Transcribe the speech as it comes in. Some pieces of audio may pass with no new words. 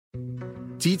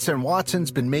Dietz and Watson's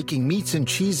been making meats and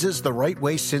cheeses the right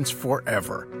way since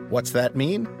forever. What's that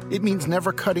mean? It means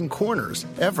never cutting corners,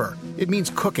 ever. It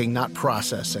means cooking, not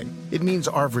processing. It means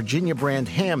our Virginia brand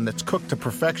ham that's cooked to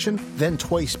perfection, then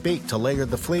twice baked to layer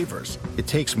the flavors. It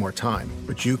takes more time,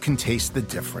 but you can taste the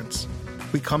difference.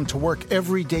 We come to work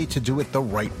every day to do it the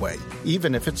right way,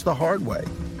 even if it's the hard way.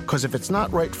 Because if it's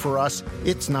not right for us,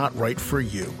 it's not right for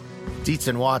you. Dietz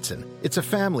and Watson, it's a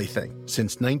family thing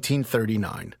since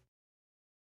 1939.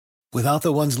 Without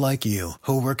the ones like you,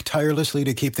 who work tirelessly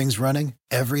to keep things running,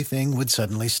 everything would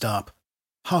suddenly stop.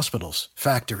 Hospitals,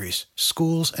 factories,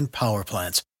 schools, and power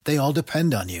plants, they all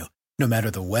depend on you. No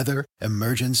matter the weather,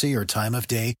 emergency, or time of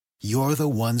day, you're the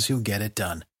ones who get it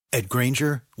done. At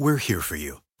Grainger, we're here for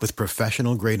you with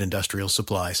professional-grade industrial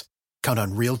supplies. Count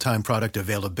on real-time product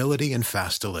availability and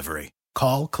fast delivery.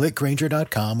 Call, click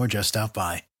Grainger.com, or just stop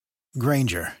by.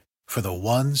 Grainger, for the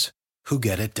ones who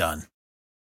get it done.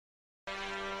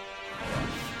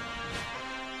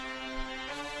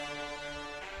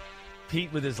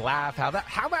 Pete with his laugh. How that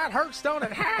hurts, don't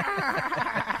it?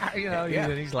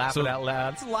 He's laughing out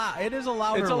loud. It's loud. It is a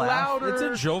louder It's a laugh. louder. It's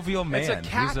a jovial man. It's a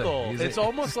cackle. It's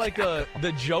almost like cackle.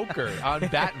 the Joker on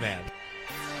Batman.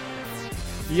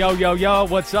 Yo,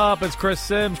 what's up? It's Chris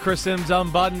Sims. Chris Sims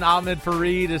Unbuttoned. Ahmed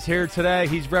Fareed is here today.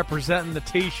 He's representing the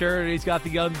T-shirt. He's got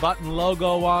the Unbuttoned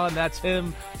logo on. That's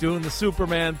him doing the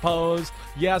Superman pose.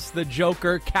 Yes, the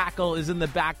Joker. Cackle is in the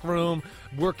back room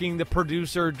working the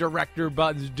producer, director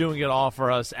buttons, doing it all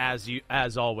for us as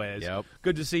always. Yep.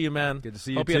 Good to see you, man. Good to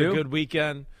see you, Hope you had a good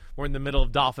weekend. We're in the middle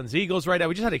of Dolphins-Eagles right now.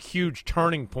 We just had a huge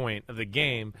turning point of the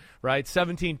game, right?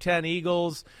 17-10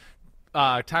 Eagles.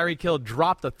 Tyreek Hill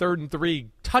dropped a 3rd and 3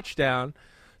 touchdown.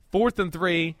 4th and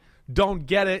 3, don't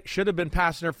get it. Should have been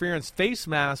pass interference face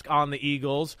mask on the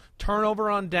Eagles. Turnover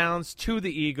on downs to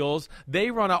the Eagles.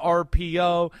 They run a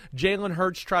RPO. Jalen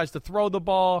Hurts tries to throw the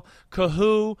ball.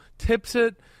 Kahoo tips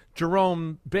it.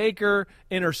 Jerome Baker,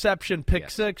 interception, pick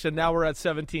six, and now we're at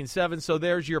 17-7. So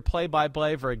there's your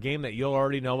play-by-play for a game that you'll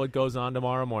already know what goes on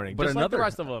tomorrow morning. But just like the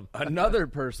rest of them. Another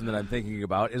person that I'm thinking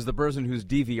about is the person who's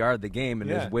DVR'd the game and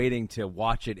is waiting to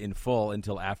watch it in full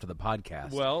until after the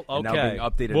podcast. Well, okay. And now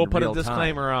being updated we'll in put real a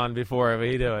disclaimer time. on before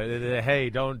we do it. Hey,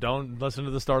 don't listen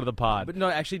to the start of the pod. But no,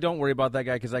 actually, don't worry about that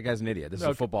guy because that guy's an idiot. This is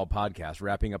a football podcast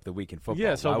wrapping up the week in football.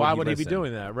 Yeah, so why would he be listen?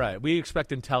 doing that? Right. We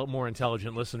expect more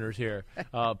intelligent listeners here,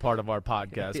 part of our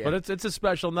podcast. Yeah. But it's a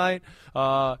special night.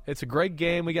 It's a great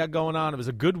game we got going on. It was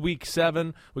a good week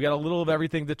 7. We got a little of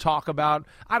everything to talk about.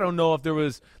 I don't know if there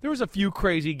was a few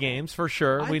crazy games for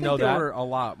sure. We know that there were a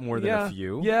lot more than a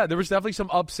few. Yeah, there was definitely some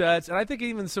upsets, and I think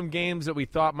even some games that we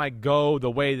thought might go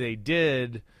the way they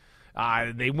did.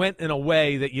 They went in a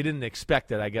way that you didn't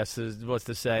expect it, I guess is what's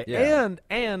to say. Yeah.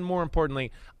 And more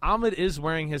importantly, Ahmed is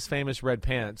wearing his famous red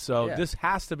pants, so this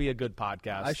has to be a good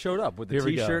podcast. I showed up with the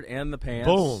T-shirt and the pants.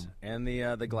 Boom. And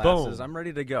the glasses. Boom. I'm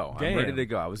ready to go. Damn. I'm ready to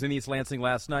go. I was in East Lansing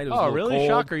last night. It was a little really? cold.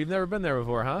 Shocker. You've never been there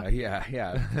before, huh?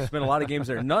 Yeah. Spent a lot of games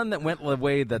there. None that went the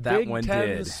way that Big one Ten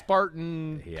did.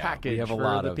 Spartan package we have a for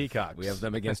lot the of Peacocks. We have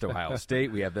them against Ohio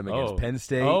State. We have them against Penn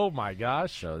State. Oh, my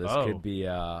gosh. So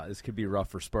this could be rough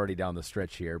for Sparty down the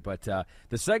stretch here. But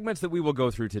the segments that we will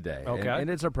go through today, and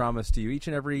it's a promise to you each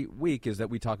and every week, is that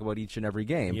we talk about each and every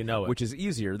game. You know it. Which is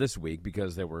easier this week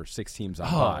because there were 6 teams on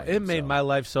bye. It made my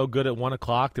life so good at 1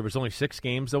 o'clock. There was only 6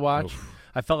 games to watch. Oof.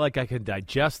 I felt like I could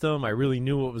digest them. I really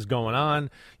knew what was going on.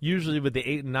 Usually with the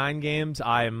 8 and 9 games,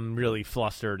 I'm really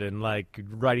flustered and like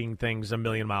writing things a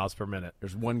million miles per minute.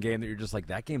 There's one game that you're just like,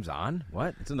 that game's on?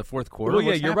 What? It's in the 4th quarter? Well,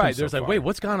 yeah, What's you're happened right. There's so like, far? wait,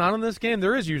 what's going on in this game?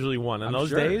 There is usually one. And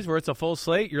those days where it's a full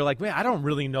slate, you're like, man, I don't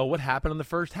really know what happened in the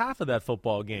first half of that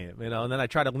football game. And then I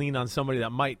try to lean on somebody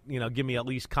that might, give me at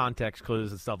least context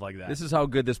clues and stuff like that. This is how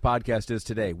good this podcast is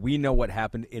today. We know what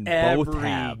happened in both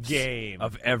halves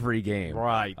of every game.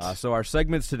 Right. So our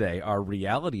segments today are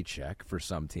reality check for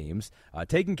some teams,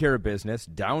 taking care of business,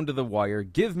 down to the wire,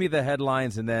 give me the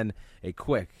headlines, and then a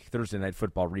quick Thursday Night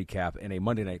Football recap and a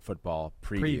Monday Night Football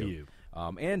preview.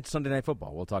 And Sunday Night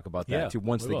Football. We'll talk about that, too,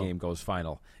 once the game goes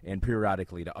final, and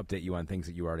periodically to update you on things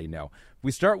that you already know.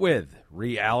 We start with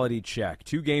reality check.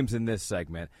 2 games in this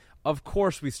segment. Of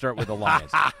course we start with the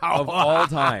Lions. Of all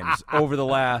times over the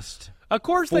last Of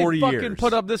course 40 they fucking years.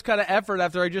 put up this kind of effort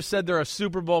after I just said they're a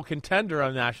Super Bowl contender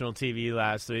on national TV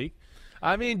last week.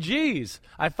 I mean, geez,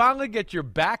 I finally get your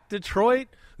back, Detroit.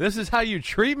 This is how you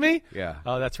treat me? Yeah.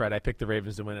 Oh, that's right. I picked the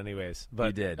Ravens to win anyways. But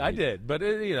You did. I did. But,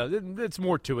 it's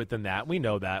more to it than that. We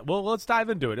know that. Well, let's dive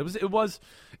into it. It was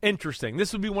interesting.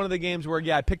 This would be one of the games where,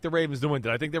 I picked the Ravens to win.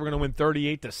 Did I think they were going to win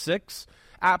 38-6?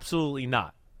 Absolutely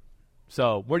not.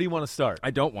 So where do you want to start?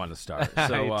 I don't want to start.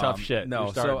 So Tough shit.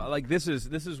 No, so like this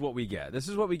is what we get. This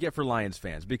is what we get for Lions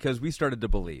fans because we started to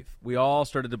believe. We all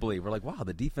started to believe. We're like, wow,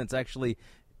 the defense actually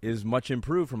is much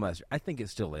improved from last year. I think it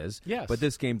still is. Yes. But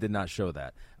this game did not show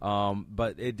that.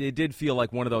 But it did feel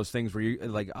like one of those things where you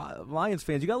like Lions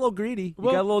fans, you got a little greedy. You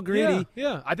got a little greedy.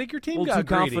 Yeah. I think your team got got too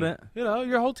greedy. confident.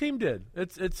 Your whole team did.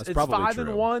 It's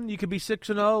 5-1. You could be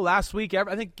 6-0 last week.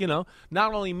 I think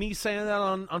not only me saying that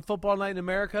on Football Night in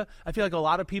America. I feel like a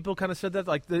lot of people kind of said that.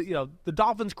 Like the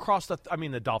Dolphins crossed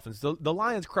the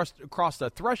Lions crossed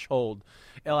the threshold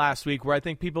last week where I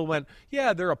think people went,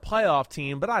 yeah, they're a playoff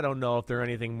team, but I don't know if they're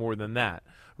anything more than that.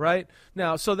 Right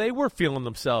now, so they were feeling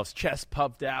themselves chest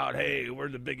puffed out. Hey, we're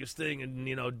the biggest thing in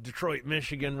Detroit,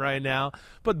 Michigan right now.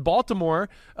 But Baltimore,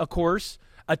 of course,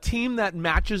 a team that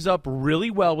matches up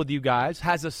really well with you guys,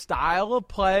 has a style of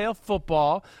play of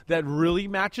football that really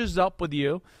matches up with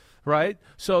you. Right,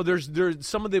 so there's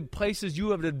some of the places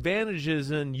you have advantages,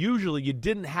 and usually you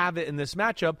didn't have it in this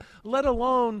matchup. Let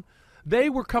alone they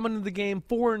were coming to the game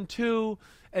 4-2.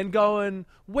 And going,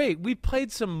 wait, we played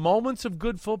some moments of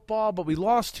good football, but we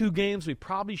lost 2 games we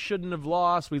probably shouldn't have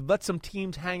lost. We let some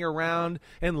teams hang around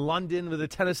in London with the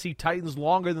Tennessee Titans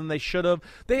longer than they should have.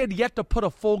 They had yet to put a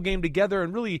full game together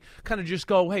and really kind of just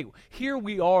go, hey, here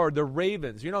we are, the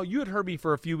Ravens. You had heard me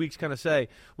for a few weeks kind of say,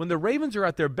 when the Ravens are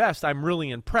at their best, I'm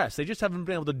really impressed. They just haven't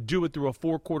been able to do it through a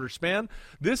 4-quarter span.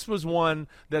 This was one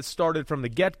that started from the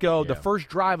get-go. Yeah. The first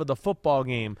drive of the football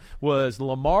game was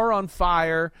Lamar on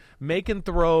fire, making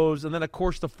throws, and then of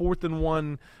course the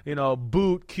 4th-and-1,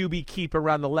 boot QB keep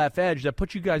around the left edge that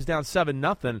put you guys down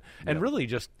 7-0, and really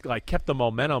just like kept the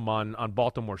momentum on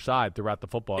Baltimore's side throughout the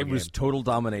football game. It was total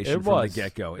domination from the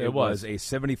get-go. It was a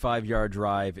 75-yard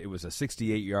drive. It was a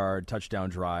 68-yard touchdown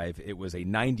drive. It was a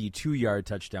 92-yard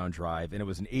touchdown drive, and it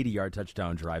was an 80-yard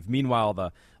touchdown drive. Meanwhile,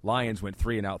 the Lions went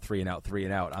 3-and-out, 3-and-out,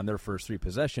 3-and-out on their first 3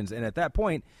 possessions, and at that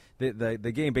point,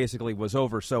 the game basically was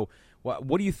over. So,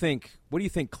 what do you think? What do you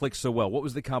think clicked so well? What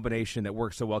was the combination that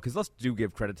worked so well? Because let's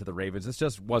give credit to the Ravens. This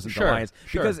just wasn't the Lions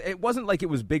because it wasn't like it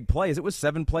was big plays. It was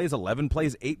 7 plays, 11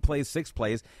 plays, 8 plays, 6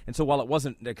 plays, and so while it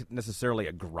wasn't necessarily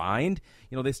a grind,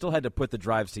 they still had to put the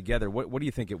drives together. What do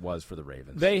you think it was for the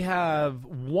Ravens? They have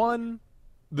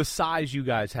the size you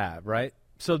guys have, right?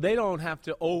 So they don't have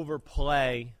to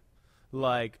overplay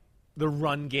like the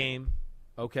run game.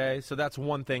 Okay, so that's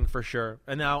one thing for sure.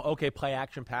 And now, play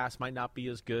action pass might not be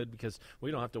as good because we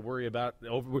don't have to worry about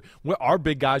our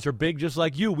big guys are big just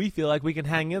like you. We feel like we can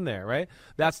hang in there, right?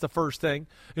 That's the first thing.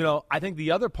 I think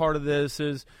the other part of this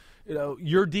is,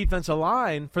 your defensive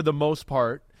line for the most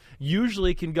part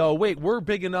usually can go, wait, we're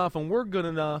big enough and we're good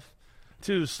enough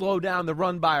to slow down the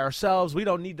run by ourselves. We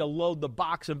don't need to load the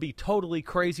box and be totally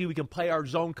crazy. We can play our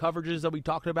zone coverages that we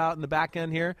talked about in the back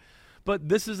end here. But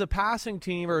this is a passing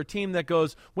team or a team that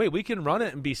goes, wait, we can run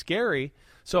it and be scary.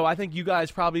 So I think you guys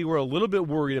probably were a little bit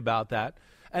worried about that.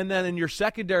 And then in your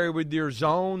secondary with your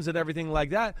zones and everything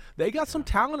like that, they got some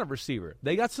talent at receiver.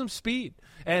 They got some speed.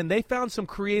 And they found some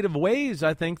creative ways,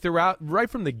 I think, throughout,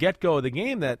 right from the get-go of the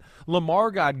game that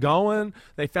Lamar got going.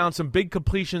 They found some big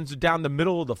completions down the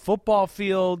middle of the football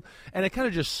field. And it kind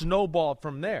of just snowballed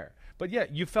from there. But, yeah,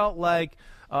 you felt like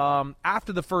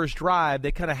after the first drive,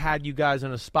 they kind of had you guys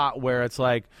in a spot where it's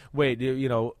like, wait,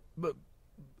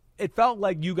 it felt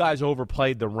like you guys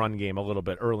overplayed the run game a little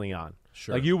bit early on.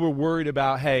 Sure. Like you were worried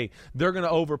about, hey, they're going to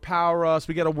overpower us.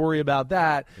 We got to worry about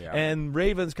that. Yeah. And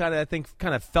Ravens kind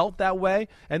of felt that way,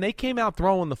 and they came out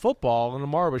throwing the football, and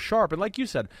Lamar was sharp. And like you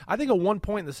said, I think at one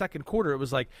point in the second quarter, it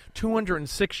was like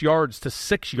 206 yards to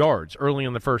 6 yards early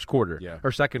in the first quarter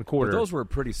or second quarter. But those were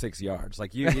pretty 6 yards.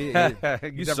 Like you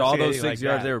saw those 6 yards;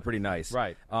 that. They were pretty nice.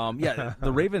 Right.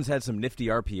 The Ravens had some nifty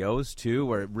RPOs too,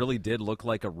 where it really did look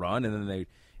like a run, and then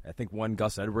I think one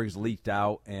Gus Edwards leaked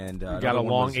out and got a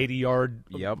long 80-yard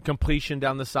completion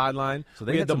down the sideline. So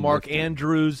they had the Mark lifting.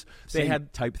 Andrews. They same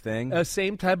had type thing.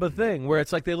 Same type of thing where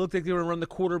it's like they looked like they were going to run the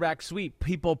quarterback sweep,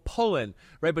 people pulling,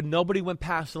 right? But nobody went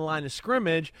past the line of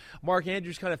scrimmage. Mark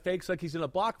Andrews kind of fakes like he's going to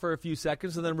block for a few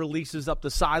seconds and then releases up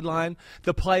the sideline.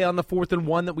 The play on the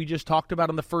 4th-and-1 that we just talked about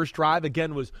on the first drive,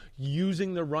 again, was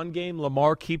using the run game.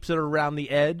 Lamar keeps it around the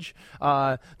edge.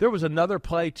 There was another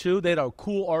play, too. They had a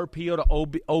cool RPO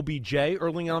to OBJ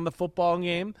early on in the football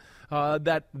game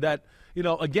that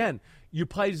again, you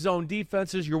play zone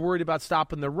defenses, you're worried about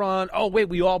stopping the run. Oh, wait,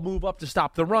 we all move up to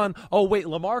stop the run. Oh, wait,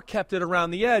 Lamar kept it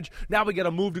around the edge. Now we got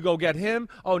to move to go get him.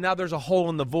 Oh, now there's a hole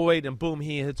in the void, and boom,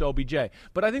 he hits OBJ.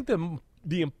 But I think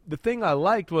the thing I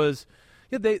liked was,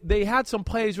 Yeah, they had some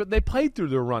plays, but they played through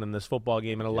their run in this football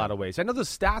game in a lot of ways. I know the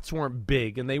stats weren't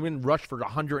big, and they didn't rush for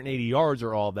 180 yards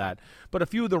or all that, but a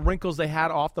few of the wrinkles they had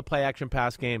off the play-action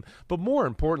pass game. But more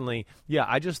importantly, yeah,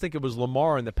 I just think it was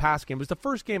Lamar in the pass game. It was the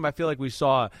first game I feel like we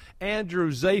saw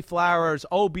Andrew, Zay Flowers,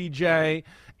 OBJ,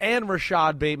 and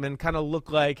Rashad Bateman kind of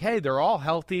look like, hey, they're all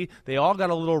healthy. They all got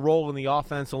a little role in the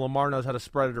offense, and Lamar knows how to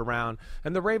spread it around.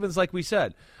 And the Ravens, like we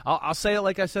said, I'll say it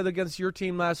like I said against your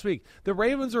team last week. The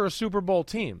Ravens are a Super Bowl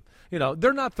team. You know,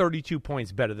 they're not 32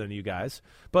 points better than you guys,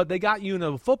 but they got you in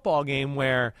a football game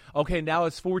where, okay, now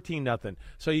it's 14-0.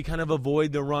 So you kind of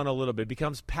avoid the run a little bit. It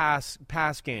becomes pass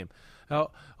game.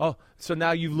 So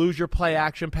now you lose your play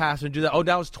action pass and do that. Oh,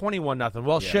 now it's 21-0.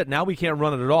 Well, shit, now we can't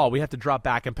run it at all. We have to drop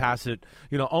back and pass it,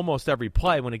 almost every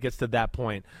play when it gets to that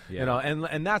point. Yeah.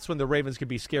 And that's when the Ravens can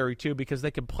be scary too, because they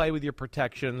can play with your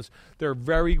protections. They're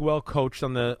very well coached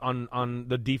on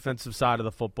the defensive side of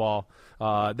the football.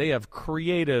 They have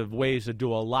creative ways to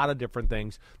do a lot of different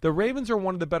things. The Ravens are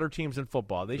one of the better teams in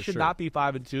football. They should not be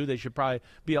 5-2. They should probably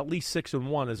be at least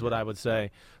 6-1 is what I would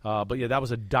say. But yeah, that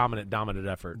was a dominant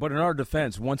effort. But in our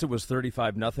defense, once it was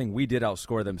 35-0, we did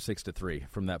outscore them 6-3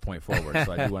 from that point forward.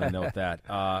 So I do want to note that.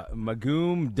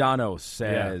 Magoom Dano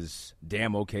says,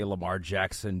 "Damn, okay, Lamar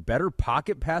Jackson, better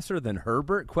pocket passer than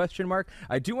Herbert?" ?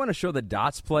 I do want to show the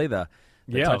dots play, the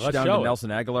touchdown to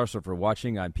Nelson Aguilar. So if you're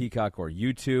watching on Peacock or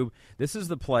YouTube, this is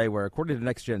the play where, according to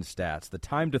Next Gen Stats, the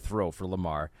time to throw for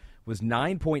Lamar was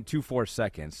 9.24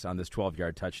 seconds on this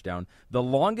 12-yard touchdown, the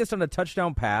longest on a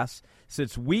touchdown pass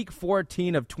since Week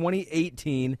 14 of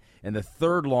 2018, and the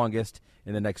third longest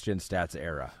in the Next Gen Stats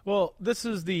era. Well, this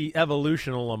is the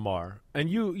evolution of Lamar, and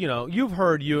you've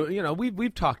heard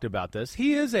we've talked about this.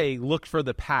 He is a look for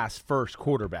the pass first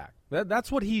quarterback.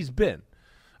 That's what he's been.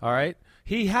 All right,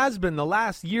 he has been the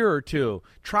last year or two.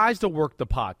 Tries to work the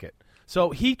pocket.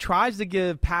 So he tries to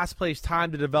give pass plays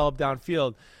time to develop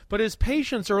downfield, but his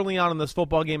patience early on in this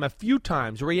football game a few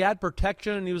times where he had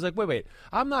protection and he was like, wait,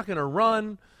 I'm not going to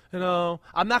run.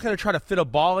 I'm not going to try to fit a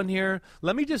ball in here.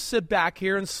 Let me just sit back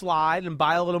here and slide and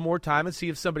buy a little more time and see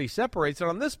if somebody separates. And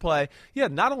on this play,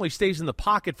 not only stays in the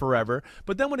pocket forever,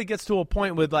 but then when it gets to a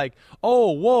point with like,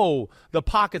 oh, whoa, the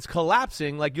pocket's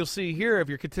collapsing, like you'll see here if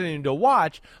you're continuing to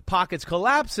watch, pocket's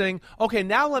collapsing. Okay,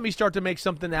 now let me start to make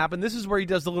something happen. This is where he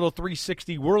does the little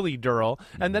 360 whirly dirl,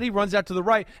 and then he runs out to the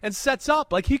right and sets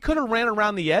up. Like he could have ran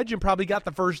around the edge and probably got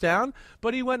the first down,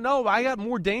 but he went, no, I got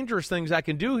more dangerous things I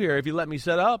can do here if you let me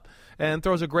set up. And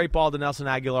throws a great ball to Nelson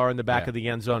Aguilar in the back of the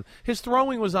end zone. His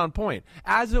throwing was on point,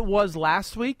 as it was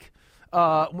last week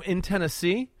in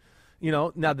Tennessee.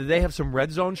 Now, did they have some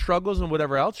red zone struggles and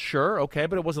whatever else? Sure, okay,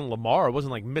 but it wasn't Lamar. It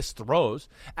wasn't like missed throws,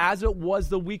 as it was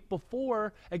the week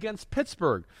before against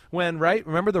Pittsburgh when, right?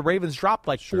 Remember the Ravens dropped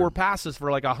like four passes for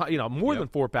like more than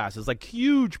four passes, like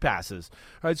huge passes,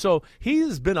 right? So he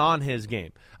has been on his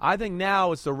game. I think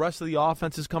now it's the rest of the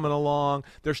offense is coming along.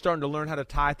 They're starting to learn how to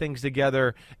tie things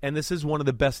together, and this is one of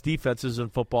the best defenses in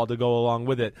football to go along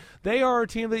with it. They are a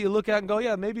team that you look at and go,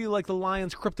 yeah, maybe like the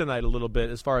Lions' kryptonite a little bit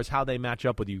as far as how they match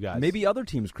up with you guys. Maybe other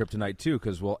teams' kryptonite, too,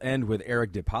 because we'll end with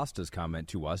Eric DePasta's comment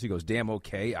to us. He goes, damn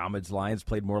okay, Ahmed's Lions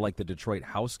played more like the Detroit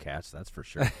House Cats, that's for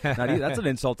sure. That's an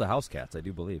insult to House Cats, I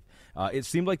do believe. It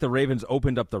seemed like the Ravens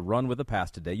opened up the run with a pass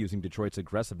today using Detroit's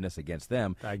aggressiveness against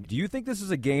them. Do you think this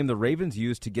is a game the Ravens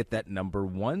use to get that number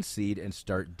one seed and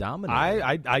start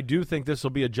dominating? I do think this will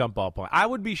be a jump-off point. I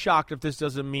would be shocked if this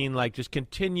doesn't mean like just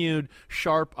continued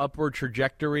sharp upward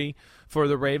trajectory for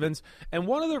the Ravens. And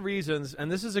one of the reasons,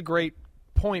 and this is a great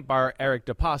point by Eric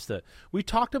DePasta. We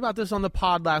talked about this on the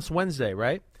pod last Wednesday,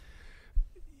 right?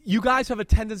 You guys have a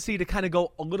tendency to kind of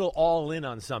go a little all in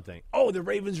on something. Oh, the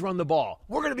Ravens run the ball.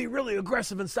 We're going to be really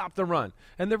aggressive and stop the run.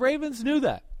 And the Ravens knew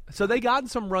that. So they got in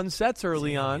some run sets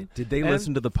early on. Did they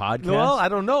listen to the podcast? Well, I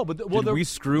don't know. But did we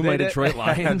screw my Detroit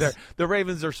Lions? The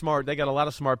Ravens are smart. They got a lot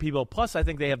of smart people. Plus, I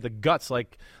think they have the guts,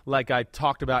 like I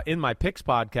talked about in my picks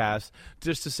podcast,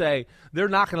 just to say they're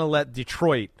not going to let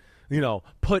Detroit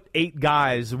put 8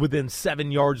 guys within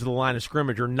 7 yards of the line of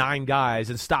scrimmage or 9 guys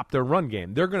and stop their run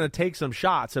game. They're going to take some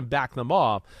shots and back them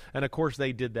off. And, of course,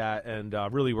 they did that and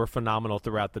really were phenomenal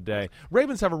throughout the day.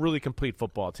 Ravens have a really complete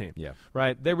football team,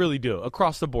 right? They really do,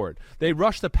 across the board. They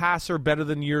rush the passer better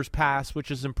than years past, which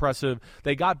is impressive.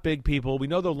 They got big people. We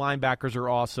know their linebackers are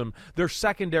awesome. Their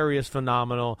secondary is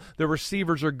phenomenal. Their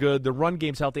receivers are good. The run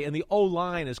game's healthy. And the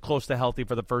O-line is close to healthy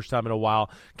for the first time in a while.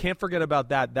 Can't forget about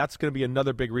that. That's going to be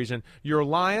another big reason. Your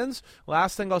Lions,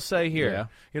 last thing I'll say here,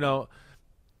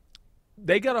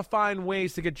 they got to find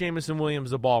ways to get Jameson Williams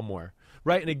the ball more.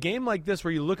 right? In a game like this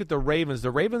where you look at the Ravens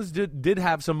did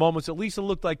have some moments, at least it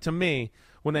looked like to me,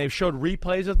 when they showed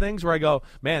replays of things where I go,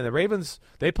 man, the Ravens,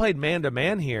 they played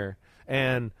man-to-man here,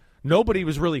 and nobody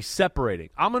was really separating.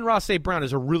 Amon-Ra St. Brown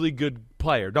is a really good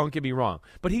player, don't get me wrong,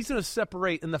 but he's going to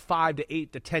separate in the 5 to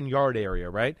 8 to 10 yard area,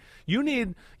 right? You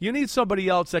need somebody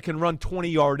else that can run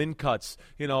 20-yard in cuts,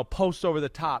 post over the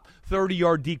top,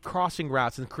 30-yard deep crossing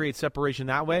routes and create separation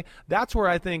that way. That's where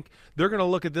I think they're going to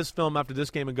look at this film after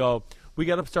this game and go, we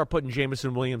got to start putting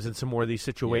Jameson Williams in some more of these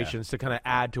situations to kind of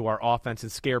add to our offense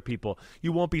and scare people.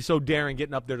 You won't be so daring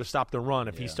getting up there to stop the run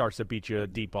if he starts to beat you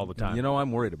deep all the time.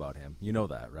 I'm worried about him. You know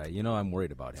that, right? I'm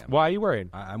worried about him. Why are you worried?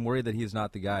 I'm worried that he's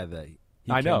not the guy that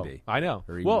he I know. can be. I know.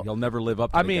 Or he'll never live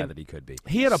up to the guy that he could be.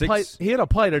 He had a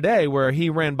play today where he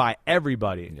ran by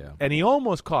everybody, and he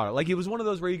almost caught it. Like, he was one of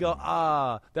those where you go,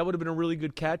 that would have been a really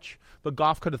good catch, but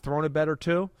Goff could have thrown it better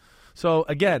too. So,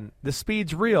 again, the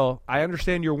speed's real. I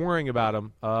understand you're worrying about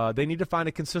him. They need to find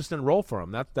a consistent role for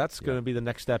him. That's going to be the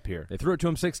next step here. They threw it to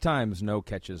him 6 times. No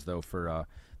catches, though, for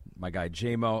my guy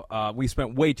J-Mo. We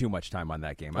spent way too much time on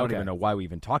that game. I don't even know why we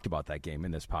even talked about that game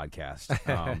in this podcast,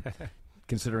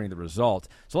 considering the result.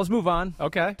 So let's move on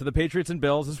to the Patriots and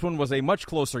Bills. This one was a much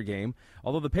closer game.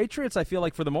 Although the Patriots, I feel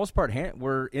like for the most part,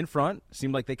 were in front.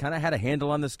 Seemed like they kind of had a handle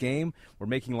on this game. Were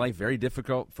making life very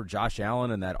difficult for Josh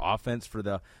Allen and that offense for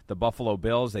the Buffalo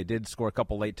Bills. They did score a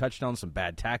couple late touchdowns, some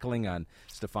bad tackling on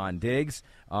Stephon Diggs.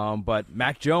 But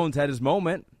Mac Jones had his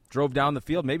moment, drove down the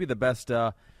field, maybe the best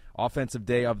offensive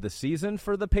day of the season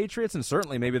for the Patriots, and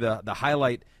certainly maybe the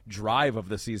highlight drive of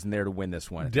the season there to win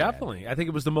this one. Definitely. I think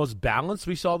it was the most balanced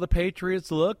we saw the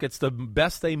Patriots look. It's the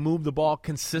best they moved the ball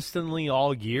consistently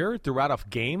all year throughout a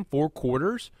game, 4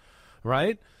 quarters,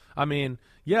 right? I mean,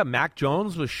 Mac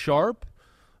Jones was sharp.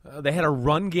 They had a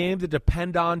run game to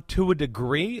depend on to a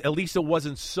degree. At least it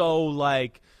wasn't so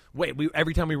like,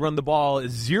 every time we run the ball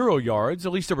is 0 yards.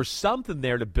 At least there was something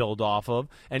there to build off of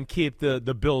and keep the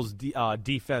Bills'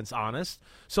 defense honest.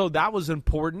 So that was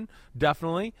important,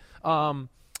 definitely.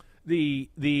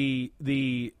 The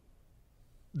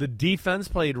defense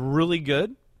played really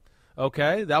good.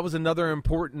 Okay, that was another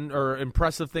important or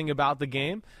impressive thing about the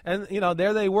game. And,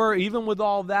 there they were, even with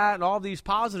all that and all these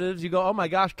positives, you go, oh, my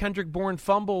gosh, Kendrick Bourne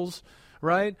fumbles,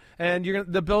 right? And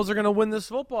the Bills are going to win this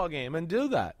football game and do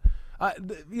that.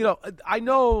 I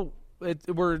know it's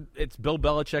Bill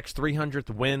Belichick's 300th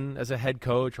win as a head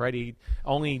coach, right?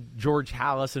 Only George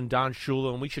Halas and Don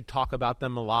Shula, and we should talk about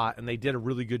them a lot, and they did a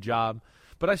really good job.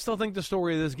 But I still think the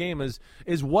story of this game is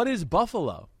what is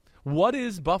Buffalo? What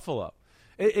is Buffalo?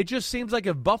 It just seems like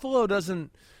if Buffalo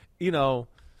doesn't,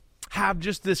 have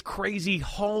just this crazy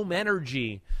home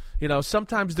energy,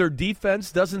 sometimes their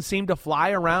defense doesn't seem to fly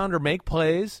around or make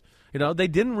plays. They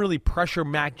didn't really pressure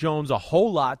Mac Jones a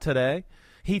whole lot today.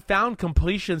 He found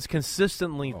completions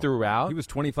consistently throughout. He was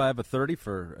 25 of 30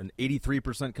 for an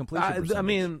 83% completion percentage. I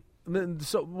mean,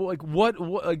 so like what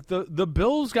like the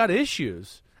Bills got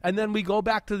issues. And then we go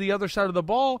back to the other side of the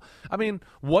ball. I mean,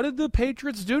 what did the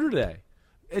Patriots do today?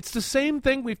 It's the same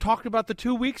thing we've talked about the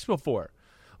 2 weeks before.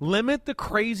 Limit the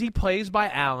crazy plays by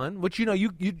Allen, which he's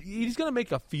going to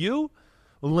make a few.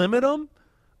 Limit them.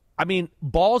 I mean,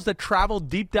 balls that travel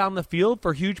deep down the field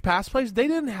for huge pass plays, they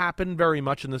didn't happen very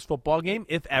much in this football game,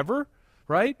 if ever,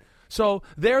 right? So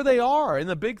there they are. And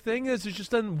the big thing is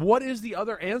just then what is the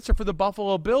other answer for the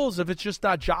Buffalo Bills if it's just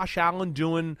not Josh Allen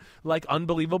doing, like,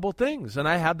 unbelievable things? And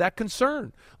I have that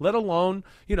concern, let alone,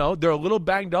 they're a little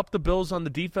banged up, the Bills on the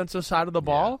defensive side of the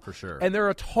ball. Yeah, for sure. And they're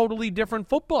a totally different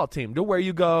football team to where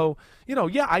you go,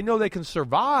 I know they can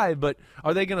survive, but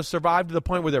are they going to survive to the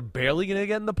point where they're barely going to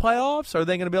get in the playoffs? Are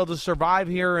they going to be able to survive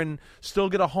here and still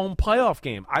get a home playoff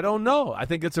game? I don't know. I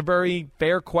think it's a very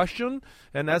fair question.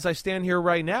 And as I stand here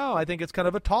right now, I think it's kind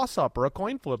of a toss-up or a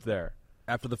coin flip there.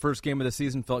 After the first game of the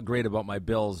season, felt great about my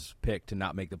Bills pick to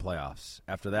not make the playoffs.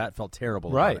 After that, felt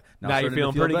terrible right. about it. Now you're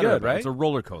feeling pretty good, right? It's a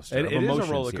roller coaster. It is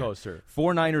a roller coaster.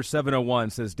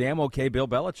 49er701 says, damn okay, Bill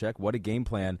Belichick. What a game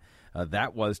plan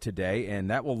that was today. And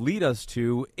that will lead us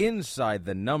to Inside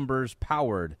the Numbers,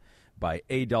 powered by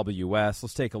AWS.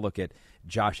 Let's take a look at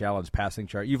Josh Allen's passing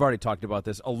chart. You've already talked about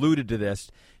this, alluded to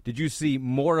this. Did you see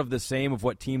more of the same of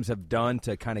what teams have done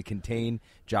to kind of contain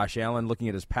Josh Allen? Looking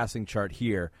at his passing chart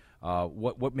here,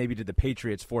 what maybe did the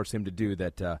Patriots force him to do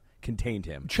that contained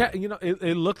him?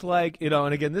 It looked like,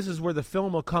 and again, this is where the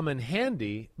film will come in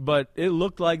handy, but it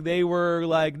looked like they were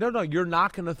like, no, you're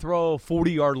not going to throw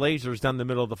 40-yard lasers down the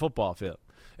middle of the football field.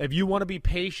 If you want to be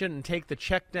patient and take the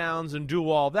checkdowns and do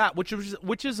all that, which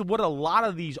is what a lot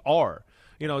of these are.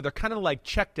 they're kind of like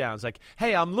checkdowns. Like,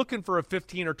 hey, I'm looking for a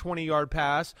 15 or 20-yard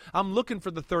pass. I'm looking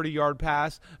for the 30-yard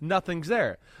pass. Nothing's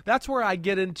there. That's where I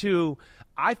get into,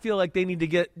 I feel like they need to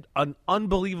get an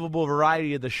unbelievable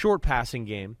variety of the short passing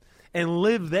game and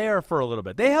live there for a little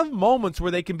bit. They have moments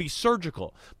where they can be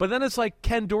surgical, but then it's like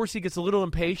Ken Dorsey gets a little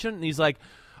impatient, and he's like,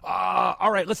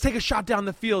 all right, let's take a shot down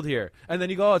the field here. And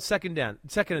then you go, it's second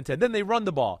and 10. Then they run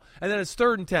the ball. And then it's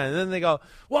 3rd and 10. And then they go,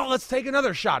 well, let's take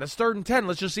another shot. It's 3rd and 10.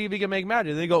 Let's just see if he can make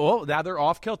magic. And they go, oh, now they're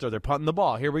off kilter. They're punting the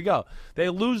ball. Here we go. They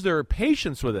lose their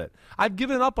patience with it. I've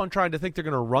given up on trying to think they're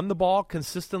going to run the ball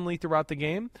consistently throughout the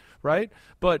game, right?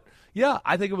 But, yeah,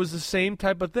 I think it was the same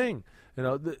type of thing.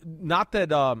 Not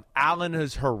that Allen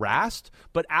is harassed,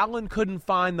 but Allen couldn't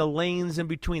find the lanes in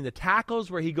between the tackles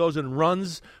where he goes and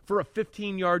runs for a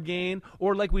 15-yard gain,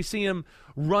 or like we see him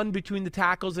run between the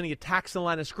tackles and he attacks the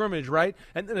line of scrimmage, right?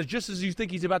 And then just as you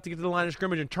think he's about to get to the line of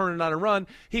scrimmage and turn it on and run,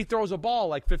 he throws a ball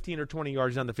like 15 or 20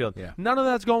 yards down the field. Yeah. None of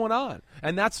that's going on.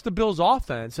 And that's the Bills'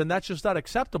 offense, and that's just not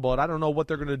acceptable, and I don't know what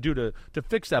they're going to do to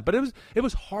fix that. But it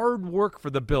was hard work for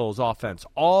the Bills' offense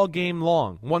all game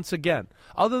long, once again.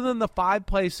 Other than the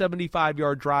 5-play,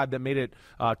 75-yard drive that made it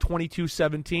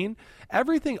 22-17,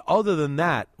 everything other than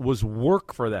that was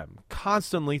work for them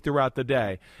constantly throughout the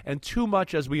day. And too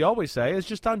much, as we always say, is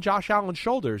just on Josh Allen's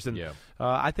shoulders. And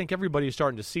I think everybody is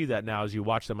starting to see that now as you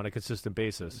watch them on a consistent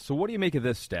basis. So what do you make of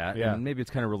this stat? Yeah. And maybe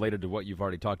it's kind of related to what you've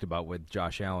already talked about with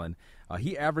Josh Allen.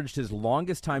 He averaged his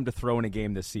longest time to throw in a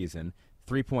game this season,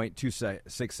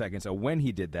 3.26 seconds. So when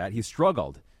he did that, he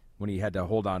struggled when he had to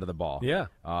hold on to the ball. Yeah.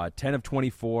 10 of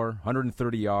 24,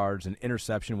 130 yards, an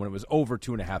interception when it was over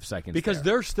 2.5 seconds. Because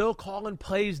they're still calling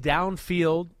plays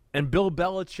downfield, and Bill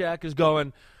Belichick is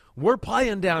going, we're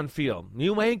playing downfield.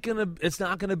 It's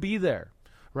not going to be there,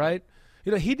 right?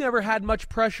 He never had much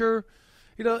pressure.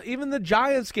 Even the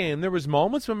Giants game, there was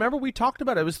moments. Remember, we talked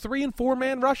about it. It was 3- and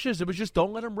 4-man rushes. It was just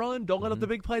don't let him run. Don't let him the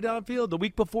big play downfield. The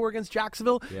week before against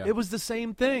Jacksonville, it was the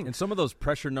same thing. And some of those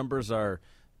pressure numbers are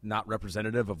not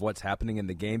representative of what's happening in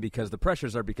the game because the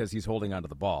pressures are because he's holding onto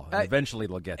the ball. And eventually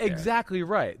they'll get there. Exactly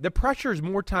right. The pressures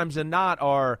more times than not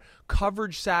are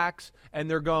coverage sacks, and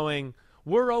they're going,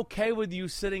 we're okay with you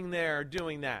sitting there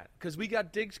doing that because we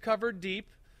got Diggs covered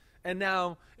deep. And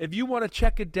now if you want to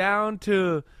check it down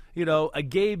to a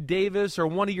Gabe Davis or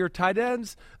one of your tight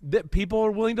ends, that people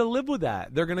are willing to live with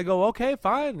that. They're going to go, okay,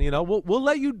 fine. We'll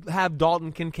let you have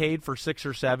Dalton Kincaid for 6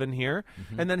 or 7 here,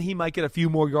 and then he might get a few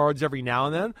more yards every now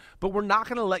and then. But we're not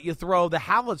going to let you throw the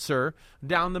howitzer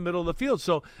down the middle of the field.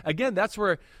 So again, that's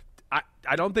where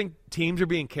I don't think teams are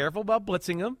being careful about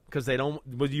blitzing him because they don't.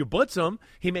 When you blitz him,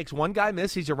 he makes one guy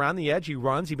miss. He's around the edge. He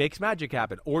runs. He makes magic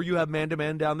happen. Or you have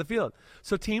man-to-man down the field.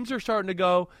 So teams are starting to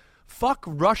go, fuck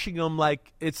rushing them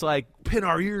like it's like pin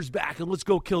our ears back and let's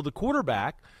go kill the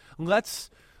quarterback. Let's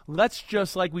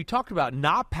just, like we talked about,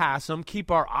 not pass him,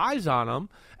 keep our eyes on him,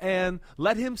 and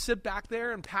let him sit back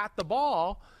there and pat the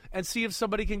ball and see if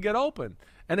somebody can get open.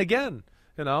 And again,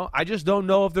 I just don't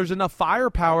know if there's enough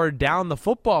firepower down the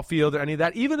football field or any of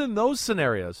that, even in those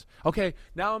scenarios. Okay,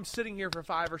 now I'm sitting here for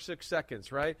 5 or 6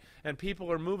 seconds, right? And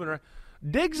people are moving around.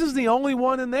 Diggs is the only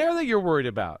one in there that you're worried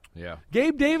about. Yeah.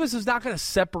 Gabe Davis is not going to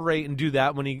separate and do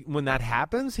that when that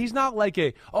happens. He's not like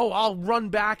I'll run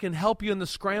back and help you in the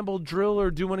scramble drill or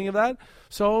do any of that.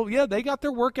 So, yeah, they got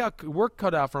their work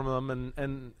cut out from them.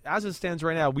 And as it stands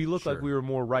right now, we look like we were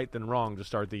more right than wrong to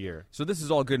start the year. So this is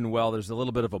all good and well. There's a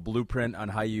little bit of a blueprint on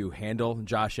how you handle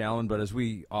Josh Allen. But as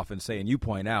we often say and you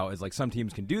point out, is like some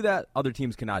teams can do that, other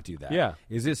teams cannot do that. Yeah.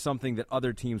 Is this something that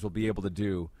other teams will be able to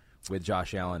do with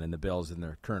Josh Allen and the Bills in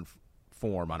their current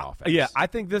form on offense? Yeah, I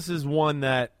think this is one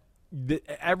that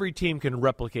every team can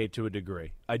replicate to a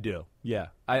degree. I do. Yeah.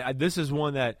 This is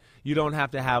one that you don't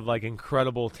have to have like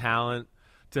incredible talent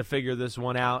to figure this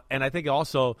one out. And I think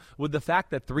also with the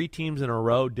fact that 3 teams in a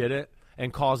row did it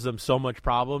and caused them so much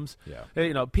problems.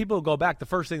 Yeah. People go back. The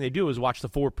first thing they do is watch the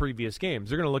 4 previous games.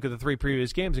 They're going to look at the 3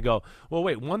 previous games and go, well,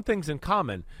 wait, one thing's in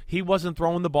common. He wasn't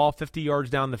throwing the ball 50 yards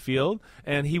down the field,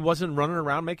 and he wasn't running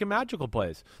around making magical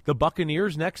plays. The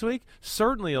Buccaneers next week,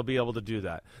 certainly will be able to do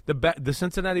that. The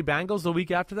Cincinnati Bengals the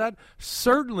week after that,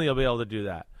 certainly will be able to do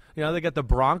that. They got the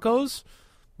Broncos.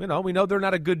 We know they're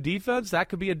not a good defense. That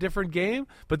could be a different game.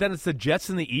 But then it's the Jets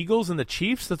and the Eagles and the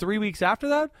Chiefs the 3 weeks after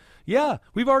that. Yeah,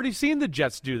 we've already seen the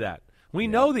Jets do that. We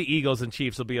know the Eagles and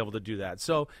Chiefs will be able to do that.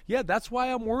 So, yeah, that's why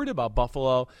I'm worried about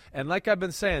Buffalo. And like I've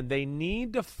been saying, they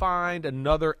need to find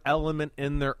another element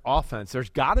in their offense. There's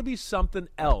got to be something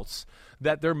else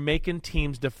that they're making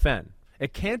teams defend.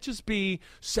 It can't just be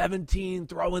 17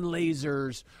 throwing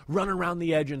lasers, run around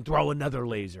the edge and throw another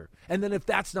laser. And then if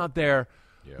that's not there,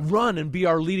 run and be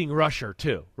our leading rusher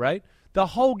too, right? The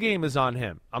whole game is on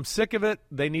him. I'm sick of it.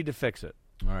 They need to fix it.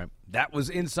 All right. That was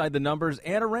Inside the Numbers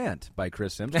and a rant by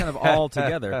Chris Sims, kind of all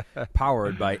together,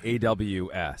 powered by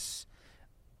AWS.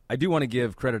 I do want to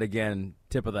give credit again,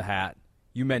 tip of the hat.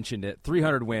 You mentioned it,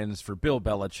 300 wins for Bill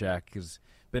Belichick. Has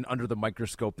been under the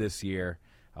microscope this year,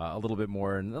 a little bit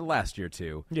more in the last year,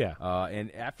 too. Yeah.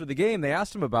 And after the game, they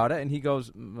asked him about it, and he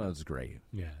goes, well, "It's great."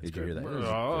 Yeah, Did you hear that?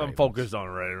 I'm focused on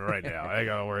it right now. I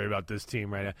got to worry about this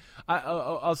team right now.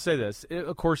 I'll say this.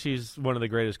 Of course, he's one of the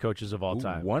greatest coaches of all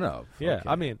time. One of. Yeah, Okay.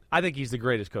 I mean, I think he's the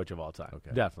greatest coach of all time.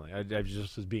 Okay. Definitely. I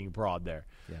just was being broad there.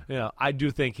 Yeah. You know, I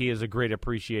do think he has a great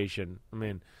appreciation. I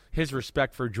mean, his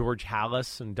respect for George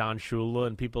Halas and Don Shula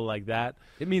and people like that.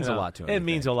 It means a lot to him. It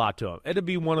means a lot to him. It'll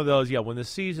be one of those, when the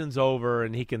season's over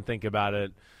and he can think about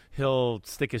it, he'll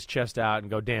stick his chest out and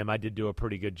go, damn, I did do a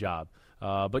pretty good job.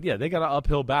 But, they got an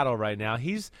uphill battle right now.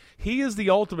 He is the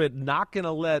ultimate not going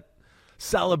to let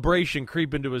celebration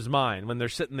creep into his mind when they're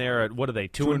sitting there at, what are they,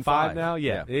 2-5 now?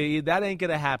 Yeah. That ain't going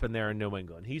to happen there in New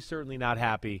England. He's certainly not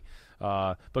happy.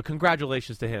 But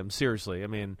congratulations to him, seriously. I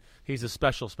mean, he's a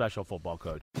special, special football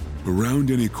coach. Around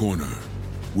any corner,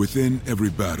 within every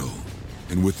battle,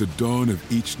 and with the dawn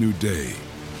of each new day,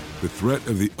 the threat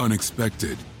of the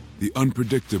unexpected, the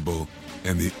unpredictable,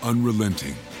 and the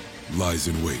unrelenting lies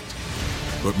in wait.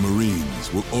 But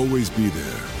Marines will always be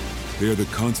there. They are the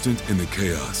constant in the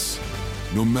chaos.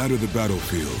 No matter the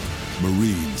battlefield,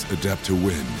 Marines adapt to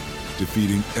win,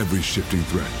 defeating every shifting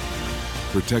threat,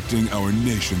 protecting our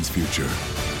nation's future.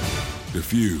 The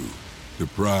few, the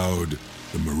proud,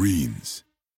 the Marines.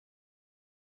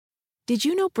 Did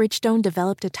you know Bridgestone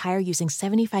developed a tire using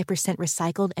 75%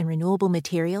 recycled and renewable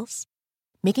materials?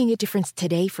 Making a difference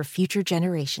today for future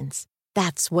generations.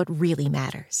 That's what really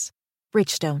matters.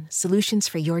 Bridgestone, solutions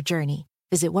for your journey.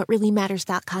 Visit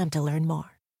whatreallymatters.com to learn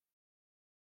more.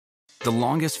 The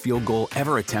longest field goal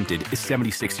ever attempted is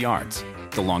 76 yards.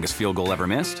 The longest field goal ever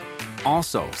missed?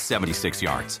 Also 76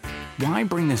 yards. Why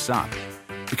bring this up?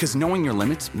 Because knowing your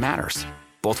limits matters,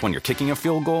 both when you're kicking a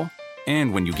field goal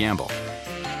and when you gamble.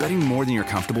 Betting more than you're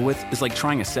comfortable with is like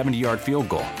trying a 70-yard field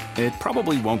goal. It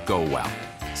probably won't go well.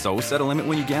 So set a limit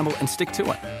when you gamble and stick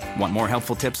to it. Want more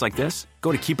helpful tips like this?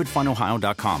 Go to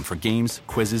keepitfunohio.com for games,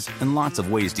 quizzes, and lots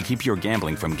of ways to keep your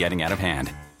gambling from getting out of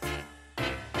hand.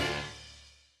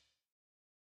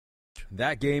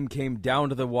 That game came down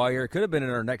to the wire. Could have been in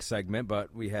our next segment,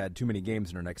 but we had too many games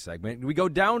in our next segment. We go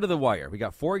down to the wire. We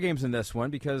got 4 games in this one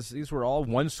because these were all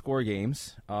one-score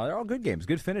games. They're all good games,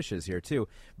 good finishes here, too.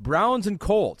 Browns and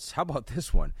Colts. How about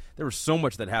this one? There was so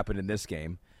much that happened in this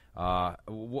game.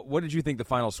 What did you think the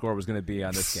final score was going to be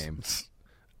on this game?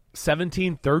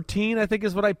 17-13, I think,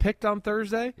 is what I picked on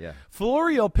Thursday. Yeah.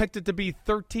 Florio picked it to be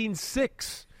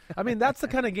 13-6. I mean, that's the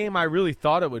kind of game I really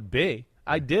thought it would be.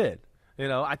 I did.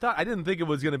 I didn't think it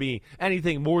was going to be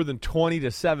anything more than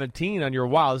 20-17 on your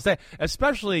wildest day,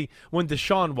 especially when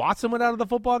Deshaun Watson went out of the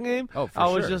football game. Oh, for I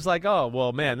was sure. just like, oh,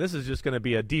 well, man, this is just going to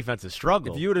be a defensive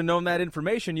struggle. If you would have known that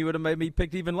information, you would have maybe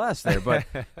picked even less there. But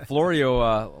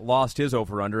Florio lost his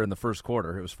over-under in the first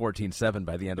quarter. It was 14-7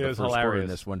 by the end of the first quarter in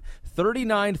this one.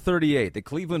 39-38, the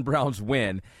Cleveland Browns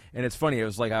win. And it's funny, it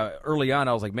was like early on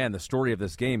I was like, man, the story of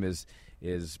this game is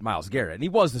Myles Garrett. And he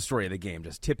was the story of the game,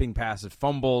 just tipping passes,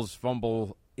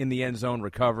 fumble in the end zone,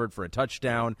 recovered for a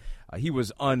touchdown. He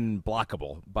was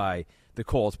unblockable by the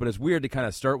Colts, but it's weird to kind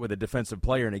of start with a defensive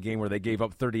player in a game where they gave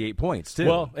up 38 points, too.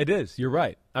 Well, it is. You're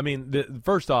right. I mean,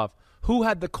 first off, who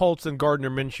had the Colts and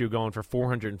Gardner Minshew going for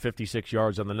 456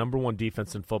 yards on the number one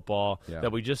defense in football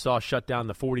that we just saw shut down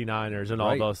the 49ers and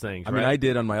all those things? I mean, I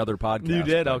did on my other podcast. You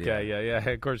did? Okay, yeah.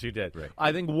 Of course you did. Right.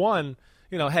 I think one,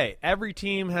 hey, every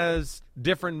team has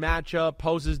different matchup,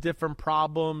 poses different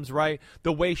problems, right?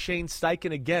 The way Shane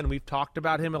Steichen, again, we've talked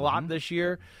about him a lot this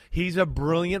year. He's a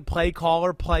brilliant play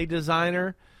caller, play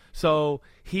designer. So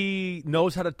he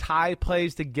knows how to tie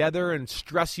plays together and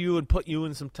stress you and put you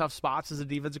in some tough spots as a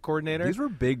defensive coordinator. These were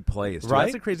big plays, too. Right?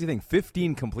 That's a crazy thing.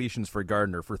 15 completions for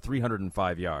Gardner for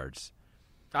 305 yards.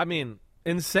 I mean,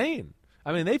 insane.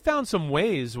 I mean, they found some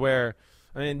ways where,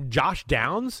 Josh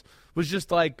Downs was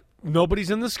just like, nobody's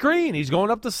in the screen. He's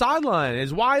going up the sideline.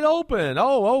 He's wide open.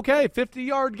 Oh, okay,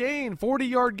 50-yard gain,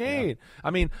 40-yard gain. Yeah.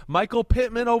 I mean, Michael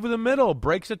Pittman over the middle,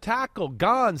 breaks a tackle,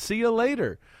 gone, see you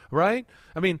later, right?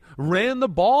 Ran the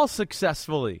ball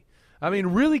successfully.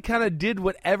 Really kind of did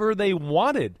whatever they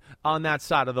wanted on that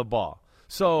side of the ball.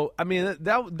 So,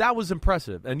 that was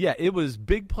impressive. And, yeah, it was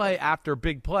big play after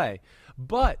big play.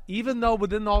 But even though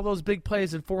within all those big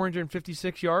plays and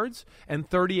 456 yards and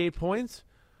 38 points,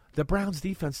 the Browns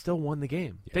defense still won the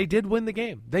game. Yeah. They did win the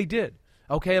game. They did.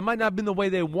 Okay, it might not have been the way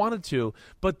they wanted to,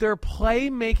 but their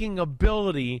playmaking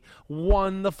ability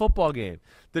won the football game.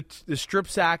 The strip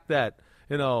sack that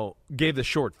gave the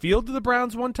short field to the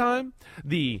Browns one time,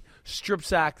 the strip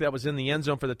sack that was in the end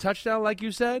zone for the touchdown, like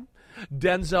you said.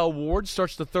 Denzel Ward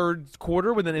starts the third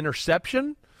quarter with an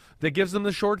interception that gives them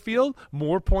the short field,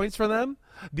 more points for them.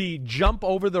 The jump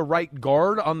over the right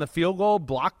guard on the field goal,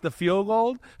 blocked the field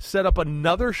goal, set up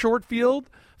another short field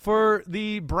for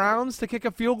the Browns to kick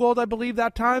a field goal, I believe,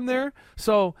 that time there.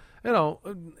 So,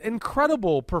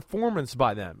 incredible performance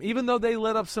by them. Even though they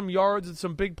let up some yards and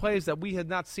some big plays that we had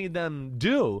not seen them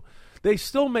do, they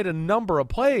still made a number of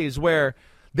plays where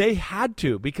they had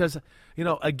to because,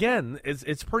 again,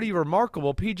 it's pretty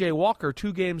remarkable. P.J. Walker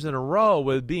 2 games in a row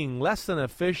with being less than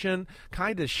efficient,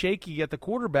 kind of shaky at the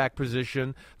quarterback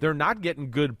position. They're not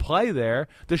getting good play there.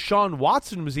 Deshaun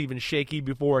Watson was even shaky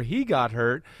before he got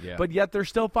hurt, but yet they're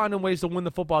still finding ways to win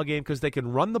the football game because they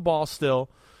can run the ball still.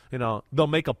 They'll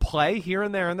make a play here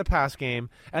and there in the pass game,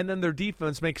 and then their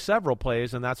defense makes several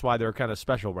plays, and that's why they're kind of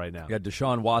special right now. Yeah,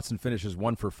 Deshaun Watson finishes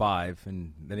 1 for 5,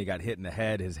 and then he got hit in the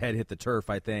head. His head hit the turf,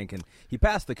 I think, and he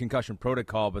passed the concussion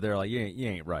protocol, but they're like, you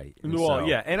ain't right. And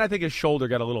and I think his shoulder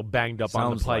got a little banged up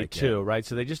on the play too, right?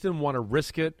 So they just didn't want to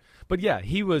risk it. But, yeah,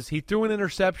 he threw an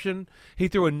interception. He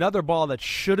threw another ball that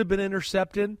should have been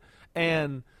intercepted,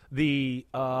 and the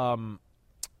ball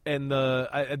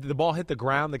hit the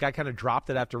ground. The guy kind of dropped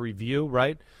it after review,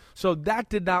 right? So that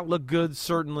did not look good,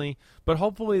 certainly, but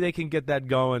hopefully they can get that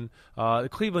going. The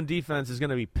Cleveland defense is going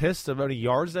to be pissed about any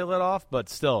yards they let off, but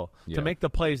still, to make the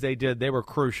plays they did, they were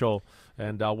crucial,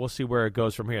 and we'll see where it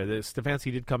goes from here.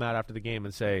 Stefanski did come out after the game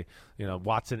and say,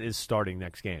 Watson is starting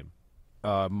next game.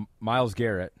 Myles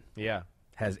Garrett Yeah.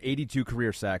 has 82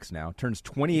 career sacks now, turns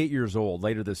 28 years old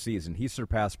later this season. He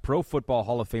surpassed Pro Football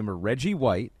Hall of Famer Reggie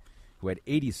White, who had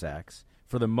 80 sacks,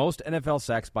 for the most NFL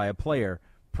sacks by a player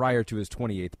prior to his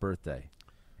 28th birthday.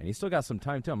 And he's still got some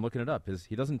time, too. I'm looking it up.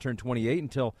 He doesn't turn 28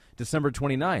 until December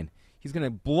 29. He's going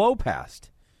to blow past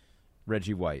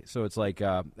Reggie White. So it's like,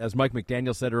 as Mike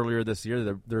McDaniel said earlier this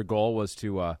year, their goal was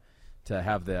to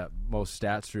have the most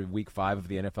stats through Week 5 of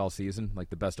the NFL season,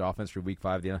 like the best offense through Week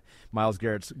 5 of the NFL. Myles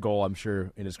Garrett's goal, I'm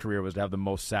sure, in his career was to have the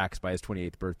most sacks by his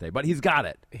 28th birthday. But he's got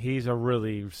it. He's a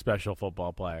really special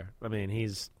football player. I mean,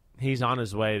 he's on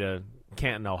his way to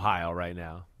Canton, Ohio right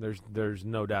now. There's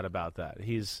no doubt about that.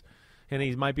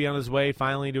 He might be on his way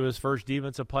finally to his first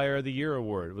Defensive Player of the Year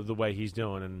award with the way he's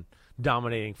doing and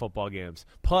dominating football games.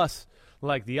 Plus,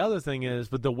 the other thing is,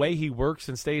 but the way he works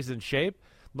and stays in shape,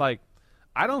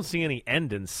 I don't see any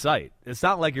end in sight. It's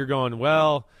not like you're going,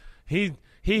 well, he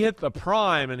hit the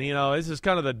prime and, this is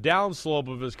kind of the downslope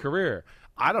of his career.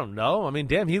 I don't know. I mean,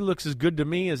 damn, he looks as good to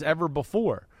me as ever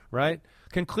before, right?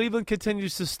 Can Cleveland continue to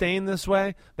sustain this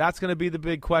way? That's going to be the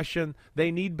big question.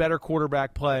 They need better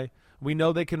quarterback play. We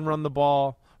know they can run the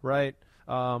ball, right?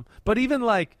 But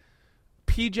even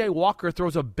P.J. Walker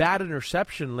throws a bad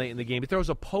interception late in the game. He throws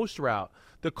a post route.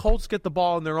 The Colts get the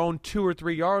ball in their own 2 or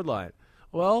 3 yard line.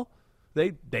 Well,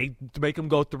 they make them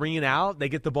go 3 and out. They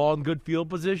get the ball in good field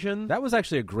position. That was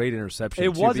actually a great interception.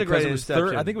 It was a great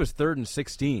interception. I think it was 3rd and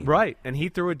 16. Right, and he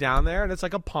threw it down there, and it's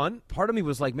like a punt. Part of me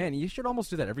was like, man, you should almost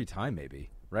do that every time maybe,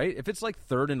 right? If it's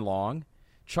 3rd and long,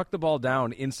 chuck the ball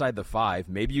down inside the 5.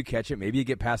 Maybe you catch it. Maybe you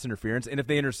get pass interference. And if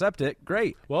they intercept it,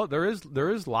 great. Well, there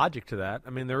is logic to that. I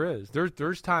mean, there is.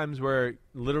 There's times where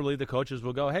literally the coaches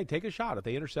will go, hey, take a shot. If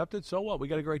they intercept it, so what? We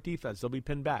got a great defense. They'll be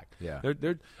pinned back. Yeah.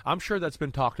 I'm sure that's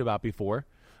been talked about before.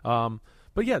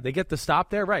 But, yeah, they get the stop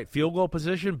there. Right, field goal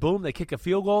position. Boom, they kick a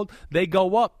field goal. They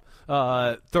go up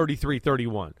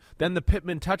 33-31. Then the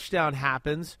Pittman touchdown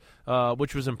happens,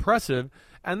 which was impressive.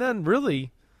 And then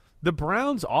really the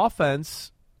Browns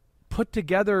offense put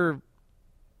together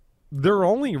their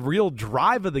only real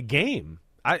drive of the game,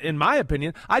 in my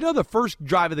opinion. I know the first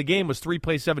drive of the game was 3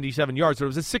 plays, 77 yards, so it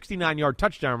was a 69-yard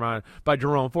touchdown run by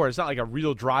Jerome Ford. It's not like a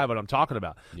real drive what I'm talking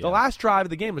about. Yeah. The last drive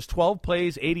of the game was 12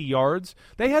 plays, 80 yards.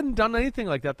 They hadn't done anything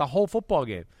like that the whole football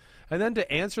game. And then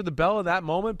to answer the bell in that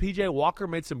moment, P.J. Walker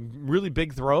made some really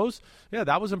big throws. Yeah,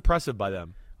 that was impressive by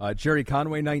them. Jerry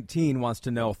Conway, 19, wants to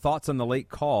know thoughts on the late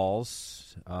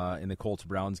calls in the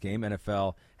Colts-Browns game.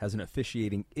 NFL has an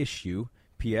officiating issue.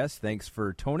 P.S. Thanks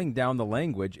for toning down the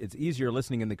language. It's easier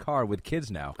listening in the car with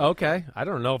kids now. Okay. I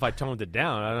don't know if I toned it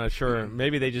down. I'm not sure.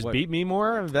 Maybe they just beat me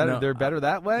more? They're better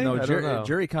that way? No,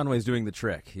 Jerry Conway's doing the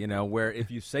trick, where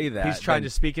if you say that. He's trying to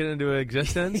speak it into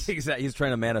existence? Exactly. He's trying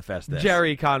to manifest this.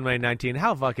 Jerry Conway, 19.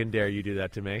 How fucking dare you do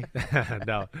that to me?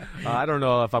 No. I don't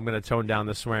know if I'm going to tone down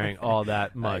the swearing all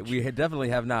that much. We definitely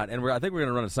have not. And I think we're going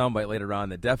to run a soundbite later on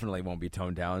that definitely won't be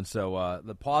toned down. So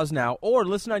the pause now or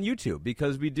listen on YouTube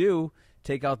because we do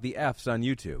take out the Fs on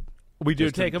YouTube. We do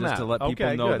Just take them out. Just to let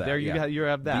people know good. that. There you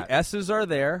have that. The S's are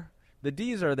there, the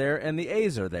D's are there, and the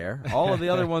A's are there. All of the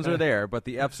other ones are there, but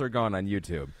the Fs are gone on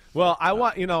YouTube. Well,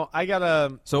 I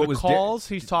got So it was calls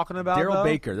he's talking about, Darryl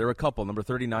Baker. There were a couple, number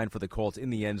 39 for the Colts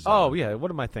in the end zone. Oh, yeah. What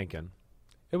am I thinking?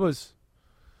 It was,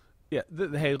 yeah.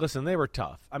 Hey, listen, they were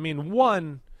tough. I mean,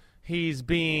 one, he's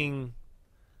being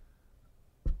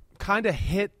kind of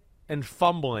hit and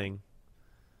fumbling,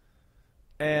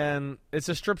 and it's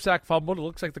a strip sack fumble. It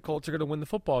looks like the Colts are going to win the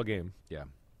football game. Yeah.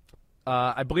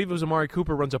 I believe it was Amari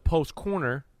Cooper runs a post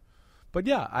corner, but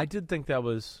yeah, I did think that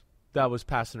was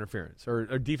pass interference or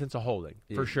defensive holding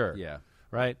for sure. Yeah.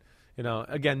 Right?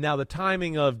 Again, now the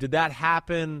timing of did that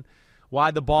happen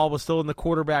why the ball was still in the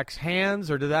quarterback's hands,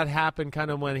 or did that happen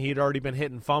kind of when he'd already been hit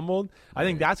and fumbled? I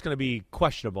think that's going to be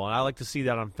questionable, and I like to see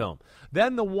that on film.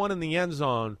 Then the one in the end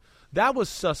zone, that was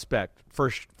suspect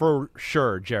for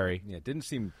sure, Jerry. Yeah, it didn't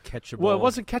seem catchable. Well, it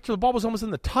wasn't catchable. The ball was almost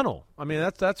in the tunnel. I mean,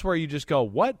 that's where you just go,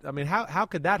 what? I mean, how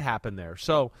could that happen there?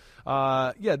 So,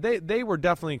 yeah, they were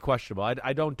definitely questionable.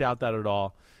 I don't doubt that at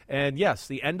all. And, yes,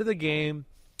 the end of the game,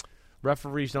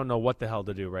 referees don't know what the hell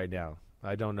to do right now.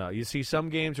 I don't know. You see some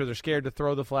games where they're scared to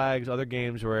throw the flags, other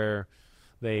games where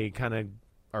they kind of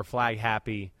are flag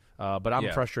happy. But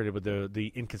I'm frustrated with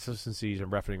the inconsistencies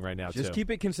in refereing right now, Just keep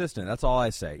it consistent. That's all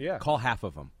I say. Yeah. Call half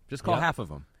of them. Just call half of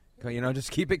them. Just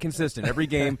keep it consistent. Every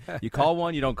game, you call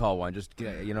one, you don't call one. Just,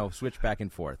 switch back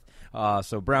and forth.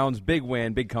 So Browns, big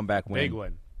win, big comeback win. Big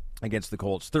win. Against the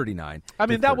Colts, 39. I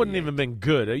mean, that wouldn't even been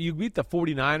good. You beat the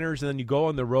 49ers, and then you go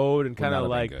on the road and kind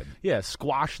of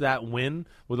squash that win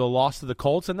with a loss to the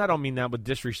Colts. And I don't mean that with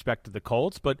disrespect to the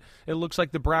Colts, but it looks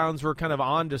like the Browns were kind of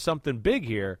on to something big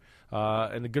here,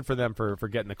 and good for them for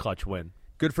getting a clutch win.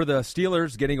 Good for the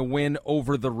Steelers getting a win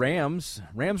over the Rams.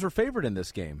 Rams were favored in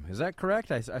this game. Is that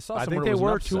correct? I saw. I think they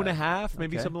were 2.5,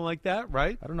 maybe something like that,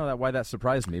 right? I don't know why that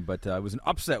surprised me, but it was an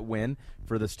upset win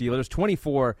for the Steelers,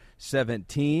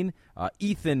 24-17.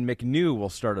 Ethan McNew will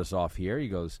start us off here. He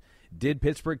goes, did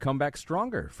Pittsburgh come back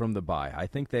stronger from the bye? I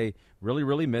think they really,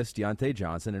 really missed Deontay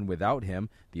Johnson, and without him,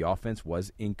 the offense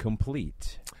was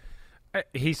incomplete.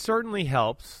 He certainly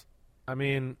helps. I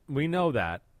mean, we know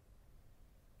that.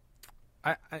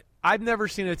 I've never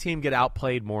seen a team get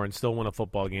outplayed more and still win a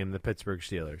football game than the Pittsburgh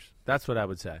Steelers. That's what I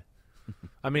would say.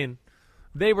 I mean,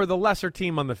 they were the lesser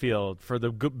team on the field for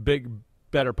the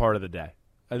better part of the day.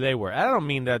 They were. I don't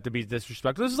mean that to be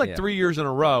disrespectful. This is like 3 years in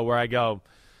a row where I go,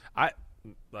 the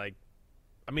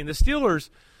Steelers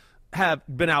have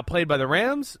been outplayed by the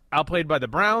Rams, outplayed by the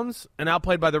Browns, and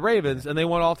outplayed by the Ravens, and they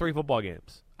won all 3 football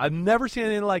games. I've never seen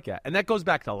anything like that. And that goes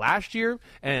back to last year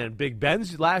and Big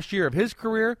Ben's last year of his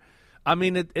career. I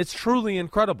mean, it's truly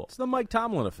incredible. It's the Mike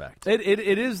Tomlin effect. It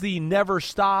is the never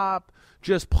stop,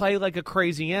 just play like a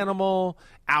crazy animal,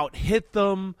 out-hit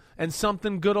them, and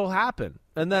something good will happen.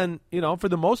 And then, for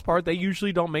the most part, they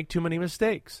usually don't make too many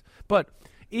mistakes. But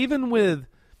even with,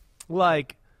 2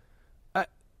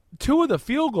 of the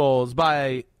field goals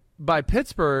by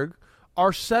Pittsburgh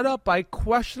are set up by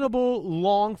questionable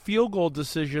long field goal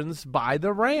decisions by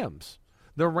the Rams.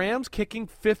 The Rams kicking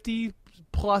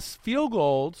 50-plus field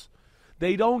goals.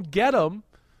 They don't get them.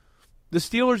 The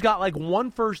Steelers got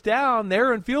 1 first down.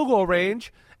 They're in field goal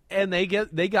range, and they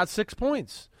got 6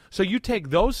 points. So you take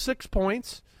those 6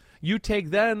 points. You take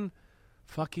then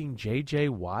fucking J.J.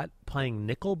 Watt playing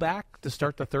nickelback to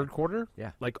start the third quarter.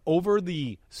 Yeah. Over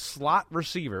the slot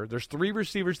receiver. There's 3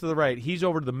 receivers to the right. He's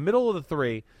over the middle of the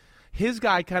 3. His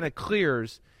guy kind of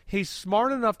clears. He's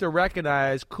smart enough to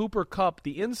recognize Cooper Kupp,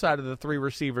 the inside of the 3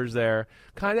 receivers there,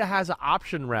 kind of has an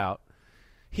option route.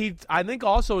 He, I think,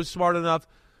 also is smart enough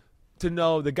to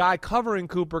know the guy covering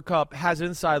Cooper Kupp has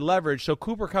inside leverage, so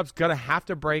Cooper Kupp's going to have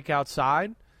to break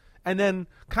outside, and then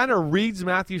kind of reads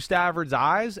Matthew Stafford's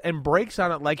eyes and breaks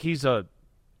on it like he's a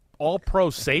all-pro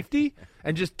safety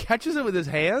and just catches it with his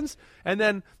hands and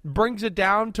then brings it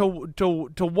down to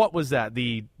what was that,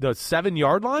 the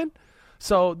 7-yard line?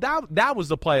 So that was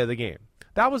the play of the game.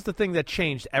 That was the thing that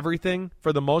changed everything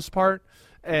for the most part,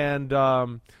 and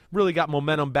really got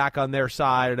momentum back on their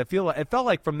side. And it felt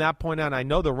like from that point on, I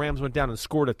know the Rams went down and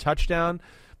scored a touchdown,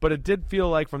 but it did feel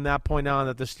like from that point on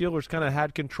that the Steelers kind of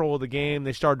had control of the game.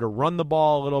 They started to run the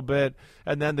ball a little bit,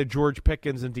 and then the George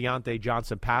Pickens and Deontay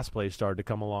Johnson pass plays started to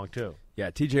come along too. Yeah,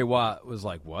 T.J. Watt was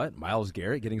like, what? Myles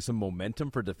Garrett getting some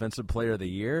momentum for Defensive Player of the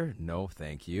Year? No,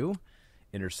 thank you.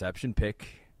 Interception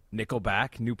pick.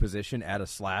 Nickelback, new position, add a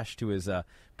slash to his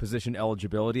position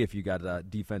eligibility if you got a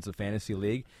defensive fantasy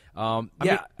league. Go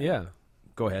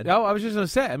ahead. No, I was just going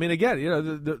to say, I mean, again,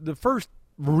 the first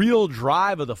real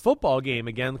drive of the football game,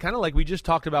 again, kind of like we just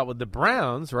talked about with the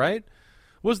Browns, right,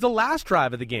 was the last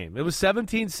drive of the game. It was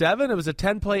 17-7. It was a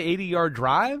 10-play, 80-yard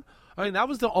drive. I mean, that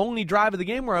was the only drive of the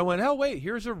game where I went, oh, wait,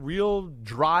 here's a real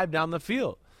drive down the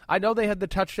field. I know they had the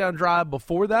touchdown drive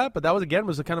before that, but that was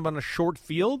kind of on a short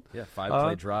field. Yeah,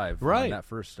 5-play drive. Right. On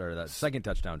that second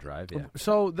touchdown drive. Yeah.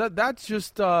 So that's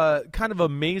just kind of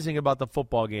amazing about the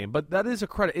football game. But that is a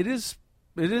credit. It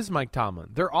is Mike Tomlin.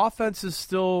 Their offense is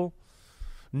still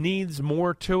needs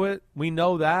more to it. We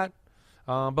know that.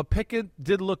 But Pickett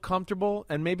did look comfortable,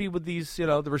 and maybe with these,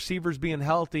 the receivers being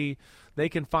healthy, they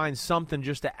can find something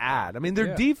just to add. I mean,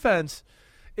 their defense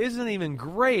isn't even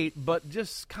great, but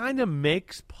just kind of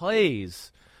makes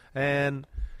plays and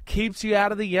keeps you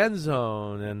out of the end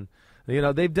zone. And,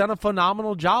 they've done a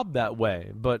phenomenal job that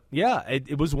way. But, yeah,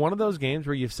 it was one of those games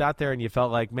where you sat there and you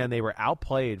felt like, man, they were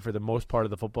outplayed for the most part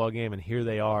of the football game, and here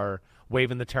they are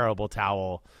waving the terrible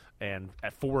towel. And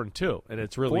at 4-2, and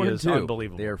it's really is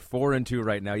unbelievable. They're 4-2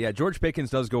 right now. Yeah, George Pickens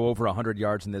does go over 100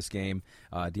 yards in this game.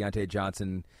 Deontay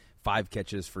Johnson, 5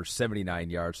 catches for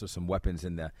 79 yards, so some weapons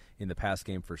in the pass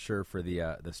game for sure for the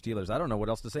Steelers. I don't know what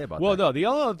else to say about that. Well, no, the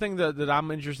only other thing that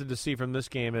I'm interested to see from this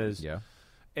game is,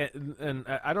 and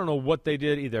I don't know what they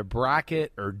did, either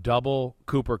bracket or double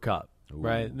Cooper Kupp.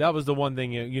 Right, that was the one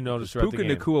thing you noticed throughout the game.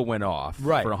 Puka Nacua went off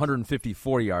for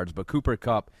 154 yards, but Cooper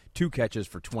Kupp 2 catches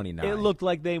for 29. It looked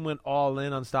like they went all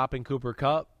in on stopping Cooper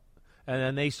Kupp, and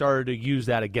then they started to use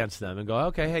that against them and go,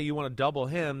 okay, hey, you want to double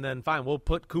him? Then fine, we'll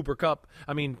put Puka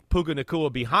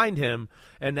Nacua behind him,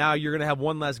 and now you're going to have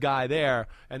one less guy there,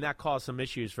 and that caused some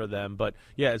issues for them. But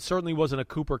yeah, it certainly wasn't a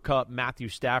Cooper Kupp, Matthew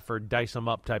Stafford dice them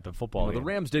up type of football. The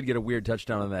Rams did get a weird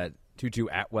touchdown on that Tutu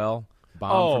Atwell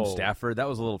bomb from Stafford. That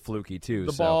was a little fluky, too.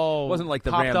 The ball wasn't like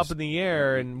the popped Rams up in the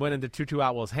air and went into Tutu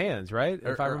Atwell's hands, right?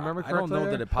 If I remember correctly. I don't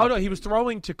know that it popped. Oh, no, he was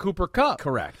throwing to Cooper Kupp.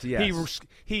 Correct, yes.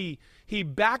 He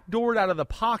backdoored out of the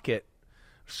pocket,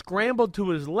 scrambled to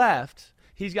his left.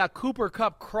 He's got Cooper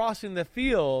Kupp crossing the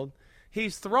field.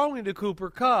 He's throwing to Cooper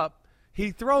Kupp.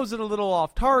 He throws it a little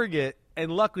off target. And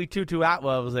luckily, Tutu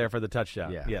Atwell was there for the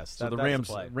touchdown. Yeah. Yes, so the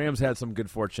Rams had some good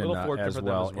fortune, as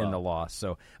well in the loss.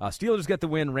 So Steelers get the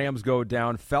win. Rams go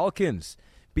down. Falcons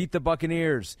beat the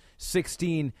Buccaneers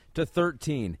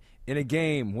 16-13 in a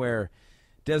game where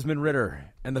Desmond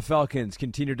Ridder and the Falcons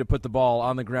continued to put the ball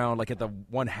on the ground like at the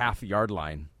 1.5 yard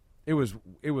line. It was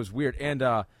weird, and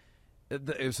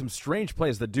it was some strange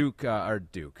plays. The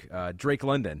Drake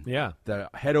London, the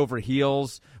head over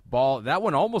heels ball. That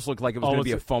one almost looked like it was going to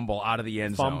be a fumble out of the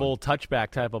end zone. Fumble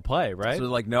touchback type of play, right?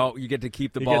 So no, you get to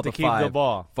keep the ball. You get to keep the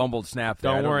ball. Fumbled snap.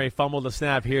 Don't worry, fumbled the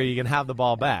snap here. You can have the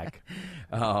ball back.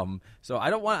 So I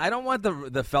don't want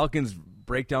the Falcons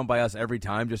breakdown by us every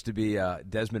time just to be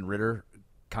Desmond Ridder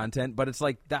content, but it's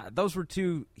like that. Those were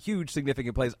 2 huge,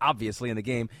 significant plays, obviously, in the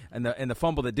game. And the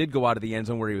fumble that did go out of the end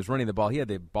zone where he was running the ball, he had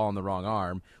the ball in the wrong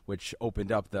arm, which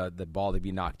opened up the ball to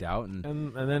be knocked out.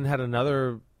 And then had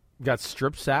another, got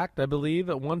strip sacked, I believe,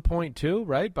 at one point too,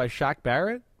 right, by Shaq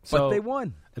Barrett. But they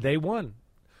won. They won.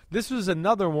 This was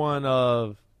another one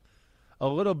of a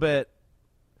little bit.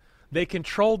 They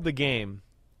controlled the game.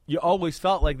 You always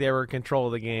felt like they were in control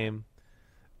of the game,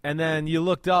 and then you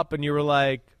looked up and you were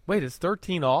like, wait, it's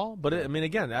 13-all? But,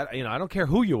 again, I don't care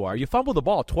who you are. You fumble the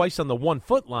ball twice on the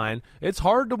 1-foot line. It's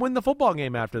hard to win the football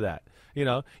game after that.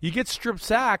 You get strip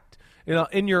sacked,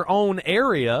 in your own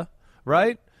area,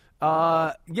 right?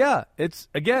 It's,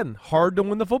 again, hard to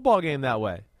win the football game that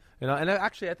way. And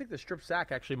actually, I think the strip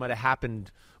sack actually might have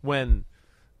happened when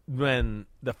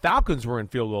the Falcons were in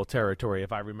field goal territory,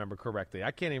 if I remember correctly.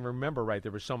 I can't even remember right.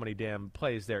 There were so many damn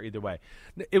plays there either way.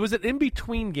 It was an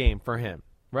in-between game for him.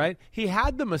 Right? He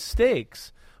had the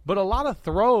mistakes, but a lot of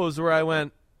throws where I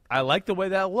went, I like the way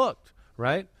that looked,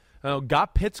 right?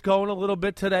 Got Pitts going a little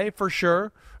bit today for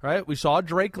sure, right? We saw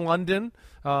Drake London.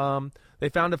 They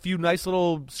found a few nice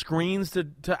little screens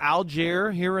to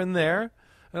Algier here and there.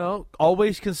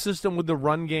 Always consistent with the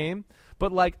run game.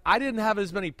 But, I didn't have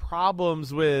as many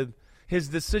problems with his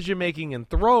decision-making and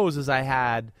throws as I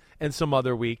had in some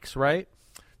other weeks, right?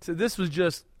 So this was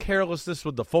just carelessness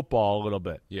with the football a little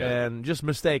bit, and just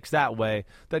mistakes that way.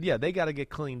 That they got to get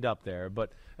cleaned up there.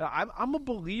 But I'm a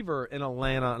believer in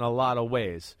Atlanta in a lot of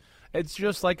ways. It's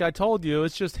just like I told you.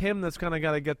 It's just him that's kind of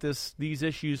got to get these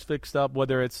issues fixed up.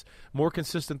 Whether it's more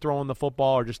consistent throwing the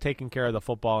football or just taking care of the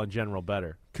football in general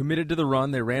better. Committed to the run,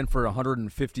 they ran for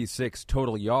 156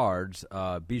 total yards.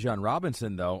 Bijan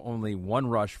Robinson though only 1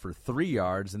 rush for 3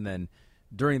 yards, and then.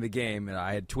 During the game, and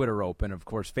I had Twitter open. Of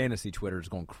course, fantasy Twitter is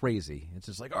going crazy. It's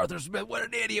just like, Arthur Smith, what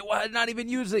an idiot. Why not even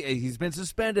using it? He's been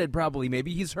suspended probably.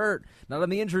 Maybe he's hurt. Not on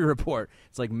the injury report.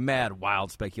 It's like mad,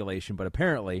 wild speculation. But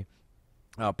apparently,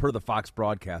 per the Fox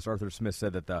broadcast, Arthur Smith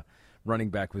said that the running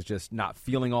back was just not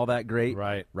feeling all that great.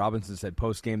 Right. Robinson said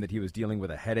post-game that he was dealing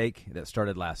with a headache that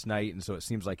started last night, and so it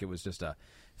seems like it was just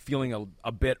feeling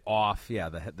a bit off. Yeah,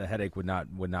 the headache would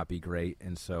not be great,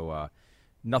 and so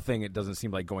nothing. It doesn't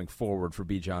seem like going forward for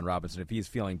Bijan Robinson. If he's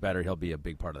feeling better, he'll be a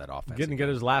big part of that offense. Didn't get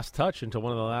his last touch until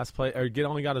one of the last play, or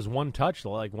only got his one touch,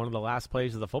 like one of the last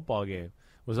plays of the football game.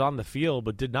 Was on the field,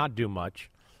 but did not do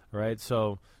much. Right,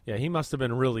 so yeah, he must have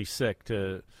been really sick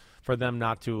for them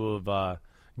not to have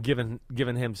given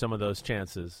him some of those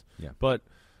chances. Yeah. But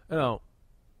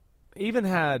even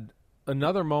had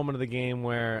another moment of the game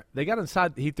where they got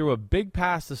inside. He threw a big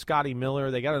pass to Scotty Miller.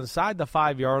 They got inside the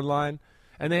 5-yard line,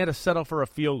 and they had to settle for a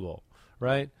field goal.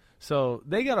 Right, so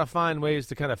they got to find ways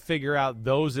to kind of figure out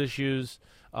those issues.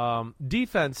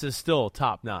 Defense is still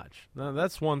top notch. Now,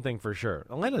 that's one thing for sure.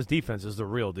 Atlanta's defense is the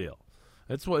real deal.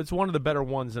 It's one of the better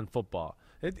ones in football.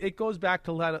 It goes back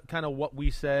to kind of what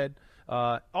we said.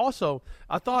 Also,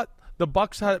 I thought the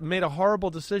Bucs had made a horrible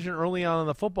decision early on in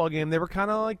the football game. They were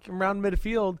kind of like around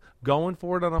midfield, going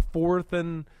for it on a 4th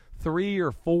and 3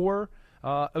 or 4.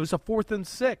 It was a 4th and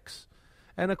 6,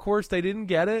 and of course they didn't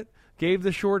get it. Gave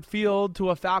the short field to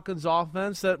a Falcons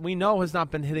offense that we know has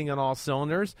not been hitting on all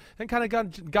cylinders, and kind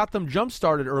of got them jump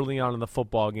started early on in the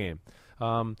football game.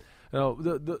 The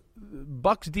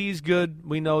Bucs D's good.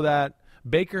 We know that.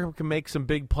 Baker can make some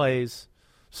big plays,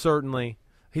 certainly.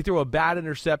 He threw a bad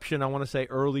interception, I want to say,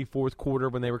 early fourth quarter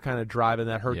when they were kind of driving.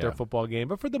 That hurt their football game.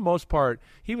 But for the most part,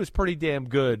 he was pretty damn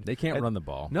good. They can't run the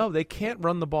ball. No, they can't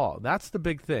run the ball. That's the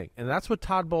big thing. And that's what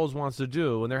Todd Bowles wants to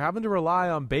do. And they're having to rely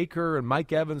on Baker and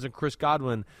Mike Evans and Chris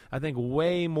Godwin, I think,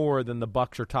 way more than the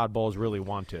Bucs or Todd Bowles really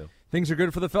want to. Things are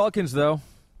good for the Falcons, though.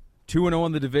 2-0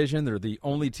 in the division. They're the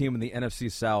only team in the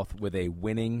NFC South with a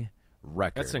winning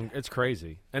record. It's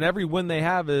crazy. And every win they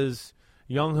have is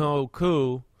Young-Ho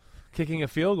Koo kicking a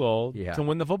field goal to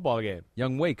win the football game.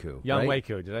 Young Wei-Koo. Young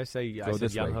Wei-Koo. Did I say Go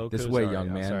this way. Young-Ho Koo? This way, Sorry,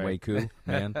 young man. sorry. Wei-Koo,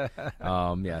 man.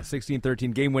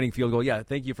 16-13 game-winning field goal. Yeah,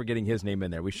 thank you for getting his name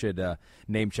in there. We should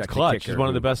name check the clutch. kicker. He's one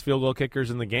of the best field goal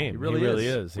kickers in the game. He really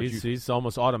is. He's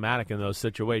almost automatic in those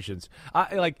situations.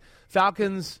 Like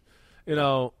Falcons,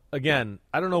 again,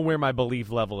 I don't know where my belief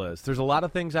level is. There's a lot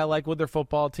of things I like with their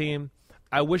football team.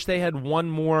 I wish they had one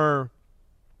more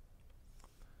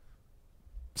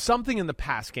something in the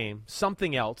pass game,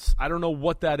 something else. I don't know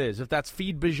what that is. If that's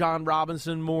feed Bijan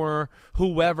Robinson more,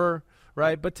 whoever,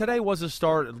 right? But today was a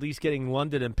start, at least getting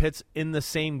London and Pitts in the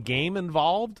same game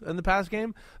involved in the pass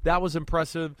game. That was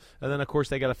impressive. And then, of course,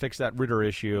 they got to fix that Ritter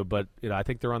issue. But, I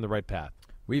think they're on the right path.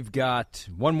 We've got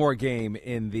one more game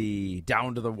in the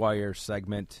down-to-the-wire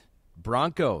segment.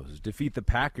 Broncos defeat the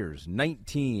Packers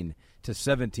 19-17.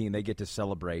 They get to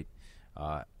celebrate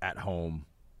at home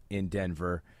in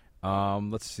Denver.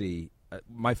 Let's see.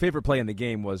 My favorite play in the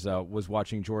game was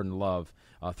watching Jordan Love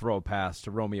throw a pass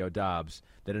to Romeo Doubs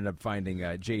that ended up finding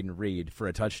Jaden Reed for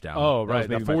a touchdown. Oh, right.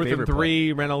 The 4th and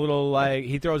 3 ran a little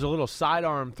he throws a little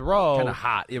sidearm throw. Kind of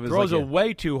hot. It was throws like it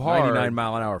way too hard.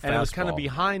 99-mile-an-hour fastball. And it was kind of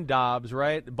behind Doubs,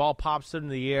 right? The ball pops in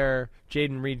the air.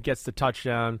 Jaden Reed gets the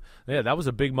touchdown. Yeah, that was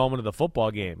a big moment of the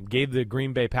football game. Gave the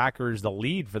Green Bay Packers the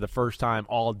lead for the first time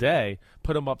all day.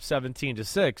 Put them up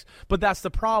 17-6. But that's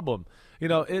the problem.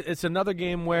 It's another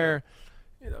game where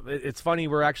it's funny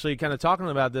we're actually kind of talking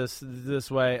about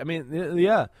this way. I mean,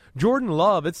 yeah, Jordan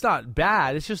Love, it's not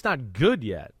bad. It's just not good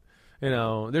yet.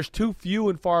 There's too few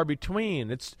and far between.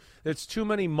 It's too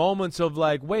many moments of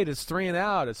like, wait, it's 3 and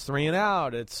out. It's 3 and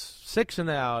out. It's 6 and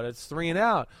out. It's 3 and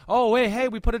out. Oh, wait, hey,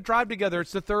 we put a drive together.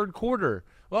 It's the third quarter.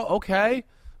 Well, okay.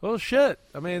 Well, shit.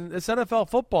 I mean, it's NFL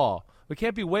football. We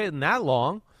can't be waiting that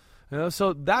long.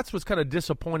 So that's what's kind of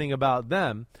disappointing about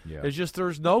them. Yeah. It's just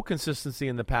there's no consistency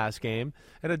in the pass game,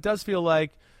 and it does feel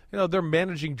like they're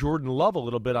managing Jordan Love a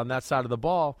little bit on that side of the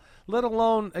ball. Let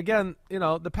alone, again,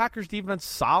 the Packers defense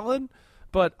solid,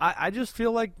 but I just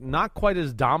feel like not quite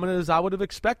as dominant as I would have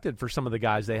expected for some of the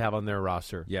guys they have on their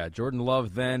roster. Yeah, Jordan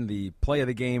Love then the play of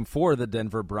the game for the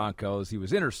Denver Broncos. He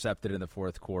was intercepted in the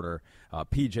fourth quarter.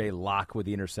 P.J. Locke with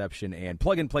the interception, and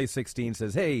Plug and Play 16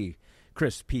 says, hey,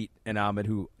 Chris, Pete, and Ahmed,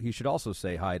 who he should also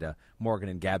say hi to Morgan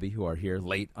and Gabby, who are here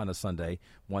late on a Sunday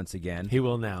once again. He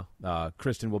will now.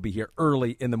 Kristen will be here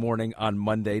early in the morning on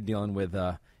Monday dealing with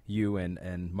you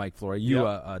and Mike Flora. You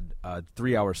a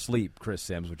 3-hour sleep, Chris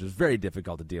Sims, which is very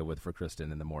difficult to deal with for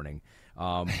Kristen in the morning.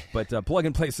 But Plug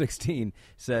and Play 16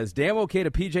 says, damn okay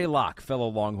to P.J. Locke, fellow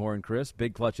Longhorn Chris.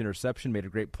 Big clutch interception, made a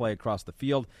great play across the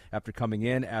field after coming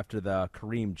in after the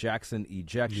Kareem Jackson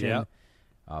ejection. Yep.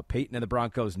 Peyton and the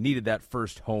Broncos needed that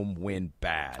first home win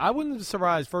bad. I wouldn't be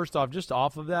surprised, first off, just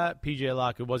off of that, P.J.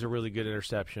 Locke, it was a really good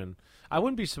interception. I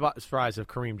wouldn't be surprised if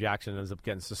Kareem Jackson ends up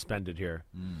getting suspended here.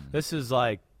 This is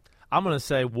like, I'm going to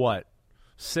say, what,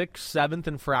 6th, 7th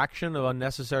infraction of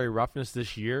unnecessary roughness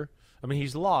this year? I mean,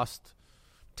 he's lost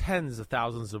tens of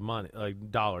thousands of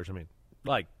dollars. I mean,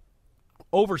 like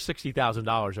over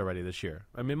 $60,000 already this year.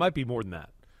 I mean, it might be more than that,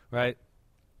 right?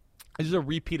 He's a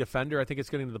repeat offender. I think it's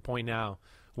getting to the point now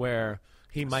where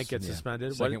he might get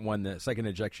suspended. Second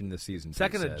ejection this season.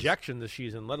 Second ejection this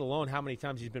season, let alone how many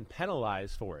times he's been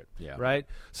penalized for it. Yeah. Right?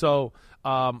 So,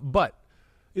 but,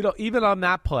 even on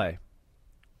that play,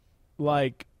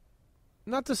 like,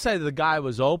 not to say the guy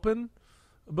was open,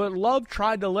 but Love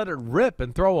tried to let it rip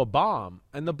and throw a bomb,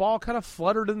 and the ball kind of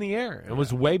fluttered in the air. It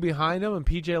was way behind him, and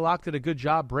P.J. Locke did a good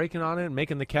job breaking on it and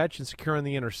making the catch and securing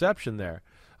the interception there.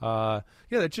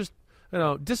 It's just,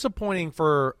 disappointing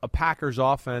for a Packers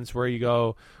offense where you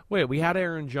go, wait, we had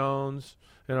Aaron Jones,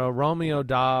 Romeo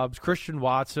Doubs, Christian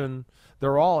Watson.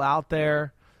 They're all out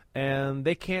there, and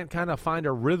they can't kind of find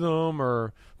a rhythm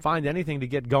or find anything to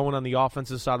get going on the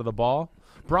offensive side of the ball.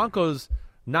 Broncos,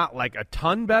 not like a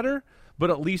ton better, but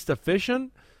at least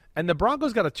efficient. And the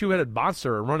Broncos got a two-headed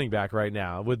monster at running back right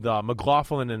now with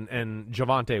McLaughlin and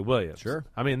Javonte Williams. Sure.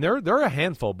 I mean, they're a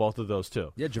handful, both of those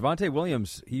two. Yeah, Javonte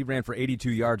Williams, he ran for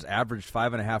 82 yards, averaged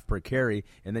 5.5 per carry,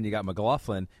 and then you got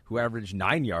McLaughlin, who averaged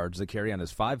 9 yards a carry on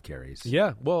his 5 carries.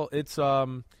 Yeah, well, it's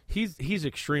he's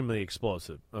extremely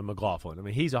explosive, McLaughlin. I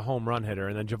mean, he's a home run hitter,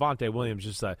 and then Javonte Williams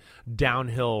just a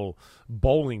downhill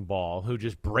bowling ball who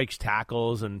just breaks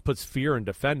tackles and puts fear in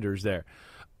defenders there.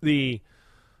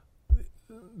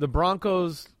 The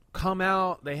Broncos come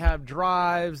out, they have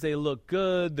drives, they look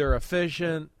good, they're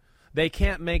efficient. They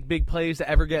can't make big plays to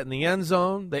ever get in the end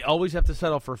zone. They always have to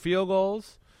settle for field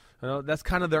goals. That's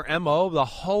kind of their MO the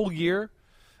whole year.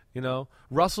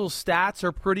 Russell's stats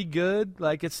are pretty good.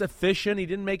 Like, it's efficient. He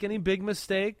didn't make any big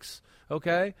mistakes,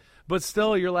 okay? But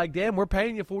still, you're like, damn, we're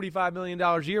paying you $45 million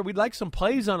a year. We'd like some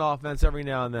plays on offense every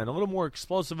now and then, a little more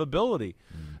explosive ability.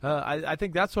 I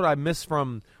think that's what I miss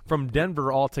from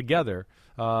Denver altogether.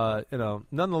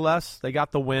 Nonetheless, they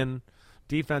got the win.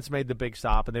 Defense made the big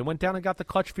stop, and they went down and got the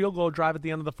clutch field goal drive at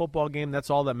the end of the football game. That's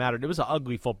all that mattered. It was an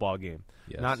ugly football game,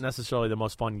 not necessarily the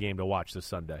most fun game to watch this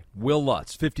Sunday. Will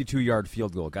Lutz, 52-yard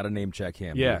field goal. Got to name check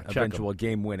him. Yeah, eventual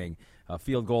game-winning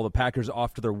field goal. The Packers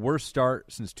off to their worst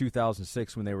start since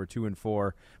 2006 when they were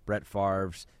 2-4. Brett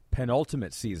Favre's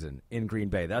penultimate season in Green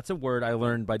Bay. That's a word I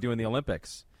learned by doing the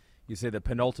Olympics. You say the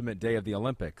penultimate day of the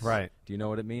Olympics. Right. Do you know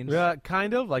what it means? Yeah,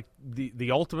 kind of. Like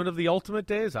the ultimate of the ultimate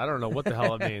days? I don't know what the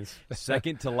hell it means.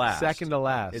 Second to last. Second to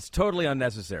last. It's totally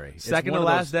unnecessary. Second to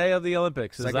last day of the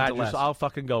Olympics. I'll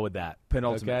fucking go with that.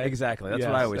 Penultimate. Okay? Exactly. That's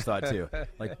what I always thought, too.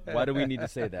 Like, why do we need to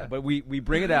say that? But we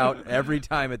bring it out every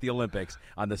time at the Olympics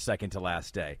on the second to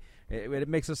last day. It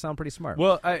makes us sound pretty smart.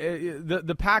 Well,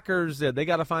 the Packers, they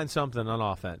got to find something on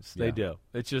offense. They do.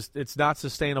 It's not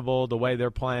sustainable the way they're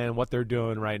playing, what they're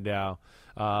doing right now.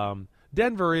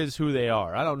 Denver is who they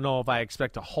are. I don't know if I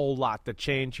expect a whole lot to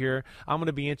change here. I'm going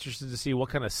to be interested to see what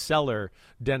kind of seller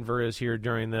Denver is here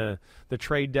during the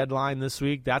trade deadline this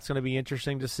week. That's going to be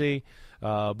interesting to see.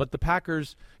 But the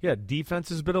Packers, defense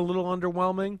has been a little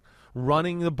underwhelming.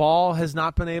 Running the ball has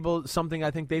not been something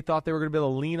I think they thought they were going to be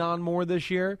able to lean on more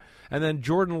this year. And then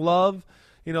Jordan Love,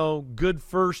 good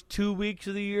first 2 weeks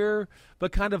of the year,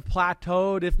 but kind of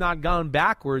plateaued, if not gone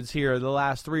backwards here the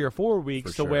last 3 or 4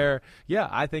 weeks where,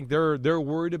 I think they're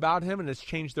worried about him, and it's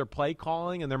changed their play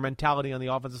calling and their mentality on the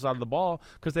offensive side of the ball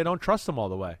because they don't trust him all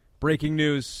the way. Breaking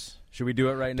news. Should we do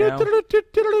it right now? The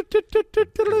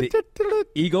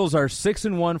Eagles are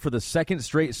 6-1 for the second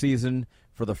straight season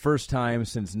for the first time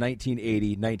since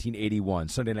 1980-1981.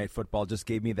 Sunday Night Football just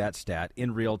gave me that stat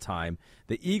in real time.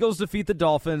 The Eagles defeat the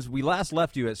Dolphins. We last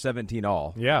left you at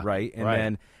 17-all. Yeah. Right? And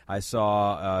then I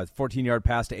saw a 14-yard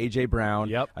pass to A.J. Brown.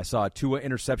 Yep. I saw a Tua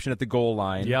interception at the goal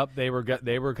line. Yep. They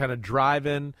were kind of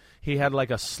driving. He had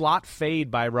like a slot fade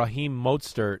by Raheem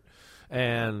Mostert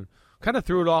and kind of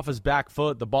threw it off his back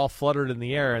foot. The ball fluttered in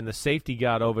the air, and the safety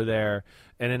got over there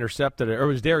and intercepted it. Or it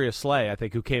was Darius Slay, I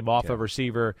think, who came off a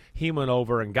receiver. He went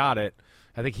over and got it.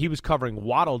 I think he was covering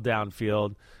Waddle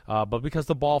downfield, but because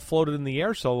the ball floated in the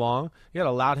air so long, it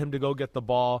allowed him to go get the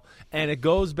ball. And it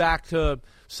goes back to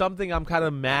something I'm kind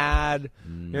of mad.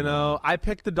 I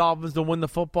picked the Dolphins to win the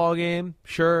football game.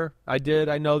 Sure, I did.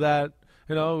 I know that.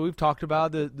 We've talked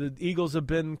about the Eagles have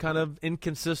been kind of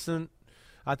inconsistent.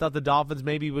 I thought the Dolphins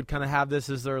maybe would kind of have this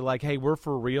as their, like, hey, we're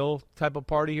for real type of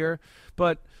party here.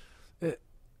 But, in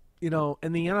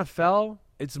the NFL,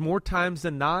 it's more times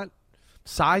than not,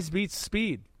 size beats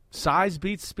speed. Size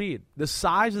beats speed. The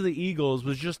size of the Eagles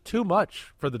was just too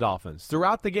much for the Dolphins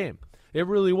throughout the game. It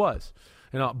really was.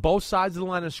 Both sides of the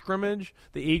line of scrimmage,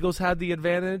 the Eagles had the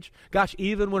advantage. Gosh,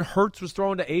 even when Hurts was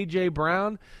throwing to A.J.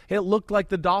 Brown, it looked like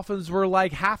the Dolphins were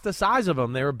like half the size of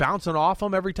him. They were bouncing off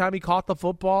him every time he caught the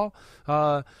football.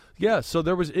 So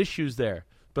there was issues there.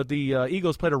 But the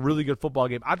Eagles played a really good football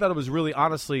game. I thought it was really,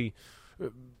 honestly,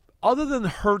 other than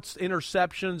Hurts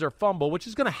interceptions or fumble, which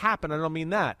is going to happen, I don't mean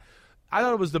that, I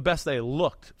thought it was the best they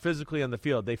looked physically on the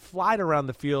field. They flied around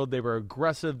the field. They were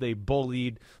aggressive. They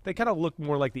bullied. They kind of looked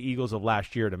more like the Eagles of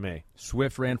last year to me.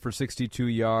 Swift ran for 62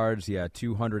 yards.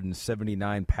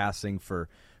 279 passing for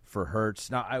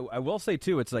Hurts. Now, I will say,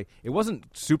 too, it's like it wasn't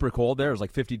super cold there. It was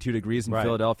like 52 degrees in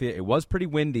Philadelphia. It was pretty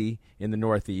windy in the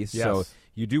Northeast. Yes. So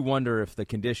you do wonder if the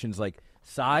conditions, like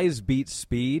size beats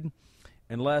speed.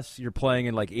 Unless you're playing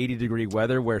in like 80-degree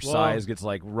weather where size gets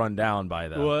like run down by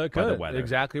the weather.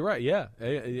 Exactly right. Yeah,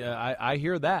 I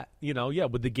hear that.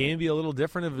 Would the game be a little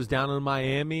different if it was down in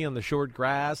Miami on the short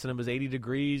grass and it was 80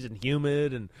 degrees and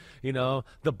humid and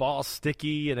the ball's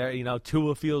sticky and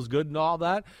Tua feels good and all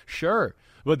that? Sure,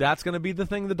 but that's going to be the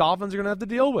thing the Dolphins are going to have to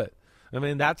deal with. I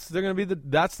mean, that's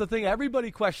the thing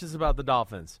everybody questions about the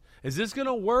Dolphins. Is this going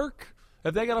to work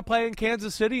if they got to play in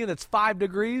Kansas City and it's 5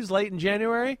 degrees late in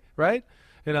January? Right.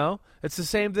 It's the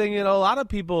same thing. A lot of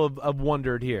people have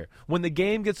wondered here. When the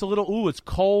game gets a little, it's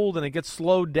cold and it gets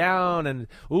slowed down and,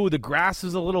 the grass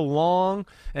is a little long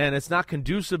and it's not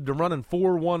conducive to running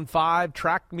 4-1-5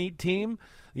 track meet team.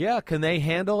 Yeah, can they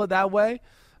handle it that way?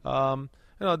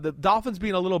 The Dolphins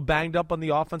being a little banged up on the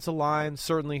offensive line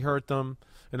certainly hurt them.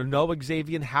 No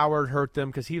Xavier Howard hurt them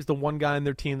because he's the one guy in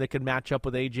their team that could match up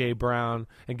with A.J. Brown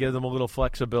and give them a little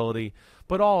flexibility.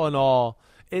 But all in all,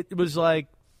 it was like,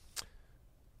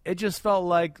 it just felt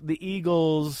like the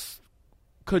Eagles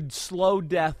could slow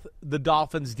death the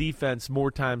Dolphins' defense more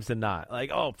times than not.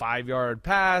 Like, 5-yard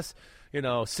pass,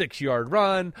 6-yard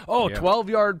run,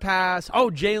 12-yard pass,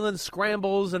 Jalen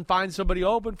scrambles and finds somebody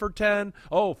open for 10,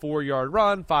 4-yard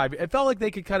run, 5. It felt like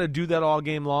they could kind of do that all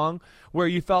game long, where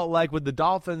you felt like with the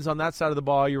Dolphins on that side of the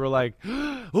ball, you were like,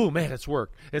 man, it's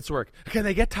work. Can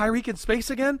they get Tyreek in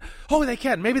space again? They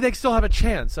can. Maybe they still have a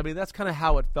chance. I mean, that's kind of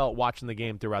how it felt watching the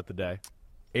game throughout the day.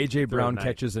 A.J. Brown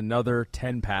catches another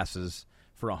 10 passes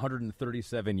for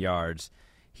 137 yards.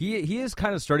 He is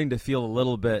kind of starting to feel a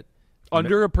little bit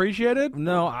underappreciated.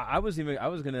 No, I was going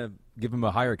to give him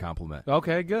a higher compliment.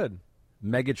 Okay, good.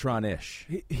 Megatron-ish.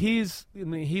 He's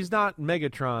not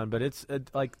Megatron, but it's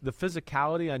like the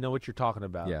physicality. I know what you're talking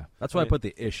about. Yeah, that's why I put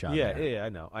the ish on there. Yeah, I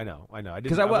know.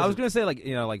 Because I was going to say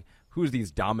like who's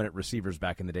these dominant receivers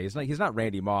back in the day? He's not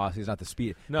Randy Moss. He's not the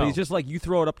speed. No. But he's just like you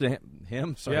throw it up to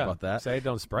him. Sorry about that. Say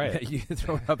don't spray it. You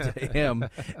throw it up to him,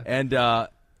 and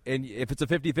if it's a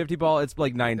 50-50 ball, it's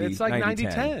like 90. It's like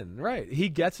 90-10. Right. He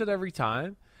gets it every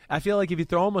time. I feel like if you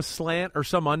throw him a slant or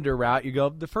some under route, you go,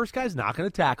 the first guy's not going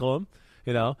to tackle him.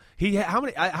 How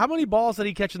many balls did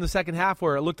he catch in the second half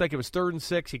where it looked like it was 3rd and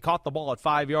 6? He caught the ball at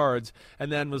 5 yards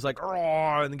and then was like,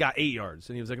 and got 8 yards.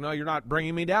 And he was like, no, you're not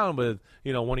bringing me down with,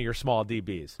 one of your small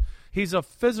DBs. He's a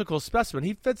physical specimen.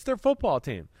 He fits their football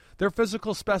team. They're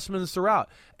physical specimens throughout.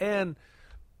 And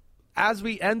as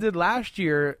we ended last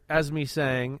year, as me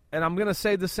saying, and I'm going to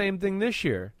say the same thing this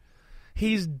year,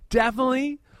 he's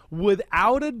definitely,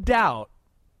 without a doubt,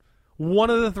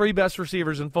 one of the 3 best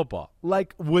receivers in football.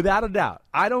 Like, without a doubt.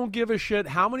 I don't give a shit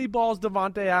how many balls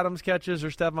Devontae Adams catches or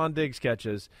Stephon Diggs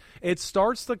catches. It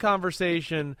starts the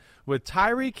conversation with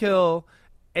Tyreek Hill,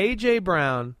 A.J.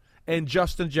 Brown, and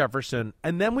Justin Jefferson,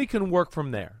 and then we can work from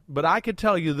there. But I could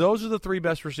tell you those are the 3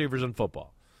 best receivers in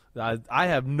football. I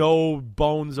have no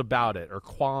bones about it or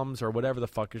qualms or whatever the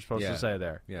fuck you're supposed to say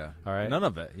there. Yeah. All right. None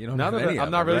of it. You don't None have of any it. I'm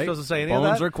not really right? supposed to say any bones of that.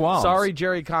 Bones or qualms. Sorry,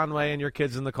 Jerry Conway and your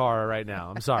kids in the car right now.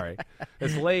 I'm sorry.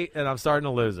 It's late and I'm starting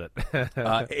to lose it.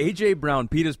 A.J. Brown,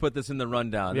 Pete has put this in the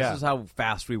rundown. This is how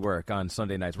fast we work on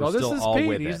Sunday nights. We're still all Pete.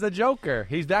 with it. He's the Joker.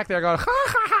 He's back there going,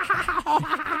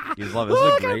 He's loving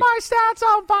look at my stats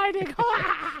I'm fighting.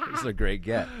 This is a great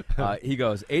get. He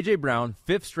goes, A.J. Brown,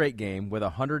 5th straight game with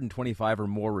 125 or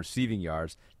more receiving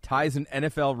yards, ties an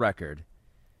NFL record.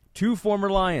 2 former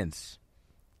Lions,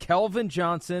 Kelvin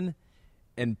Johnson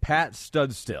and Pat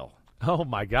Studstill. Oh,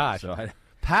 my gosh.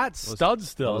 Pat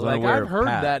Studstill. Like, I've heard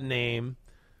that name.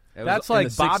 That's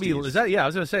like Bobby. 60s. Is that? Yeah, I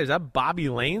was going to say, is that Bobby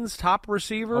Lane's top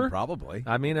receiver? Oh, probably.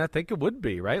 I mean, I think it would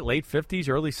be, right? Late 50s,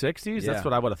 early 60s? Yeah. That's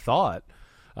what I would have thought.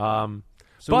 So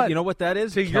but you know what that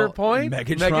is? To your point,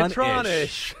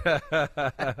 Megatron-ish.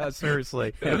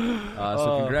 Seriously.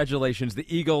 So congratulations. The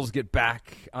Eagles get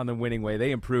back on the winning way.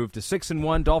 They improved to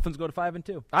 6-1. Dolphins go to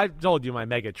 5-2. I've told you my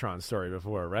Megatron story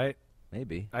before, right?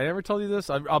 maybe. I never told you this.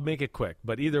 I'll make it quick.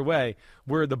 But either way,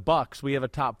 we're the Bucs. We have a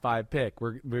top 5 pick.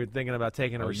 We're thinking about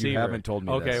taking a receiver. You haven't told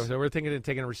me this. Okay, so we're thinking of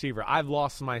taking a receiver. I've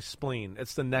lost my spleen.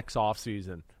 It's the next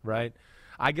offseason, right?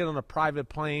 I get on a private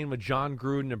plane with John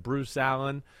Gruden and Bruce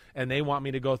Allen, and they want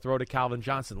me to go throw to Calvin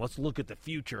Johnson. Let's look at the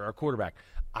future, our quarterback.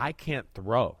 I can't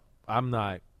throw. I'm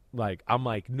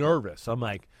nervous. I'm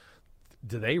like,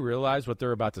 do they realize what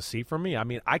they're about to see from me? I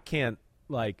mean, I can't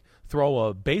throw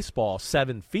a baseball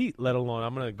 7 feet, let alone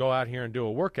I'm going to go out here and do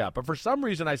a workout. But for some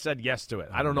reason, I said yes to it.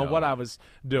 I don't know what I was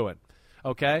doing.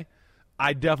 Okay,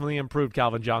 I definitely improved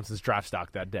Calvin Johnson's draft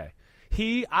stock that day.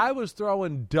 I was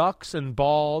throwing ducks and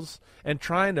balls and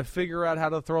trying to figure out how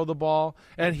to throw the ball,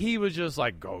 and he was just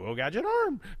like, go, gadget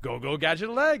arm, go, gadget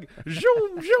leg,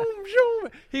 zoom, zoom,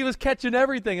 zoom. He was catching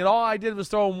everything, and all I did was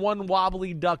throw him one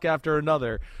wobbly duck after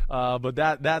another. But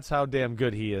that's how damn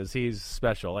good he is. He's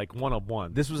special, like one of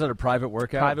one. This was at a private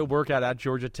workout? Private workout at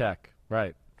Georgia Tech,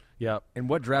 right. Yep. And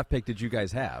what draft pick did you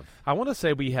guys have? I want to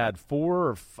say we had 4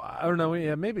 or 5. I don't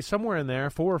know, maybe somewhere in there,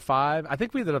 4 or 5. I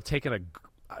think we ended up taking a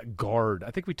guard.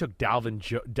 I think we took Dalvin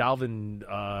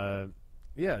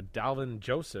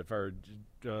Joseph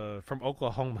from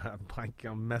Oklahoma.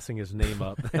 I'm messing his name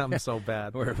up. I'm so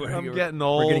bad. I'm getting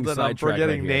old and I'm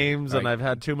forgetting names, and I've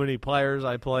had too many players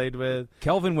I played with.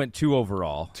 Kelvin went 2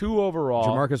 overall.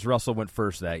 Jamarcus Russell went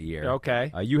first that year.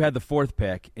 Okay. You had the 4th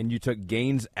pick, and you took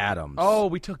Gaines Adams. Oh,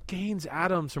 we took Gaines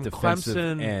Adams from defensive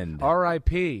Clemson. End.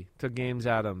 R.I.P. to Gaines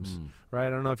Adams. Right? I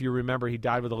don't know if you remember, he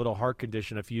died with a little heart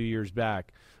condition a few years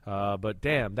back. But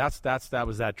damn, that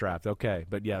was that draft. Okay,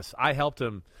 but yes, I helped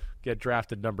him get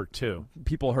drafted number 2.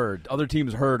 People heard. Other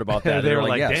teams heard about that. they were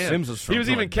like, yeah, damn. Sims is he was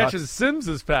even catching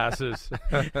Sims's passes.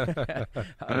 I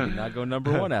did not go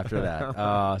number 1 after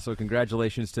that. So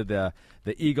congratulations to the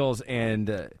Eagles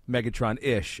and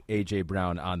Megatron-ish A.J.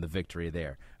 Brown on the victory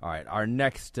there. All right, our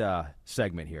next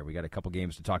segment here. We got a couple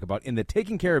games to talk about in the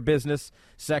Taking Care of Business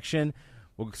section.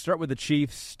 We'll start with the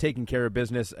Chiefs taking care of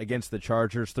business against the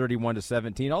Chargers,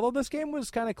 31-17. Although this game was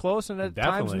kind of close, and at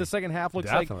times in the second half looks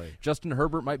like Justin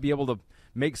Herbert might be able to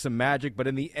make some magic. But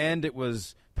in the end, it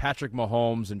was Patrick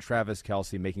Mahomes and Travis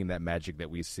Kelce making that magic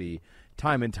that we see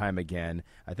time and time again.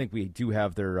 I think we do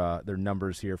have their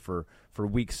numbers here for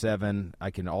Week 7.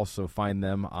 I can also find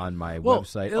them on my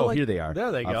website. Oh, here they are.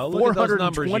 There they go.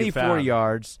 424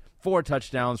 yards, 4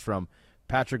 touchdowns from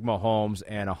Patrick Mahomes,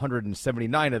 and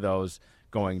 179 of those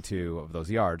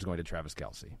yards going to Travis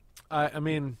Kelce. I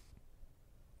mean,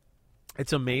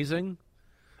 it's amazing.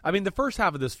 I mean, the first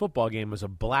half of this football game was a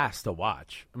blast to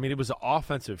watch. I mean, it was an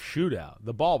offensive shootout.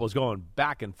 The ball was going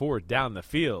back and forth down the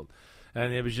field,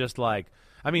 and it was just like,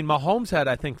 I mean, Mahomes had,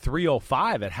 I think,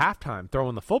 305 at halftime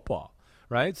throwing the football,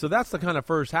 right? So that's the kind of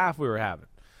first half we were having.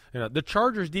 You know, the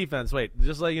Chargers defense,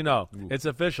 just to let you know, it's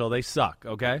official. They suck,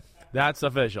 okay? That's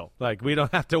official. Like, we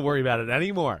don't have to worry about it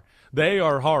anymore. They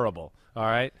are horrible. All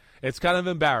right? It's kind of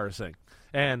embarrassing.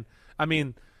 And, I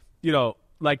mean,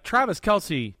 like Travis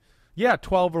Kelce,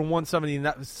 12 or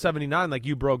 179 like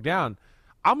you broke down.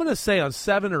 I'm going to say on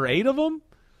 7 or 8 of them,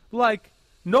 like,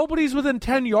 nobody's within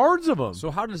 10 yards of them.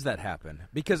 So how does that happen?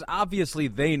 Because obviously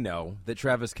they know that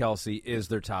Travis Kelce is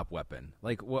their top weapon.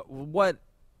 Like, what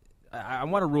I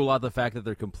want to rule out the fact that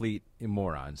they're complete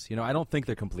morons. I don't think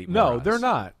they're complete morons. No, they're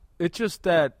not. It's just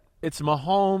that it's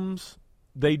Mahomes.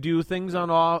 They do things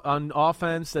on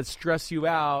offense that stress you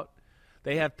out.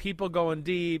 They have people going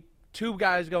deep, 2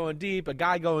 guys going deep, a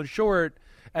guy going short,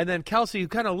 and then Kelce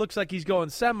kind of looks like he's going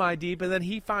semi-deep, and then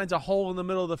he finds a hole in the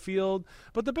middle of the field.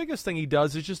 But the biggest thing he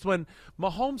does is just when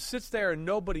Mahomes sits there and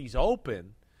nobody's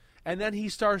open, and then he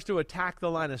starts to attack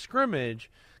the line of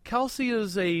scrimmage, Kelce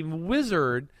is a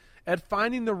wizard at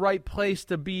finding the right place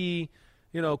to be,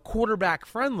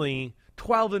 quarterback-friendly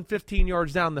 12 and 15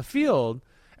 yards down the field.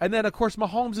 And then, of course,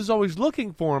 Mahomes is always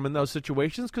looking for him in those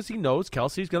situations because he knows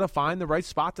Kelce's going to find the right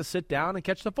spot to sit down and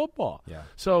catch the football. Yeah.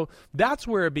 So that's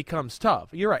where it becomes tough.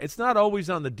 You're right. It's not always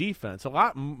on the defense. A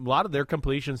lot of their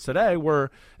completions today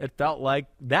it felt like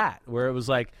that, where it was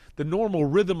like the normal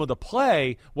rhythm of the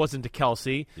play wasn't to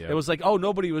Kelce. Yep. It was like, oh,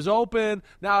 nobody was open.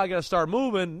 Now I got to start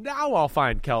moving. Now I'll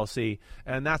find Kelce.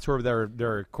 And that's where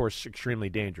they're, of course, extremely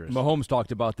dangerous. Mahomes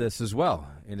talked about this as well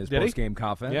in his post-game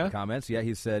comments. Yeah,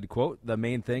 he said, quote, "The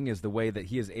main thing is the way that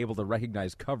he is able to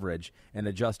recognize coverage and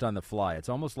adjust on the fly. It's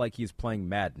almost like he's playing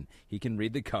Madden. He can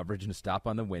read the coverage and stop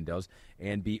on the windows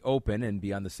and be open and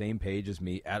be on the same page as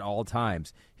me at all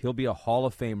times. He'll be a Hall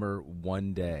of Famer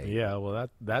one day." Yeah, well,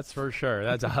 that's for sure.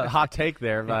 That's a hot take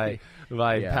there by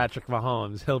Patrick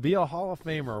Mahomes. He'll be a Hall of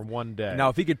Famer one day. Now,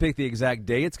 if he could pick the exact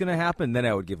day it's going to happen, then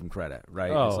I would give him credit,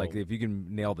 right? Oh. It's like if you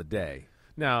can nail the day.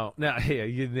 Now, yeah,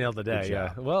 you nailed the day.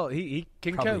 Yeah. Well, he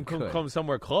can come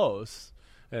somewhere close.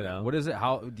 You know, what is it?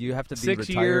 How do you have to be 6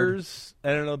 retired? years,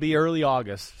 and it'll be early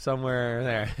August somewhere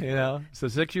there. You know, so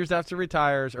 6 years after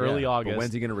retires, early August. But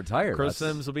when's he going to retire? Chris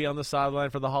Sims will be on the sideline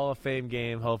for the Hall of Fame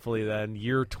game. Hopefully, then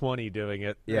year 20 doing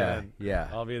it. Yeah.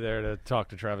 I'll be there to talk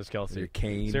to Travis Kelce. Your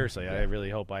cane. Seriously, I really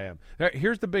hope I am.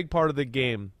 Here's the big part of the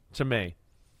game to me.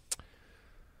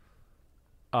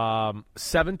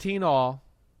 17 all.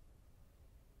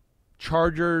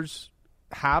 Chargers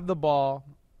have the ball.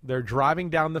 They're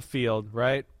driving down the field,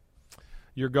 right?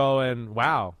 You're going,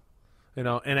 wow. You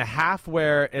know, in a half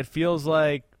where it feels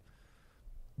like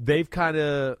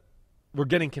we're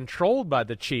getting controlled by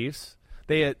the Chiefs.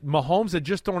 Mahomes had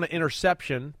just thrown an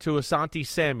interception to Asante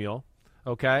Samuel,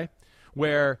 okay,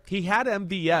 where he had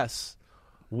MVS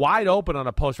wide open on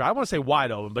a post route. I want to say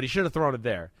wide open, but he should have thrown it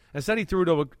there. Instead, he threw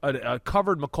to a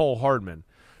covered McCole Hardman.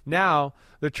 Now,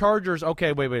 the Chargers,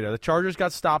 okay, wait. The Chargers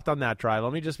got stopped on that drive.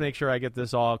 Let me just make sure I get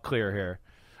this all clear here.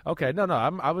 Okay, no,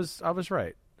 I was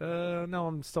right. No,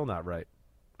 I'm still not right.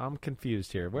 I'm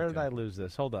confused here. Where did I lose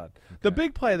this? Hold on. Okay. The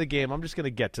big play of the game, I'm just going to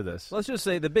get to this. Let's just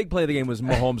say the big play of the game was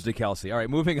Mahomes to Kelce. All right,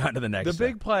 moving on to the next. The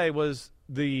big play was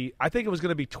I think it was going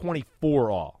to be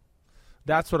 24 all.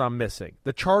 That's what I'm missing.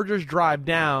 The Chargers drive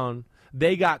down.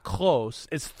 They got close.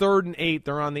 It's 3rd and 8.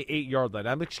 They're on the 8-yard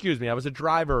line. Excuse me. I was a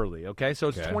drive early, okay? So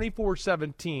it's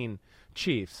 24-17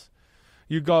 Chiefs.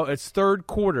 It's third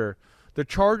quarter. The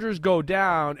Chargers go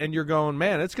down, and you're going,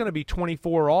 man, it's going to be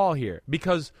 24 all here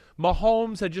because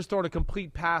Mahomes had just thrown a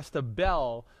complete pass to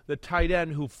Bell, the tight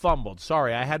end who fumbled.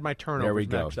 Sorry, I had my turnovers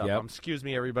mixed up. Yep. Excuse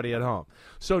me, everybody at home.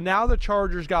 So now the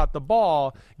Chargers got the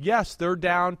ball. Yes, they're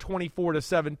down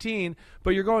 24-17, but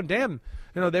you're going, damn,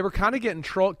 you know, they were kind of getting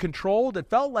controlled. It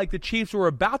felt like the Chiefs were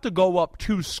about to go up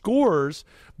 2 scores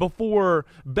before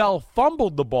Bell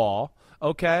fumbled the ball,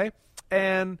 okay?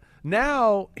 And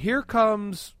now here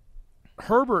comes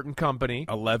Herbert and company.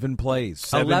 11 plays,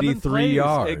 73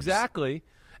 yards. Exactly.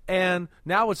 And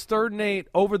now it's 3rd and 8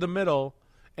 over the middle,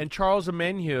 and Charles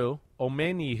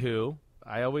Omenihu,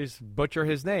 I always butcher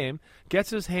his name, gets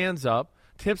his hands up,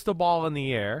 tips the ball in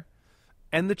the air,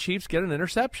 and the Chiefs get an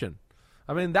interception.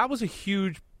 I mean, that was a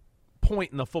huge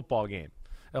point in the football game,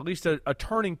 at least a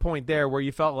turning point there where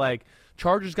you felt like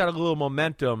Chargers got a little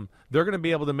momentum. They're going to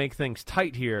be able to make things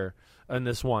tight here in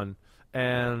this one,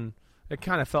 and it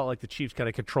kind of felt like the Chiefs kind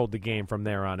of controlled the game from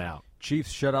there on out.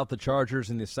 Chiefs shut out the Chargers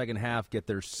in the second half, get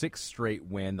their 6th straight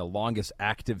win, the longest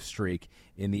active streak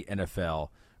in the NFL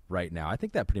right now. I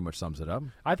think that pretty much sums it up.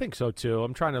 I think so, too.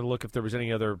 I'm trying to look if there was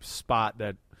any other spot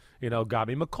that got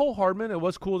me. McCole Hardman, it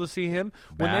was cool to see him.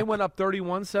 When they went up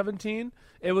 31-17,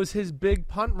 it was his big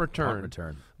punt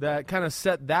return that kind of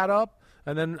set that up.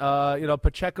 And then,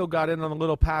 Pacheco got in on a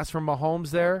little pass from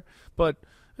Mahomes there. But,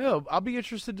 I'll be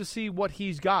interested to see what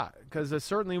he's got because it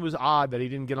certainly was odd that he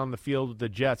didn't get on the field with the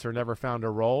Jets or never found a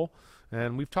role.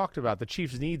 And we've talked about the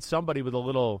Chiefs need somebody with a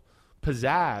little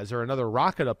pizzazz or another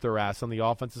rocket up their ass on the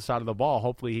offensive side of the ball.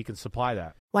 Hopefully he can supply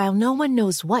that. While no one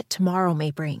knows what tomorrow may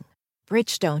bring,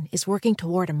 Bridgestone is working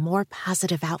toward a more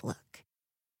positive outlook.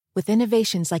 With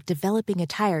innovations like developing a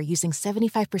tire using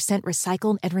 75%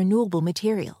 recycled and renewable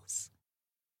materials.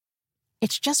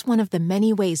 It's just one of the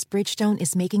many ways Bridgestone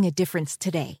is making a difference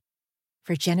today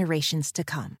for generations to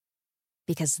come.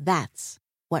 Because that's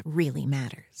what really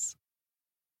matters.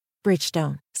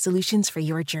 Bridgestone, solutions for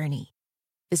your journey.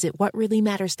 Visit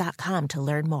whatreallymatters.com to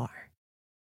learn more.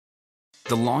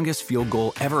 The longest field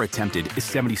goal ever attempted is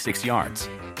 76 yards.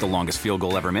 The longest field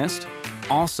goal ever missed?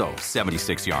 Also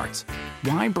 76 yards.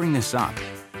 Why bring this up?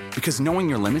 Because knowing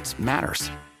your limits matters,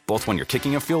 both when you're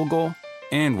kicking a field goal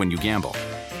and when you gamble.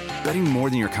 Betting more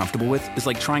than you're comfortable with is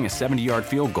like trying a 70-yard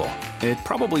field goal. It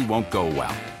probably won't go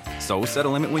well. So set a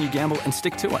limit when you gamble and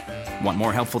stick to it. Want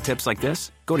more helpful tips like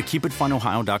this? Go to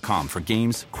keepitfunohio.com for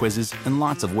games, quizzes, and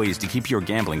lots of ways to keep your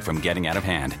gambling from getting out of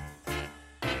hand.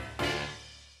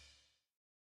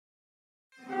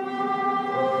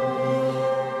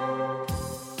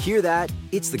 Hear that?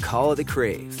 It's the call of the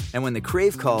Crave. And when the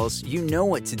Crave calls, you know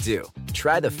what to do.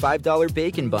 Try the $5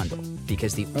 Bacon Bundle.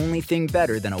 Because the only thing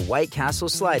better than a White Castle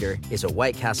slider is a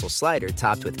White Castle slider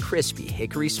topped with crispy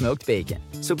hickory smoked bacon.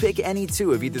 So pick any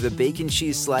 2 of either the Bacon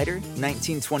Cheese Slider,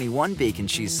 1921 Bacon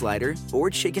Cheese Slider, or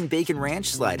Chicken Bacon Ranch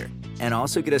Slider. And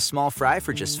also get a small fry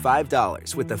for just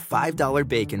 $5 with the $5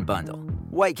 Bacon Bundle.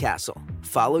 White Castle.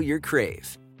 Follow your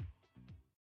Crave.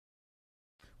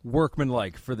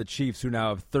 Workmanlike for the Chiefs, who now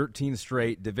have 13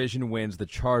 straight division wins. The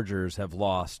Chargers have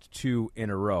lost 2 in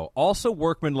a row. Also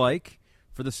workmanlike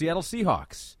for the Seattle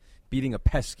Seahawks, beating a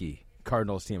pesky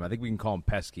Cardinals team. I think we can call them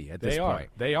pesky at this point.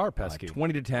 They are pesky.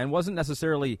 20-10. Wasn't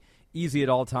necessarily easy at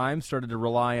all times. Started to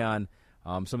rely on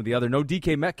some of the other. No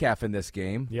DK Metcalf in this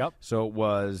game. Yep. So it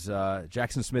was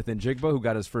Jackson Smith-Njigba who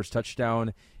got his first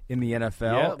touchdown in the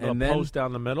NFL. Yeah, and then post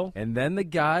down the middle. And then the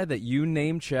guy that you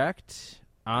name-checked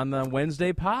on the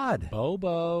Wednesday pod.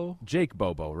 Bobo. Jake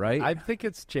Bobo, right? I think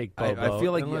it's Jake Bobo. I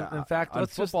feel like, in fact, on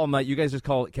let's football night, you guys just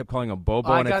kept calling him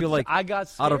Bobo, I feel like I got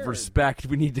scared. out of respect,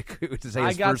 we need to say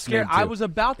his first name, too. I was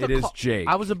about to It is Jake.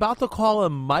 I was about to call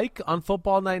him Mike on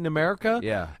Football Night in America.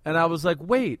 Yeah. And I was like,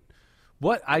 wait,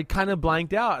 what? I kind of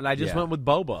blanked out, and I just went with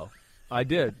Bobo. I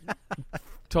did.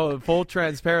 Full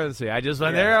transparency. I just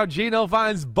went there. Gino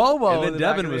finds Bobo. And then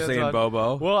Devin was saying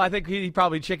Bobo. Well, I think he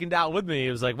probably chickened out with me.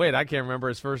 He was like, "Wait, I can't remember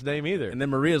his first name either." And then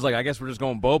Maria's like, "I guess we're just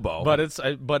going Bobo."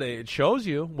 But it shows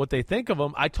you what they think of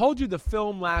him. I told you the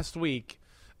film last week,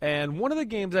 and one of the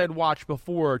games I had watched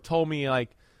before told me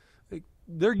like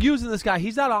they're using this guy.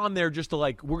 He's not on there just to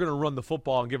like we're going to run the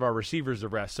football and give our receivers a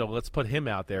rest. So let's put him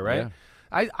out there, right? Yeah.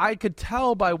 I could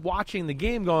tell by watching the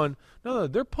game going, no,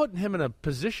 they're putting him in a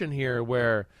position here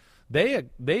where they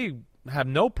have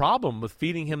no problem with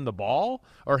feeding him the ball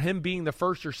or him being the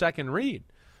first or second read.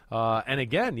 And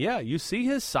again, you see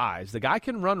his size. The guy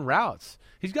can run routes.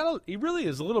 He really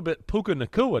is a little bit Puka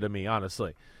Nacua to me,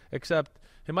 honestly, except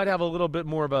he might have a little bit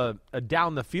more of a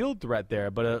down the field threat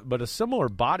there, but a similar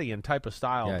body and type of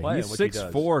style play. He's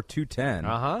 6'4", 210. Big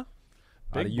out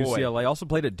of boy. UCLA. Also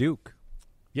played at Duke.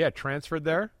 Yeah, transferred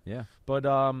there. Yeah. But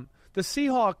the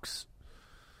Seahawks,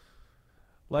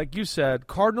 like you said,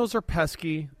 Cardinals are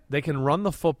pesky. They can run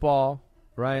the football,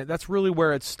 right? That's really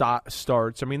where it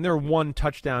starts. I mean, their one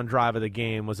touchdown drive of the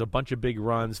game was a bunch of big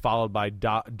runs followed by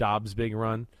Dobbs' big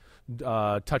run,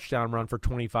 touchdown run for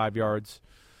 25 yards.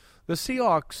 The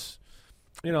Seahawks,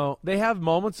 they have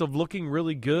moments of looking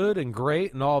really good and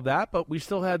great and all that, but we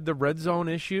still had the red zone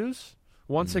issues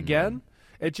once again.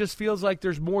 It just feels like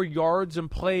there's more yards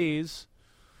and plays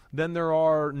than there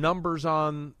are numbers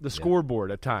on the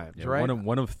scoreboard at times, right?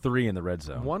 One of 3 in the red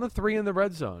zone. 1 of 3 in the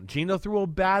red zone. Gino threw a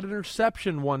bad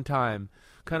interception one time,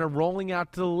 kind of rolling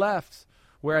out to the left,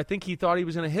 where I think he thought he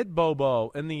was going to hit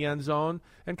Bobo in the end zone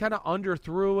and kind of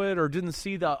underthrew it or didn't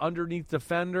see the underneath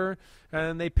defender,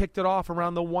 and they picked it off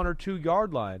around the 1 or 2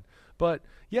 yard line. But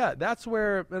yeah, that's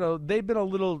where they've been a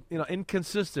little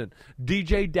inconsistent.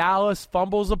 DJ Dallas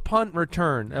fumbles a punt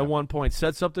return at one point,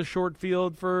 sets up the short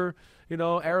field for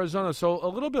Arizona. So a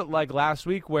little bit like last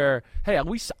week, where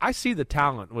I see the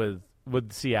talent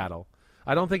with Seattle.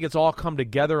 I don't think it's all come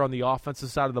together on the offensive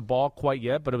side of the ball quite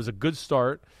yet, but it was a good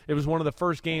start. It was one of the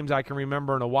first games I can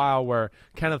remember in a while where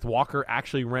Kenneth Walker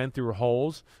actually ran through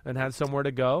holes and had somewhere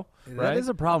to go. Right? That is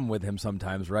a problem with him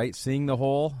sometimes, right? Seeing the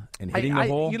hole and hitting the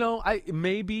hole. I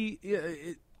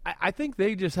think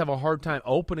they just have a hard time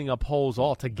opening up holes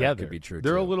altogether. That could be true,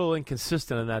 They're too. a little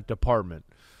inconsistent in that department.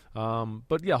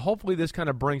 But, yeah, hopefully this kind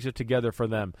of brings it together for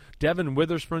them. Devin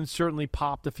Witherspoon certainly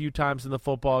popped a few times in the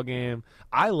football game.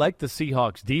 I like the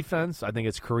Seahawks defense. I think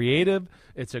it's creative.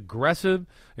 It's aggressive.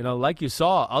 Like you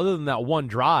saw, other than that one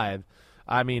drive,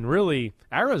 I mean, really,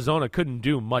 Arizona couldn't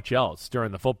do much else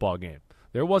during the football game.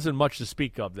 There wasn't much to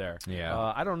speak of there. Yeah.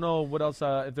 I don't know what else,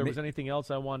 if there was anything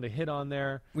else I wanted to hit on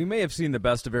there. We may have seen the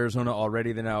best of Arizona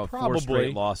already. They're now 4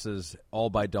 straight losses, all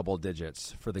by double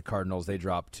digits. For the Cardinals, they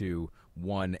dropped to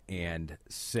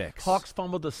 1-6. Hawks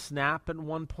fumbled a snap at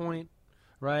one point,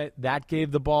 right? That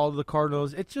gave the ball to the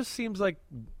Cardinals. It just seems like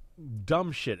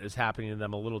dumb shit is happening to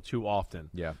them a little too often.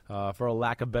 Yeah. For a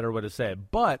lack of better way to say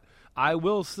it. But I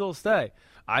will still say,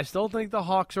 I still think the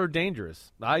Hawks are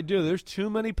dangerous. I do. There's too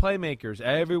many playmakers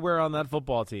everywhere on that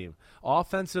football team,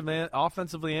 offensively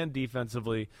and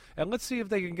defensively. And let's see if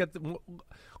they can get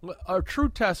our true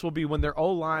test will be when their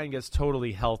O-line gets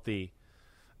totally healthy,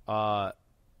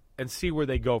 and see where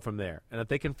they go from there. And if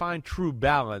they can find true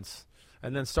balance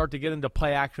and then start to get into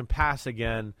play-action pass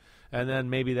again, and then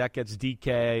maybe that gets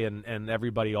DK and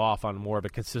everybody off on more of a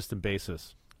consistent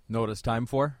basis. Know what it's time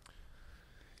for?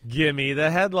 Give me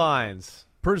the headlines.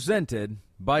 Presented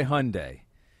by Hyundai.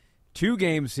 2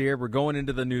 games here. We're going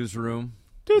into the newsroom.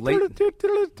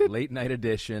 Late night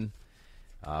edition.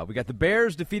 We got the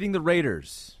Bears defeating the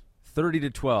Raiders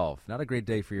 30-12. Not a great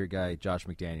day for your guy, Josh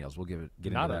McDaniels. We'll get into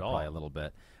that probably a little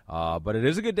bit. But it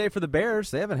is a good day for the Bears.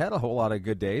 They haven't had a whole lot of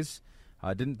good days.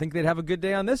 I didn't think they'd have a good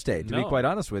day on this day, to be quite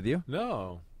honest with you.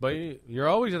 No, but you're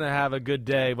always going to have a good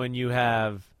day when you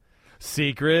have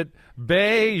Secret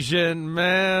Bayesian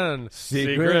Man.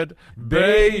 Secret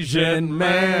Bayesian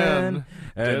Man.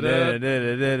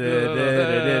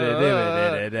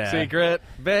 Secret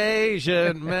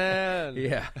Bayesian Man.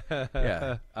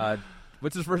 Yeah.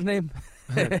 What's his first name?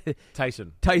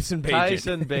 Tyson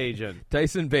Bagent.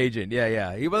 Tyson Bagent.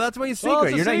 Yeah. Well, that's why he's Well,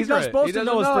 secret. it's a He's not secret. supposed He to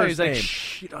doesn't know his know. first He's name. like,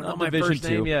 shh, you don't know my Division first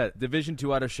name yet. Division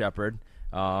 2 out of Shepherd.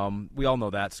 We all know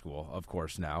that school, of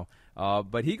course, now.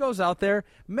 But he goes out there.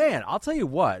 Man, I'll tell you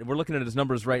what. We're looking at his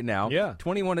numbers right now. Yeah.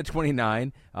 21 to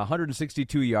 29,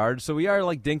 162 yards. So we are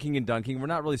like dinking and dunking. We're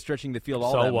not really stretching the field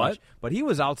all that much. But he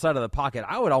was outside of the pocket.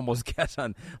 I would almost guess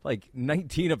on like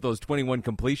 19 of those 21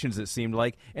 completions, it seemed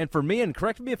like. And for me, and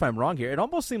correct me if I'm wrong here, it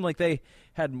almost seemed like they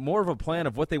had more of a plan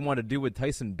of what they want to do with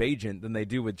Tyson Bagent than they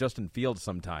do with Justin Fields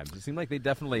sometimes. It seemed like they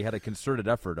definitely had a concerted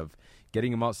effort of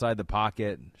getting him outside the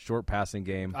pocket, short passing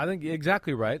game. I think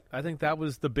exactly right. I think that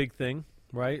was the big thing,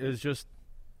 right? It was just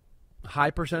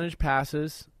high percentage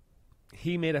passes.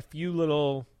 He made a few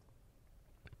little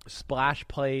splash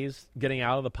plays, getting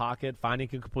out of the pocket, finding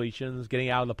completions, getting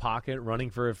out of the pocket, running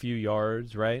for a few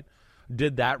yards, right?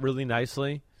 Did that really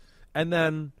nicely. And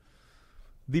then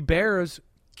the Bears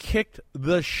kicked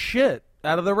the shit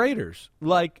out of the Raiders.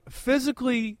 Like,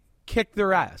 physically kicked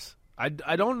their ass. I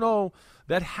don't know.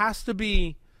 That has to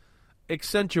be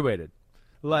accentuated.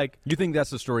 Like, you think that's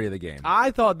the story of the game?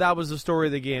 I thought that was the story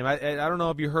of the game. I don't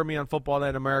know if you heard me on Football Night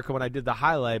in America when I did the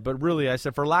highlight, but really I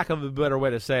said, for lack of a better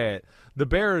way to say it, the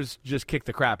Bears just kicked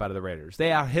the crap out of the Raiders.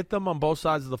 They out-hit them on both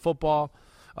sides of the football.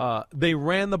 They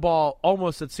ran the ball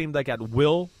almost, it seemed like, at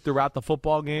will throughout the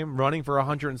football game, running for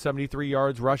 173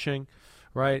 yards rushing.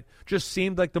 Right? Just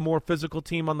seemed like the more physical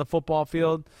team on the football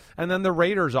field. And then the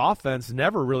Raiders' offense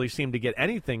never really seemed to get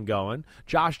anything going.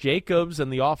 Josh Jacobs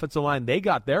and the offensive line, they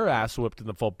got their ass whooped in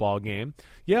the football game.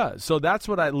 Yeah, so that's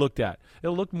what I looked at. It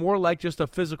looked more like just a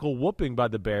physical whooping by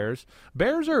the Bears.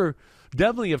 Bears are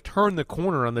definitely have turned the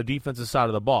corner on the defensive side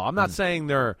of the ball. I'm not saying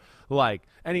they're like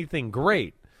anything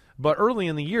great, but early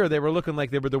in the year they were looking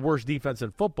like they were the worst defense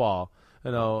in football. You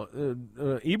know,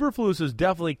 Eberflus has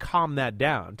definitely calmed that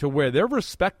down to where they're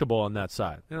respectable on that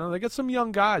side. You know, they got some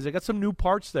young guys. They got some new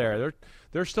parts there.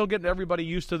 They're still getting everybody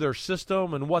used to their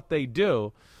system and what they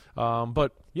do.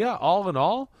 But, yeah, all in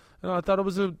all, you know, I thought it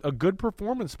was a good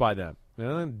performance by them. You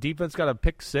know, defense got a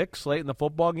pick six late in the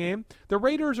football game. The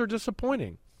Raiders are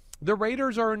disappointing. The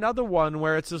Raiders are another one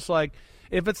where it's just like,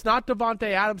 if it's not Davante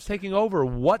Adams taking over,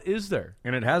 what is there?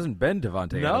 And it hasn't been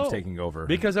Davante Adams taking over.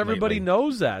 Because everybody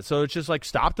knows that. So it's just like,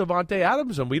 stop Davante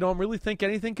Adams, and we don't really think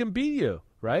anything can beat you,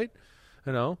 right?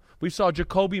 You know, we saw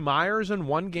Jacoby Myers in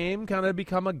one game kind of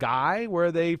become a guy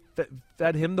where they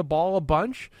fed him the ball a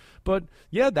bunch. But,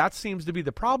 yeah, that seems to be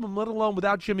the problem, let alone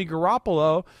without Jimmy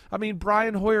Garoppolo. I mean,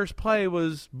 Brian Hoyer's play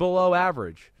was below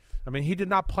average. I mean, he did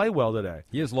not play well today.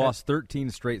 He has lost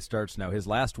 13 straight starts now. His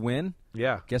last win?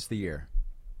 Yeah. Guess the year.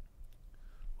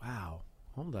 Wow.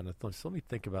 Hold on. Let me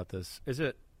think about this. Is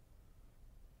it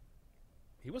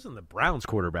 – he wasn't the Browns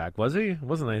quarterback, was he? It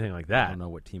wasn't anything like that. I don't know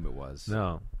what team it was.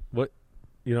 No. What?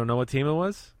 You don't know what team it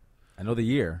was? I know the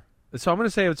year. So I'm going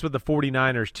to say it's with the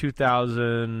 49ers,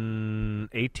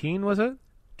 2018, was it?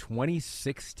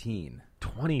 2016.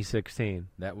 2016.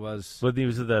 That was – he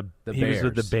was with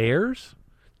the Bears?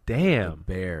 Damn. The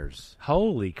Bears.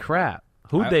 Holy crap.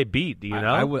 Who'd they beat? Do you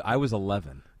know? I was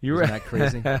 11. Isn't that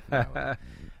crazy?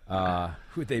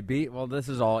 Who'd they beat? Well, this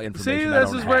is all information. See,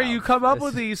 this is where you come up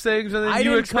with these things, and then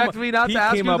you expect me not to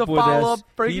ask you the follow-up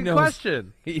freaking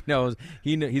question. He knows.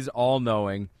 He's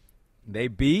all-knowing. They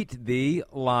beat the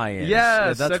Lions.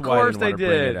 Yes, that's of why course I didn't they want to did.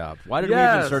 bring it up. Why did we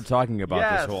even start talking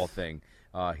about this whole thing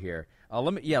here?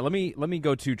 Let me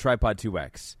go to Tripod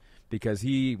 2X because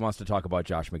he wants to talk about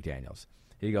Josh McDaniels.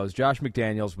 He goes, Josh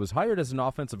McDaniels was hired as an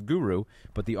offensive guru,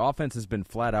 but the offense has been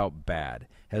flat out bad.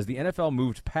 Has the NFL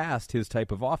moved past his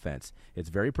type of offense? It's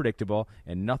very predictable,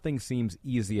 and nothing seems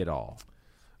easy at all.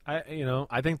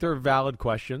 I think they're valid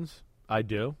questions. I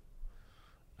do.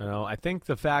 I think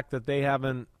the fact that they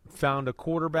haven't found a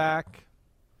quarterback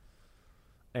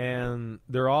and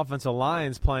their offensive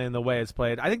line's playing the way it's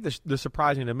played, I think the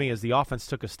surprising to me is the offense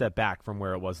took a step back from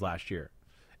where it was last year.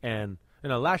 And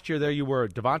last year there you were,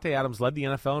 Davante Adams led the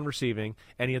NFL in receiving,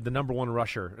 and he had the number one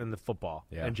rusher in the football,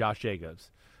 and Josh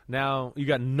Jacobs. Now you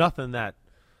got nothing that,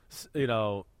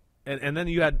 and then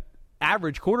you had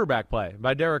average quarterback play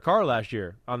by Derek Carr last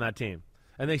year on that team,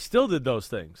 and they still did those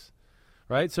things,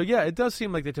 right? So, yeah, it does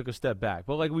seem like they took a step back.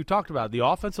 But like we've talked about, the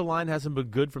offensive line hasn't been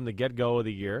good from the get-go of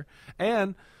the year,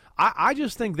 and I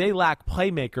just think they lack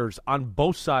playmakers on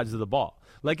both sides of the ball.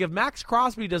 Like, if Max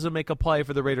Crosby doesn't make a play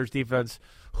for the Raiders defense,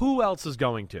 who else is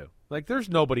going to? Like, there's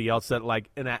nobody else that,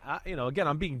 like, again,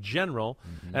 I'm being general,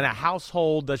 and a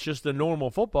household that's just a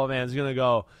normal football fan is going to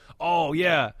go, oh,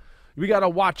 yeah, we got to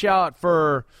watch out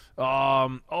for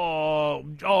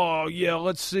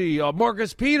let's see,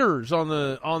 Marcus Peters on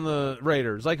the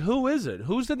Raiders. Like, who is it?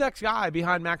 Who's the next guy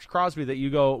behind Max Crosby that you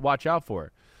go watch out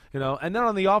for? And then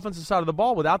on the offensive side of the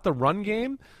ball, without the run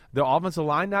game, the offensive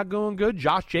line not going good.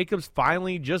 Josh Jacobs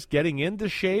finally just getting into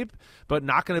shape, but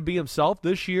not going to be himself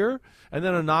this year. And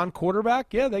then a non-quarterback,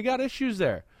 they got issues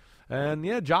there. And,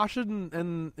 Josh and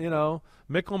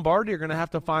Mick Lombardi are going to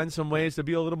have to find some ways to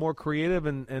be a little more creative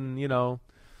and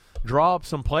draw up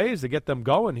some plays to get them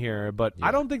going here. But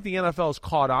I don't think the NFL's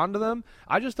caught on to them.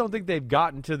 I just don't think they've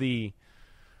gotten to the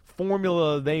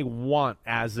formula they want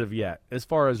as of yet, as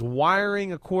far as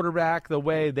wiring a quarterback the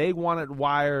way they want it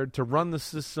wired, to run the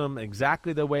system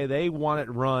exactly the way they want it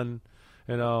run,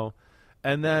 and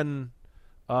then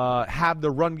have the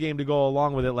run game to go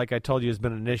along with it, like I told you, has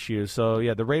been an issue. So,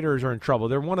 the Raiders are in trouble.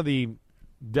 They're one of the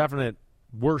definite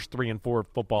worst 3 and 4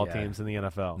 football teams in the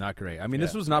NFL. Not great. I mean,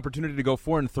 this was an opportunity to go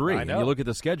 4-3. And you look at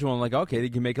the schedule and okay, they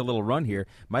can make a little run here.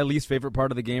 My least favorite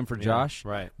part of the game for Josh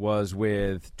was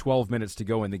with 12 minutes to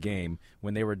go in the game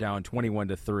when they were down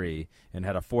 21-3 and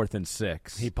had a 4th and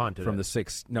 6. He punted from it.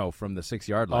 From the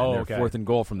 6-yard line. They're 4th and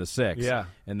goal from the 6. Yeah.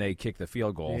 And they kicked the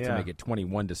field goal to make it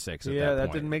 21-6 at that point. Yeah,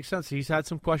 that didn't make sense. He's had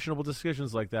some questionable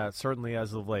decisions like that, certainly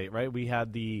as of late, right? We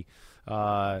had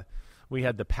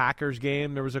the Packers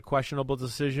game. There was a questionable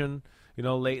decision,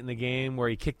 late in the game where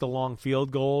he kicked the long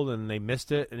field goal and they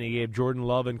missed it, and he gave Jordan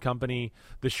Love and company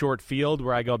the short field,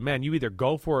 where I go, man, you either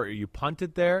go for it or you punt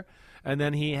it there. And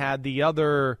then he had the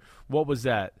other, what was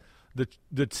that? The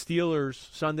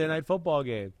Steelers Sunday Night Football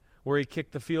game where he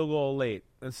kicked the field goal late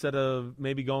instead of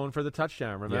maybe going for the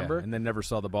touchdown, remember? Yeah, and then never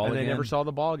saw the ball again. And they never saw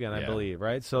the ball again, I believe,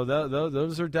 right? So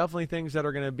those are definitely things that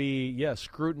are going to be,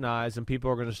 scrutinized, and people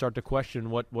are going to start to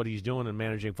question what he's doing in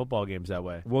managing football games that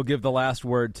way. We'll give the last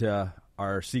word to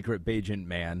our secret Bajent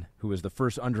man, who is the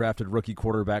first undrafted rookie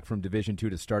quarterback from Division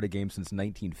II to start a game since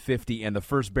 1950, and the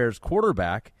first Bears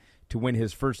quarterback to win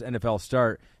his first NFL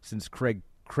start since Craig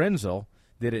Krenzel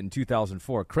did it in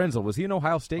 2004. Krenzel, was he an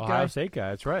Ohio State guy? Ohio State guy,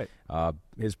 that's right.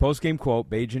 His post-game quote,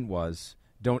 Bajent, was,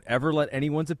 "Don't ever let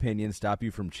anyone's opinion stop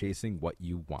you from chasing what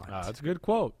you want." That's a good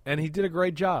quote, and he did a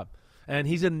great job. And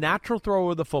he's a natural thrower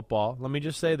of the football. Let me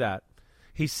just say that.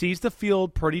 He sees the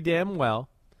field pretty damn well.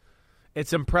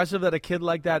 It's impressive that a kid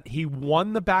like that, he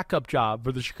won the backup job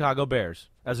for the Chicago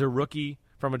Bears as a rookie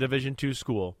from a Division II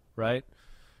school, right?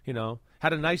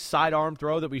 Had a nice sidearm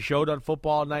throw that we showed on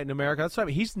Football Night in America. That's what I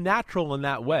mean. He's natural in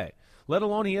that way, let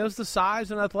alone he has the size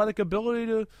and athletic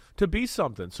ability to be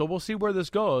something. So we'll see where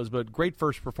this goes, but great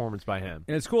first performance by him.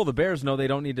 And it's cool. The Bears know they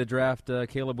don't need to draft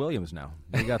Caleb Williams now.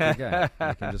 They got the guy.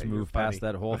 They can just move past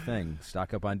that whole thing,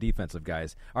 stock up on defensive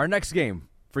guys. Our next game,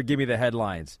 for Give Me the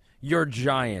Headlines, your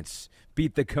Giants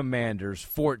beat the Commanders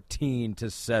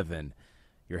 14-7.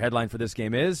 Your headline for this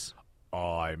game is...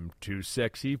 I'm too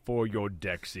sexy for your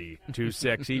Dexy. Too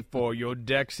sexy for your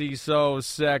Dexy. So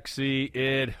sexy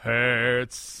it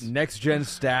hurts. Next Gen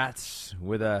Stats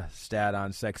with a stat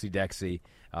on Sexy Dexy.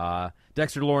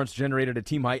 Dexter Lawrence generated a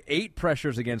team-high 8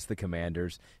 pressures against the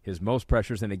Commanders, his most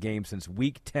pressures in a game since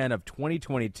Week 10 of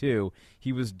 2022.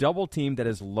 He was double-teamed at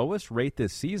his lowest rate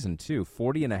this season, too,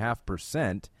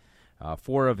 40.5%.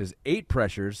 4 of his 8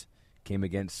 pressures came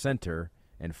against center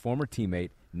and former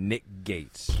teammate Nick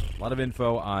Gates. A lot of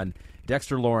info on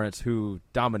Dexter Lawrence, who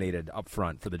dominated up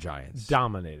front for the Giants.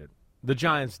 Dominated. The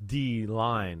Giants'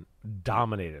 D-line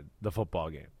dominated the football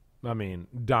game. I mean,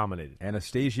 dominated.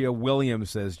 Anastasia Williams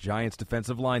says Giants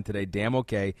defensive line today, damn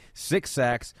okay. 6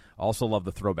 sacks. Also love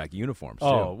the throwback uniforms, too.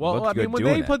 Oh, well, I mean, when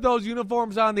they put those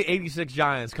uniforms on, the 86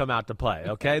 Giants come out to play,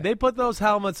 okay? They put those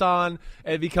helmets on,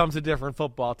 it becomes a different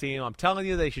football team. I'm telling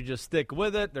you, they should just stick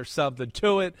with it. There's something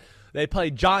to it. They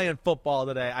played giant football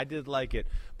today. I did like it.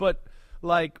 But,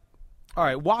 all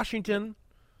right, Washington,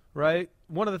 right?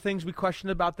 One of the things we questioned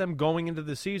about them going into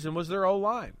the season was their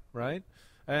O-line, right?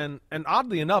 And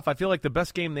oddly enough, I feel like the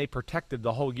best game they protected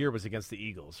the whole year was against the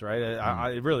Eagles, right?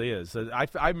 It really is. I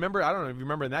remember, I don't know if you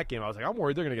remember in that game, I was like, I'm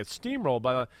worried they're going to get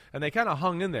steamrolled and they kind of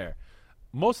hung in there.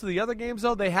 Most of the other games,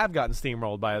 though, they have gotten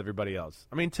steamrolled by everybody else.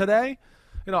 I mean, today,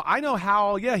 I know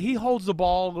Howell, he holds the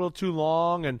ball a little too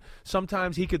long, and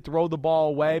sometimes he could throw the ball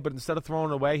away, but instead of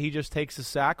throwing it away, he just takes a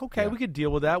sack. Okay, we could deal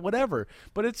with that, whatever.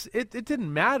 But it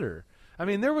didn't matter. I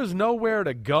mean, there was nowhere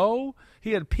to go.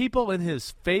 He had people in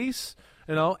his face.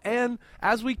 And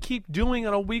as we keep doing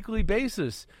on a weekly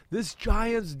basis, this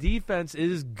Giants defense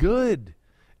is good.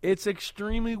 It's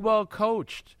extremely well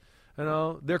coached.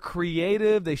 They're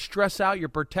creative. They stress out your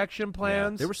protection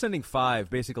plans. Yeah, they were sending 5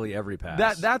 basically every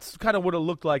pass. That's kind of what it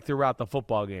looked like throughout the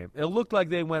football game. It looked like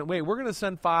they went, wait, we're going to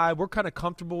send 5. We're kind of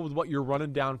comfortable with what you're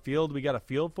running downfield. We got a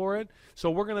feel for it. So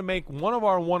we're going to make one of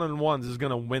our one-on-ones is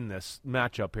going to win this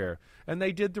matchup here. And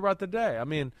they did throughout the day. I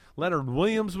mean, Leonard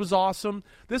Williams was awesome.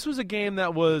 This was a game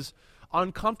that was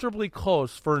uncomfortably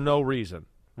close for no reason,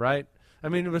 right? I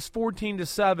mean, it was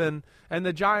 14-7, and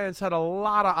the Giants had a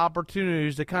lot of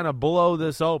opportunities to kind of blow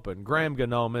this open. Graham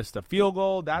Gano missed a field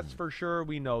goal, that's for sure.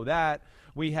 We know that.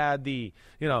 We had the,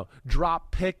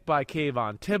 drop pick by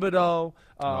Kayvon Thibodeau.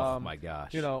 Oh, my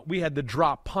gosh. We had the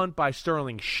drop punt by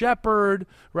Sterling Shepard,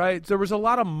 right? There was a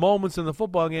lot of moments in the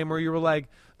football game where you were like,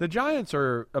 the Giants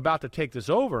are about to take this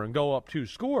over and go up 2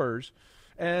 scores,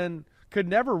 and could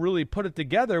never really put it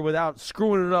together without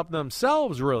screwing it up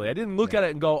themselves, really. I didn't look at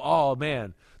it and go, oh,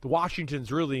 man, the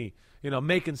Washington's really,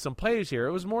 making some plays here.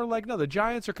 It was more like, no, the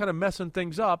Giants are kind of messing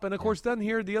things up. And, of course, then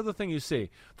here, the other thing you see.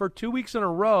 For 2 weeks in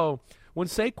a row, when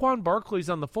Saquon Barkley's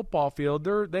on the football field,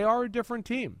 they are a different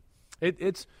team.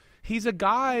 He's a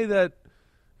guy that,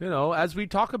 as we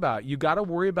talk about, you got to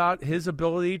worry about his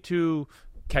ability to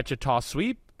catch a toss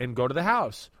sweep and go to the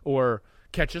house, or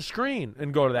catch a screen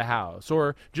and go to the house,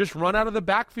 or just run out of the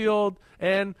backfield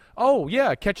and,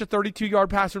 catch a 32-yard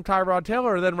pass from Tyrod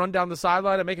Taylor and then run down the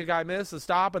sideline and make a guy miss and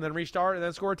stop and then restart and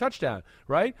then score a touchdown,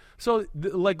 right? So,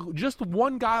 just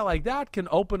one guy like that can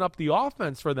open up the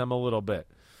offense for them a little bit.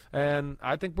 And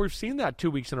I think we've seen that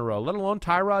 2 weeks in a row, let alone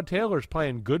Tyrod Taylor's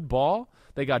playing good ball.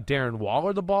 They got Darren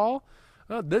Waller the ball.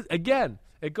 Again,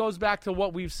 it goes back to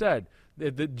what we've said.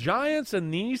 The Giants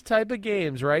in these type of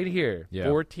games right here,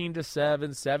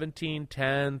 14-7,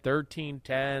 17-10,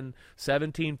 13-10,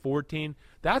 17-14,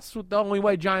 that's the only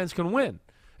way Giants can win.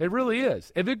 It really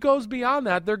is. If it goes beyond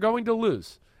that, they're going to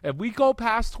lose. If we go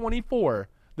past 24,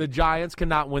 the Giants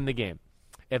cannot win the game.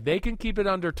 If they can keep it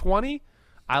under 20,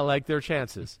 I like their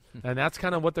chances. And that's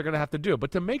kind of what they're going to have to do.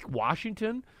 But to make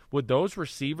Washington with those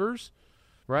receivers,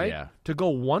 right, Yeah. to go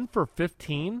 1 for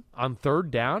 15 on third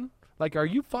down, like, are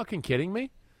you fucking kidding me?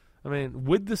 I mean,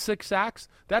 with the 6 sacks,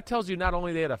 that tells you not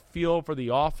only they had a feel for the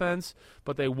offense,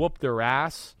 but they whooped their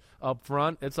ass up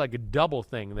front. It's like a double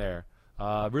thing there.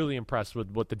 Really impressed with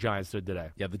what the Giants did today.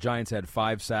 Yeah, the Giants had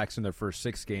 5 sacks in their first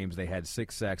 6 games. They had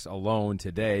 6 sacks alone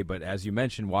today. But as you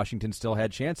mentioned, Washington still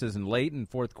had chances. And late in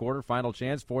fourth quarter, final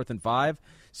chance, 4th and 5,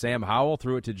 Sam Howell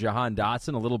threw it to Jahan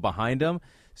Dotson a little behind him.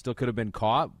 Still could have been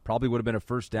caught. Probably would have been a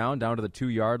first down to the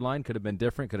 2-yard line. Could have been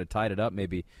different. Could have tied it up.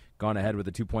 Maybe gone ahead with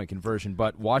a 2-point conversion.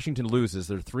 But Washington loses.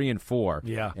 They're 3-4.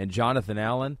 Yeah. And Jonathan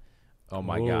Allen, oh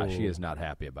my gosh, he is not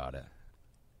happy about it.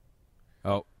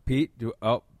 Oh, Pete, do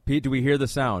we hear the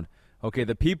sound? Okay,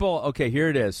 the people. Okay, here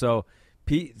it is. So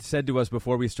Pete said to us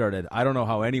before we started, I don't know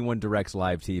how anyone directs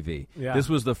live TV. Yeah. This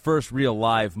was the first real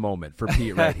live moment for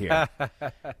Pete right here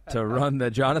to run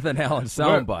the Jonathan Allen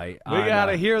soundbite. We got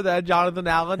to hear that Jonathan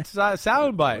Allen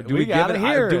soundbite. We got to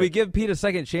hear it. Do we give Pete a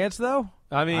second chance, though?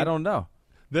 I mean, I don't know.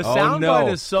 The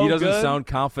soundbite is so he good. He doesn't sound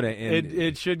confident.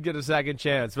 It should get a second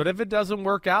chance. But if it doesn't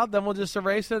work out, then we'll just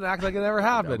erase it and act like it never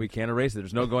happened. No, we can't erase it.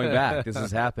 There's no going back. This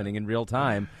is happening in real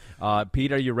time.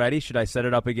 Pete, are you ready? Should I set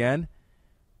it up again?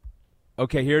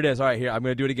 Okay, here it is. All right, here. I'm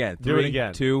going to do it again. Do it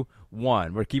again. 3, 2,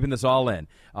 1. We're keeping this all in.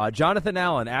 Jonathan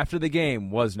Allen, after the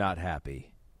game, was not happy.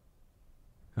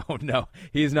 Oh, no.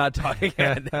 He's not talking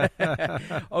again.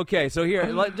 Okay, so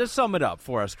here, just sum it up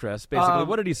for us, Chris. Basically,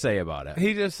 what did he say about it?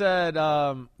 He just said,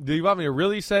 do you want me to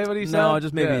really say what he said? No,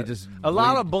 just maybe just a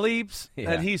lot of bleeps,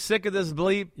 Yeah. and he's sick of this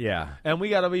bleep. Yeah. And we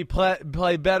got to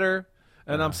play better,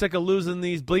 and I'm sick of losing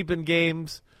these bleeping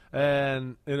games.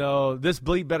 And, this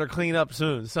bleep better clean up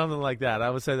soon. Something like that. I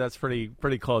would say that's pretty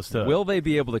close to it. Will they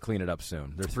be able to clean it up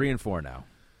soon? They're 3-4 now.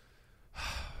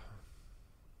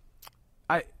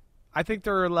 I think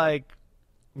they're, going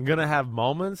to have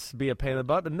moments, be a pain in the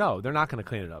butt. But, no, they're not going to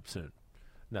clean it up soon.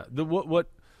 No.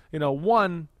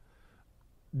 One,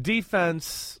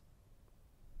 defense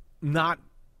not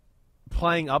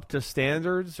playing up to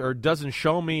standards or doesn't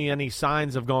show me any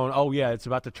signs of going, oh yeah, it's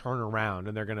about to turn around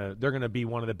and they're gonna be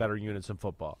one of the better units in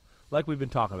football. Like we've been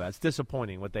talking about, it's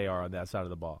disappointing what they are on that side of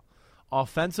the ball.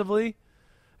 Offensively,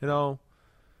 I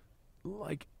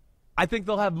think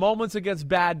they'll have moments against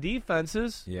bad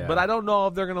defenses, but I don't know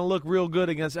if they're gonna look real good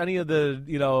against any of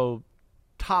the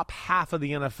top half of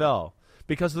the NFL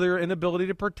because of their inability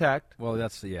to protect. Well,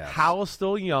 that's Howell's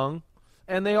still young.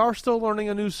 And they are still learning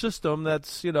a new system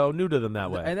that's, new to them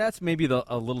that way. And that's maybe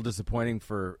a little disappointing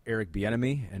for Eric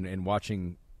Bieniemy and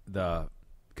watching because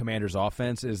Commanders'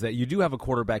 offense is that you do have a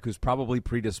quarterback who's probably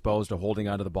predisposed to holding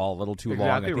onto the ball a little too long.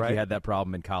 I think he had that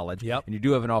problem in college. Yep. And you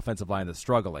do have an offensive line that's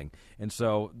struggling. And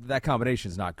so that combination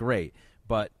is not great.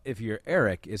 But if you're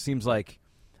Eric, it seems like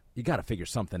you got to figure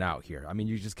something out here. I mean,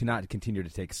 you just cannot continue to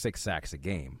take 6 sacks a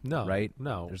game. No. Right?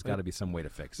 No. There's got to be some way to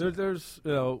fix it. There's,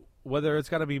 whether it's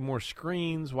got to be more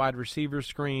screens, wide receiver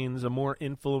screens, a more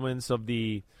influence of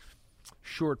the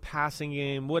short passing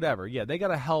game, whatever. Yeah, they got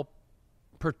to help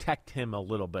protect him a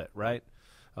little bit, right?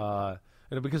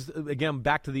 Because, again,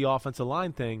 back to the offensive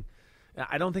line thing,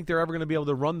 I don't think they're ever going to be able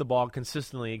to run the ball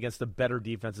consistently against the better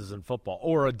defenses in football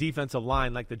or a defensive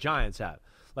line like the Giants have.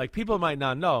 Like, people might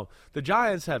not know, the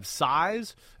Giants have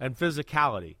size and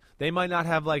physicality. They might not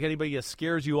have, like, anybody that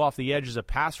scares you off the edge as a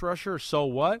pass rusher, so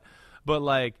what? But,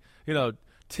 like,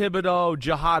 Thibodeau,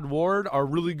 Jihad Ward are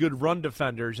really good run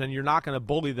defenders, and you're not going to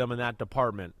bully them in that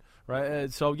department, right?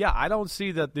 So, yeah, I don't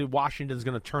see that the Washington's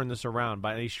going to turn this around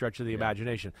by any stretch of the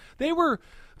imagination. They were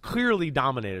clearly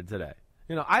dominated today.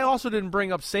 I also didn't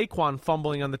bring up Saquon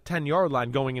fumbling on the 10-yard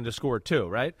line going into score 2,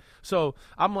 right? So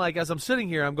I'm like, as I'm sitting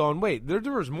here, I'm going, wait, there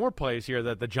was more plays here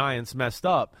that the Giants messed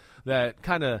up that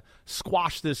kind of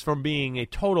squashed this from being a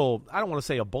total, I don't want to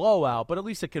say a blowout, but at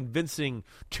least a convincing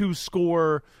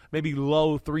 2-score, maybe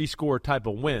low 3-score type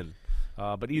of win.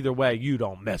 But either way, you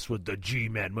don't mess with the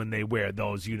G-men when they wear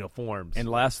those uniforms. And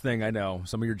last thing I know,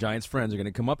 some of your Giants friends are going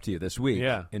to come up to you this week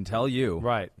and tell you,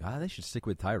 right? They should stick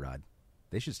with Tyrod.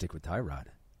 They should stick with Tyrod.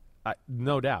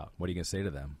 No doubt. What are you going to say to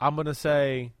them? I'm going to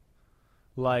say,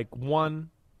 like, 1,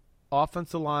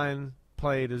 offensive line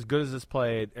played as good as it's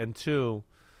played, and 2,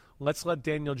 let's let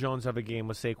Daniel Jones have a game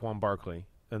with Saquon Barkley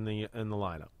in the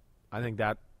lineup. I think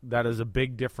that is a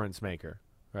big difference maker,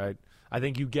 right? I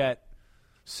think you get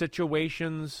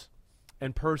situations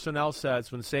and personnel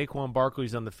sets when Saquon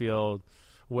Barkley's on the field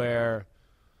where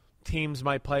teams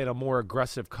might play in a more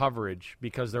aggressive coverage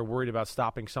because they're worried about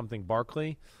stopping something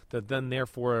Barkley, that then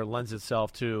therefore lends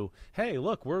itself to, hey,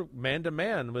 look, we're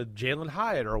man-to-man with Jalen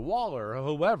Hyatt or Waller or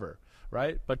whoever,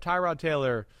 right? But Tyrod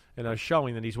Taylor,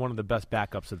 showing that he's one of the best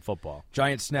backups in football.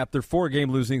 Giants snapped their 4-game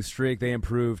losing streak. They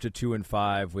improved to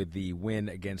 2-5 with the win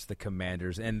against the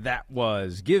Commanders, and that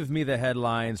was Give Me the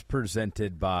Headlines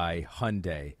presented by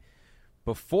Hyundai.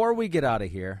 Before we get out of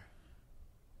here,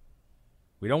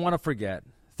 we don't want to forget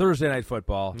Thursday Night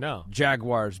Football. No.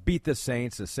 Jaguars beat the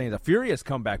Saints. A furious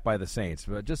comeback by the Saints,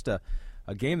 but just a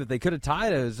game that they could have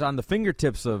tied is on the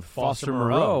fingertips of Foster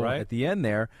Moreau right? At the end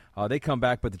there. They come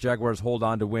back, but the Jaguars hold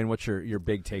on to win. What's your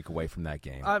big takeaway from that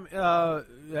game?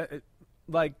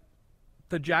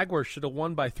 The Jaguars should have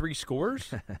won by 3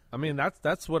 scores. I mean,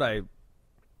 that's what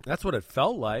it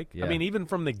felt like. Yeah. I mean, even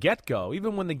from the get-go,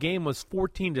 even when the game was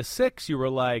 14-6, you were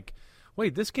like,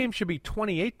 wait, this game should be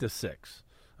 28-6.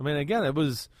 I mean, again, it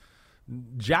was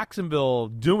Jacksonville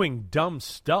doing dumb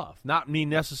stuff, not me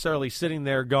necessarily sitting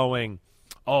there going,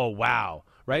 oh, wow,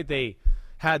 right? They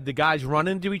had the guys run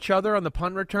into each other on the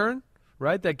punt return,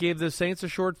 right? That gave the Saints a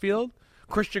short field.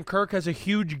 Christian Kirk has a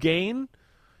huge gain.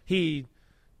 He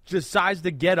decides to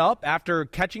get up after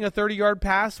catching a 30-yard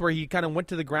pass where he kind of went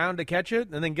to the ground to catch it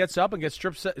and then gets up and gets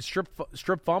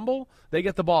strip fumble. They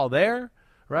get the ball there,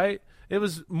 right? It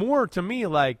was more to me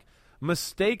like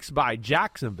mistakes by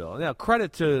Jacksonville. Now,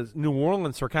 credit to New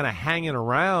Orleans for kind of hanging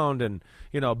around and,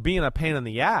 being a pain in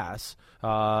the ass.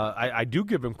 I do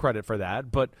give him credit for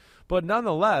that. But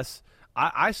nonetheless,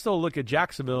 I still look at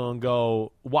Jacksonville and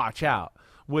go, watch out.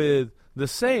 With the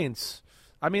Saints,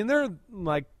 I mean, they're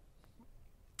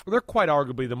quite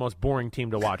arguably the most boring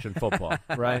team to watch in football,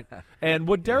 right? And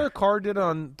what Derek Carr did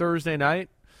on Thursday night,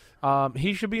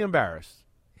 he should be embarrassed.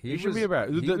 He should be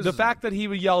embarrassed. The fact that he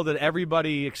yelled at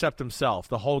everybody except himself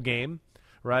the whole game,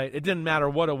 right? It didn't matter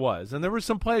what it was. And there were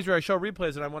some plays where I show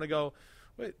replays and I want to go,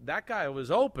 wait, that guy was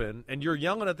open, and you're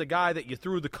yelling at the guy that you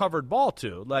threw the covered ball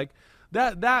to. Like,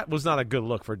 that was not a good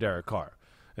look for Derek Carr.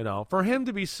 For him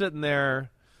to be sitting there,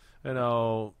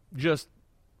 just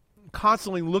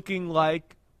constantly looking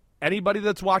like anybody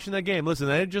that's watching that game. Listen,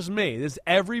 that ain't just me. This is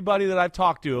everybody that I've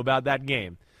talked to about that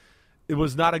game. It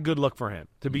was not a good look for him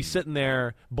to be sitting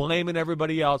there blaming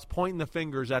everybody else, pointing the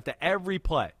fingers at every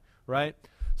play, right?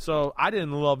 So I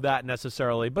didn't love that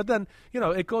necessarily. But then,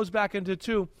 it goes back into,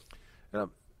 too,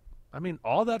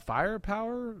 all that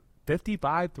firepower,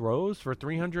 55 throws for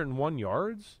 301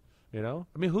 yards,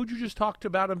 who'd you just talk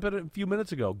about a few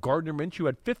minutes ago? Gardner Minshew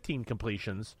had 15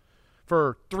 completions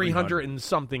for 300 and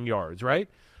something yards, right?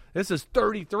 This is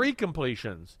 33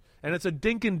 completions, and it's a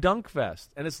dink and dunk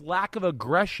fest, and it's lack of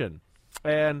aggression.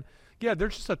 And, yeah,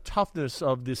 there's just a toughness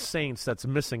of the Saints that's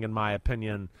missing, in my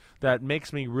opinion, that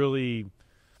makes me really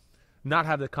not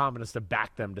have the confidence to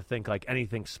back them to think like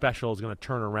anything special is going to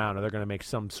turn around or they're going to make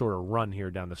some sort of run here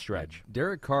down the stretch.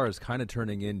 Derek Carr is kind of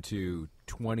turning into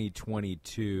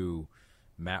 2022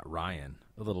 Matt Ryan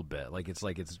a little bit. Like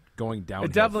it's going down.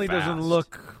 It definitely fast. doesn't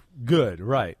look good,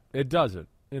 right? It doesn't.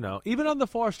 Even on the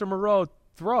Forrester Moreau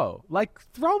throw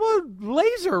a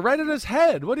laser right at his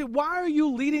head. Why are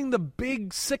you leading the big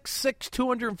 6'6",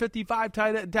 255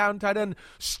 tight end,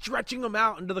 stretching him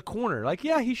out into the corner? Like,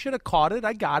 yeah, he should have caught it.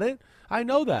 I got it. I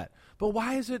know that. But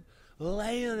why is it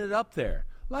laying it up there?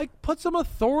 Like, put some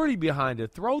authority behind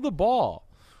it. Throw the ball,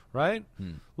 right?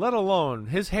 Let alone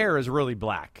his hair is really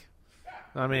black.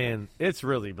 I mean, it's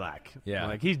really black. Yeah.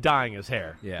 Like, he's dyeing his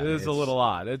hair. Yeah. It is a little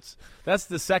odd. That's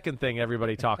the second thing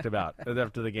everybody talked about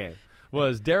after the game.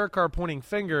 Was Derek Carr pointing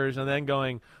fingers and then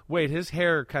going, wait, his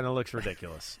hair kind of looks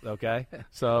ridiculous, okay?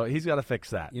 So he's got to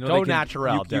fix that. Go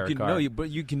natural, Derek Carr. No, but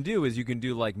you can do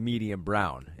like medium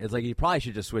brown. It's like you probably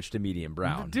should just switch to medium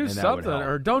brown. Do something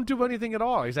or don't do anything at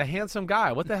all. He's a handsome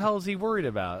guy. What the hell is he worried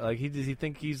about? Like, does he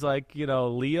think he's like,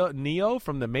 Neo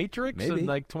from The Matrix Maybe.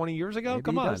 like 20 years ago? Maybe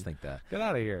Come on. He does think that. Get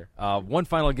out of here. One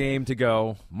final game to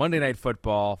go. Monday Night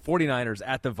Football. 49ers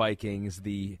at the Vikings.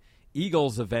 The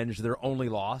Eagles avenged their only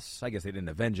loss. I guess they didn't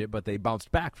avenge it, but they bounced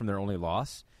back from their only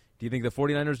loss. Do you think the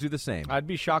 49ers do the same? I'd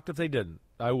be shocked if they didn't.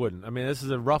 I wouldn't. I mean, this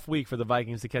is a rough week for the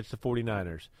Vikings to catch the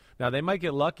 49ers. Now, they might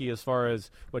get lucky as far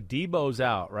as what Debo's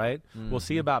out, right? Mm-hmm. We'll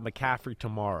see about McCaffrey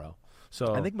tomorrow.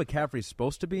 So I think McCaffrey's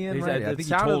supposed to be in, right? I think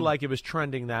sounded like it was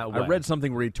trending that way. I read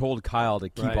something where he told Kyle to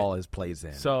keep all his plays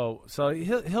in. So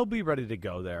he'll be ready to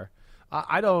go there.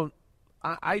 I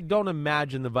don't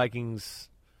imagine the Vikings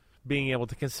being able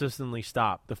to consistently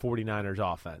stop the 49ers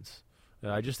offense.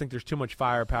 I just think there's too much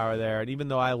firepower there. And even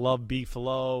though I love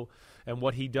Buffalo and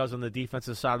what he does on the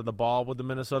defensive side of the ball with the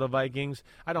Minnesota Vikings,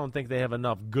 I don't think they have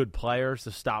enough good players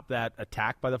to stop that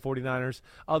attack by the 49ers.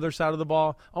 Other side of the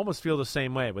ball, almost feel the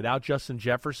same way. Without Justin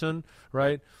Jefferson,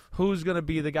 right, who's going to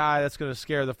be the guy that's going to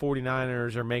scare the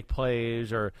 49ers or make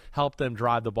plays or help them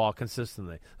drive the ball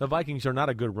consistently? The Vikings are not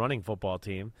a good running football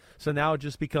team. So now it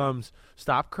just becomes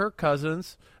stop Kirk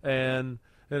Cousins and,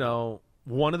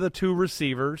 one of the two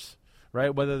receivers,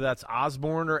 right, whether that's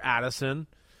Osborne or Addison,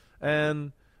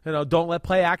 and don't let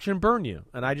play action burn you.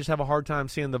 And I just have a hard time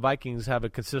seeing the Vikings have a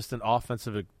consistent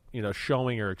offensive,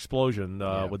 showing or explosion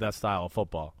with that style of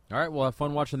football. All right, we'll have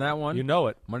fun watching that one. You know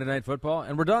it. Monday Night Football,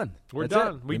 and we're done. We're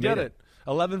done. We did it.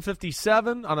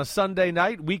 11:57 on a Sunday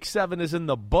night. Week 7 is in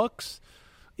the books.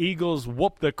 Eagles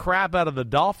whoop the crap out of the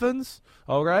Dolphins.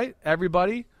 All right,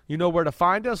 everybody. You know where to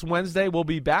find us. Wednesday, we'll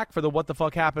be back for the What the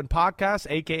Fuck Happened podcast,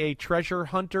 a.k.a. Treasure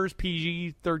Hunters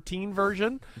PG-13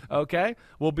 version. Okay?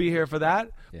 We'll be here for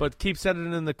that. Yeah. But keep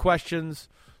sending in the questions.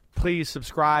 Please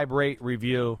subscribe, rate,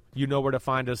 review. You know where to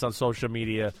find us on social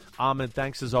media. Ahmed,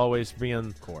 thanks as always for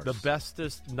being the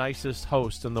bestest, nicest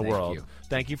host in the world. You.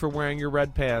 Thank you for wearing your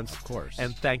red pants. Of course.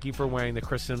 And thank you for wearing the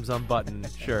Chris Sims unbuttoned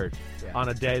shirt on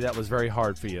a day that was very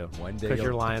hard for you. One day. Because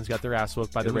your Lions got their ass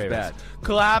whooped by the Ravens. Bad.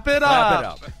 Clap it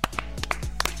up.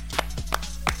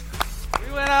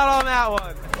 We went out on that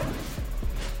one.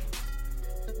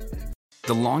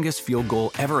 The longest field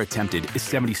goal ever attempted is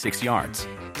 76 yards.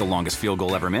 The longest field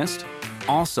goal ever missed?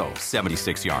 Also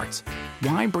 76 yards.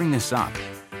 Why bring this up?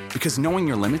 Because knowing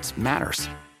your limits matters,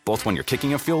 both when you're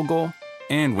kicking a field goal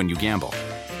and when you gamble.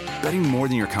 Betting more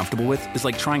than you're comfortable with is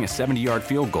like trying a 70-yard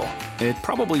field goal. It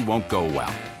probably won't go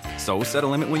well. So set a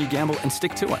limit when you gamble and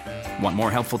stick to it. Want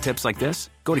more helpful tips like this?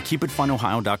 Go to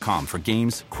keepitfunohio.com for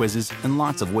games, quizzes, and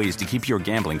lots of ways to keep your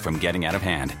gambling from getting out of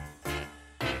hand.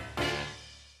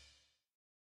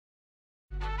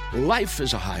 Life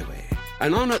is a highway,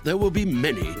 and on it there will be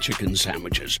many chicken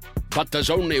sandwiches. But there's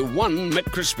only one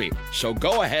McCrispy. So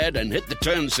go ahead and hit the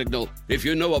turn signal if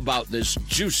you know about this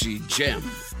juicy gem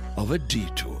of a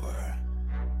detour.